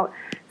coming out.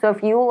 So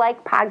if you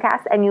like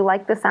podcasts and you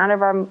like the sound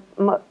of our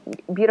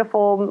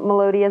beautiful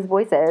melodious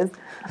voices,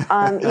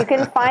 you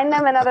can find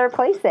them in other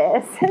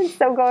places.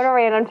 So go to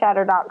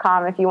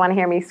randomchatter.com if you want to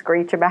hear me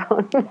screech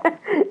about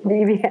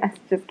DBS.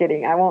 Just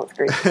kidding, I won't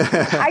screech.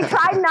 I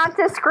tried not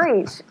to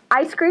screech.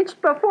 I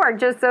screeched before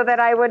just so that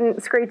I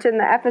wouldn't screech in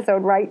the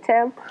episode, right,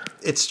 Tim?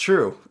 It's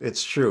true,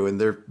 and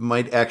there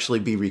might actually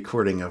be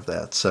recording of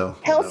that. So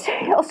he'll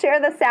share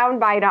the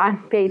soundbite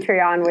on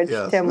Patreon, which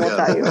Tim will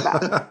tell you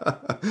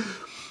about.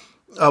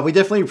 We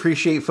definitely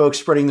appreciate folks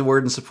spreading the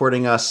word and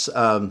supporting us,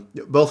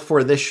 both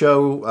for this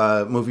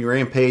show, Movie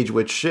Rampage,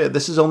 which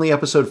this is only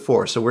episode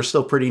 4, so we're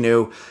still pretty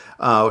new.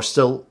 We're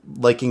still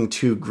liking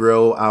to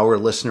grow our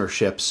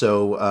listenership.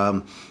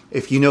 So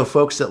if you know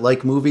folks that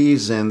like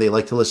movies and they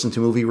like to listen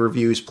to movie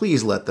reviews,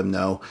 please let them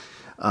know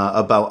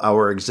about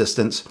our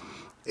existence.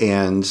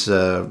 And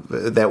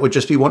that would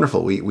just be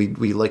wonderful.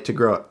 We like to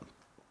grow it.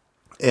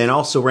 And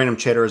also Random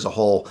Chatter as a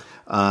whole.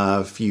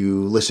 If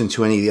you listen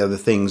to any of the other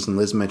things, and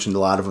Liz mentioned a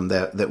lot of them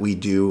that we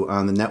do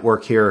on the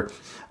network here,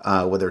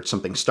 whether it's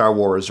something Star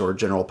Wars or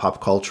general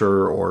pop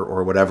culture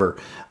or whatever,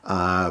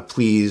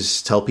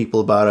 please tell people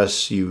about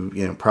us.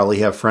 You probably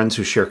have friends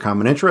who share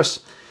common interests.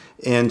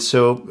 And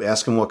so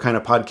ask them what kind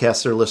of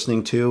podcasts they're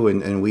listening to,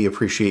 and we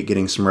appreciate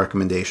getting some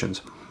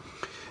recommendations.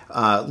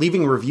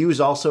 Leaving reviews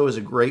also is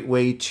a great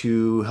way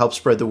to help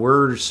spread the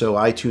word. So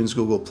iTunes,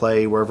 Google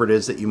Play, wherever it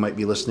is that you might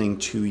be listening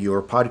to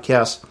your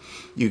podcast,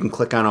 you can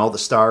click on all the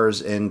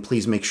stars, and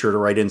please make sure to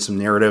write in some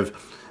narrative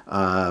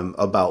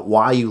about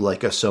why you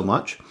like us so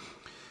much.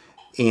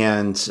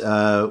 And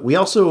we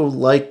also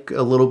like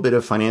a little bit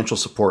of financial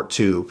support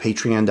too.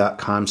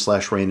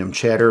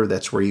 Patreon.com/randomchatter.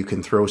 That's where you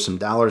can throw some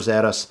dollars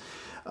at us.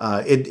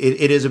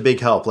 It is a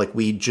big help. Like,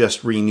 we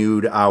just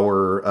renewed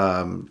our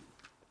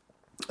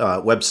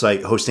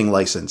website hosting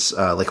license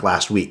like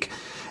last week,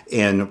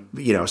 and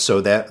so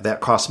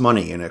that costs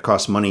money, and it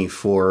costs money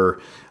for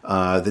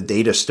the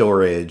data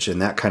storage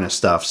and that kind of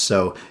stuff.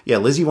 So yeah,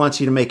 Lizzie wants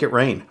you to make it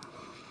rain,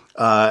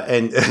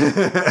 and so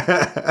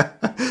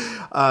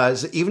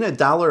even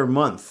 $1 a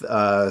month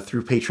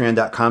through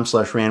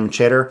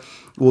patreon.com/randomchatter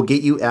will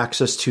get you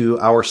access to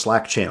our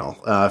Slack channel.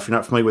 If you're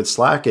not familiar with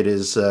Slack, it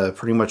is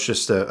pretty much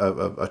just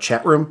a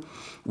chat room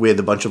with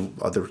a bunch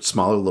of other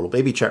smaller little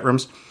baby chat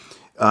rooms.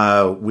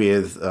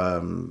 With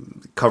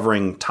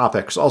covering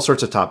topics, all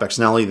sorts of topics,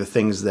 not only the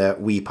things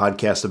that we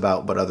podcast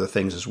about, but other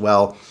things as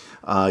well.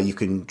 You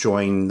can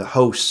join the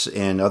hosts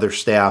and other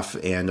staff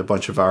and a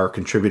bunch of our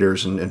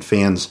contributors and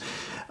fans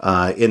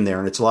in there.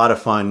 And it's a lot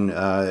of fun.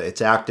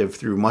 It's active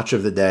through much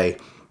of the day.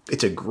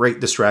 It's a great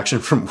distraction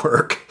from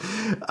work.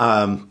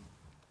 And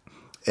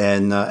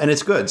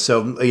it's good.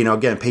 So,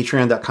 again,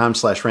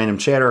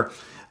 patreon.com/randomchatter.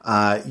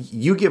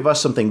 You give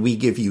us something, we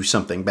give you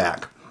something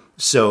back.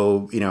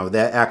 So,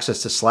 that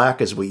access to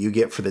Slack is what you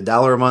get for the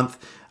 $1 a month.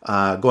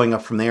 Going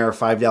up from there,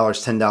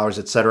 $5, $10,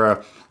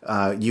 etc.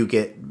 You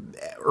get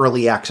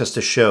early access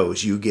to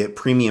shows. You get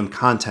premium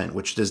content,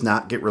 which does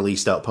not get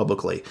released out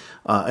publicly,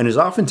 and is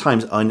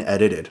oftentimes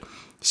unedited.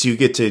 So you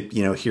get to,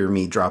 hear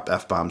me drop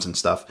F-bombs and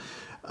stuff.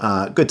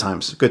 Good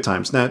times.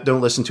 Now,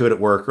 don't listen to it at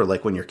work or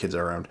like when your kids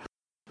are around.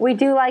 We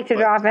do like to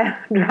drop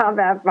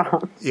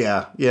F-bombs.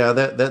 Yeah,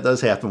 that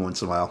does happen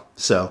once in a while.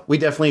 So we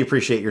definitely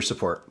appreciate your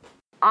support.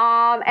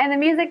 And the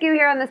music you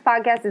hear on this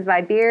podcast is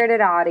by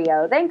Bearded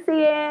Audio. Thanks,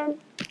 Ian.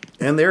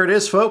 And there it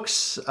is,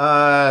 folks.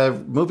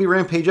 Movie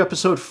Rampage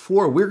episode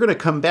 4. We're going to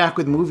come back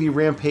with Movie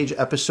Rampage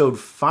episode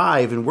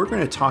 5, and we're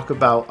going to talk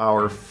about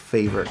our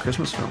favorite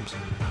Christmas films.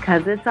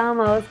 'Cause it's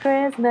almost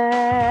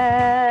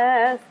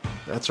Christmas.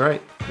 That's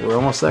right. We're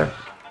almost there.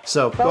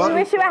 So, but we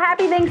wish you a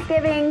happy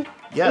Thanksgiving.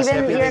 Yes,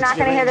 even you're not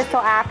going to hear this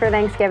till after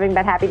Thanksgiving,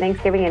 but happy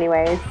Thanksgiving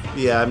anyways.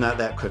 Yeah, I'm not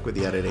that quick with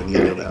the editing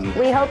either, though.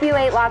 We hope you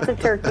ate lots of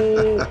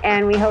turkey,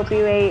 and we hope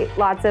you ate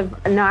lots of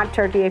not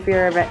turkey if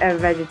you're a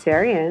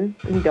vegetarian.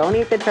 Don't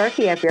eat the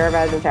turkey if you're a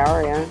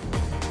vegetarian.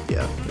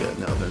 Yeah,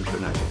 no,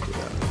 they're not going to do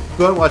that.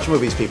 Go and watch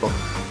movies, people.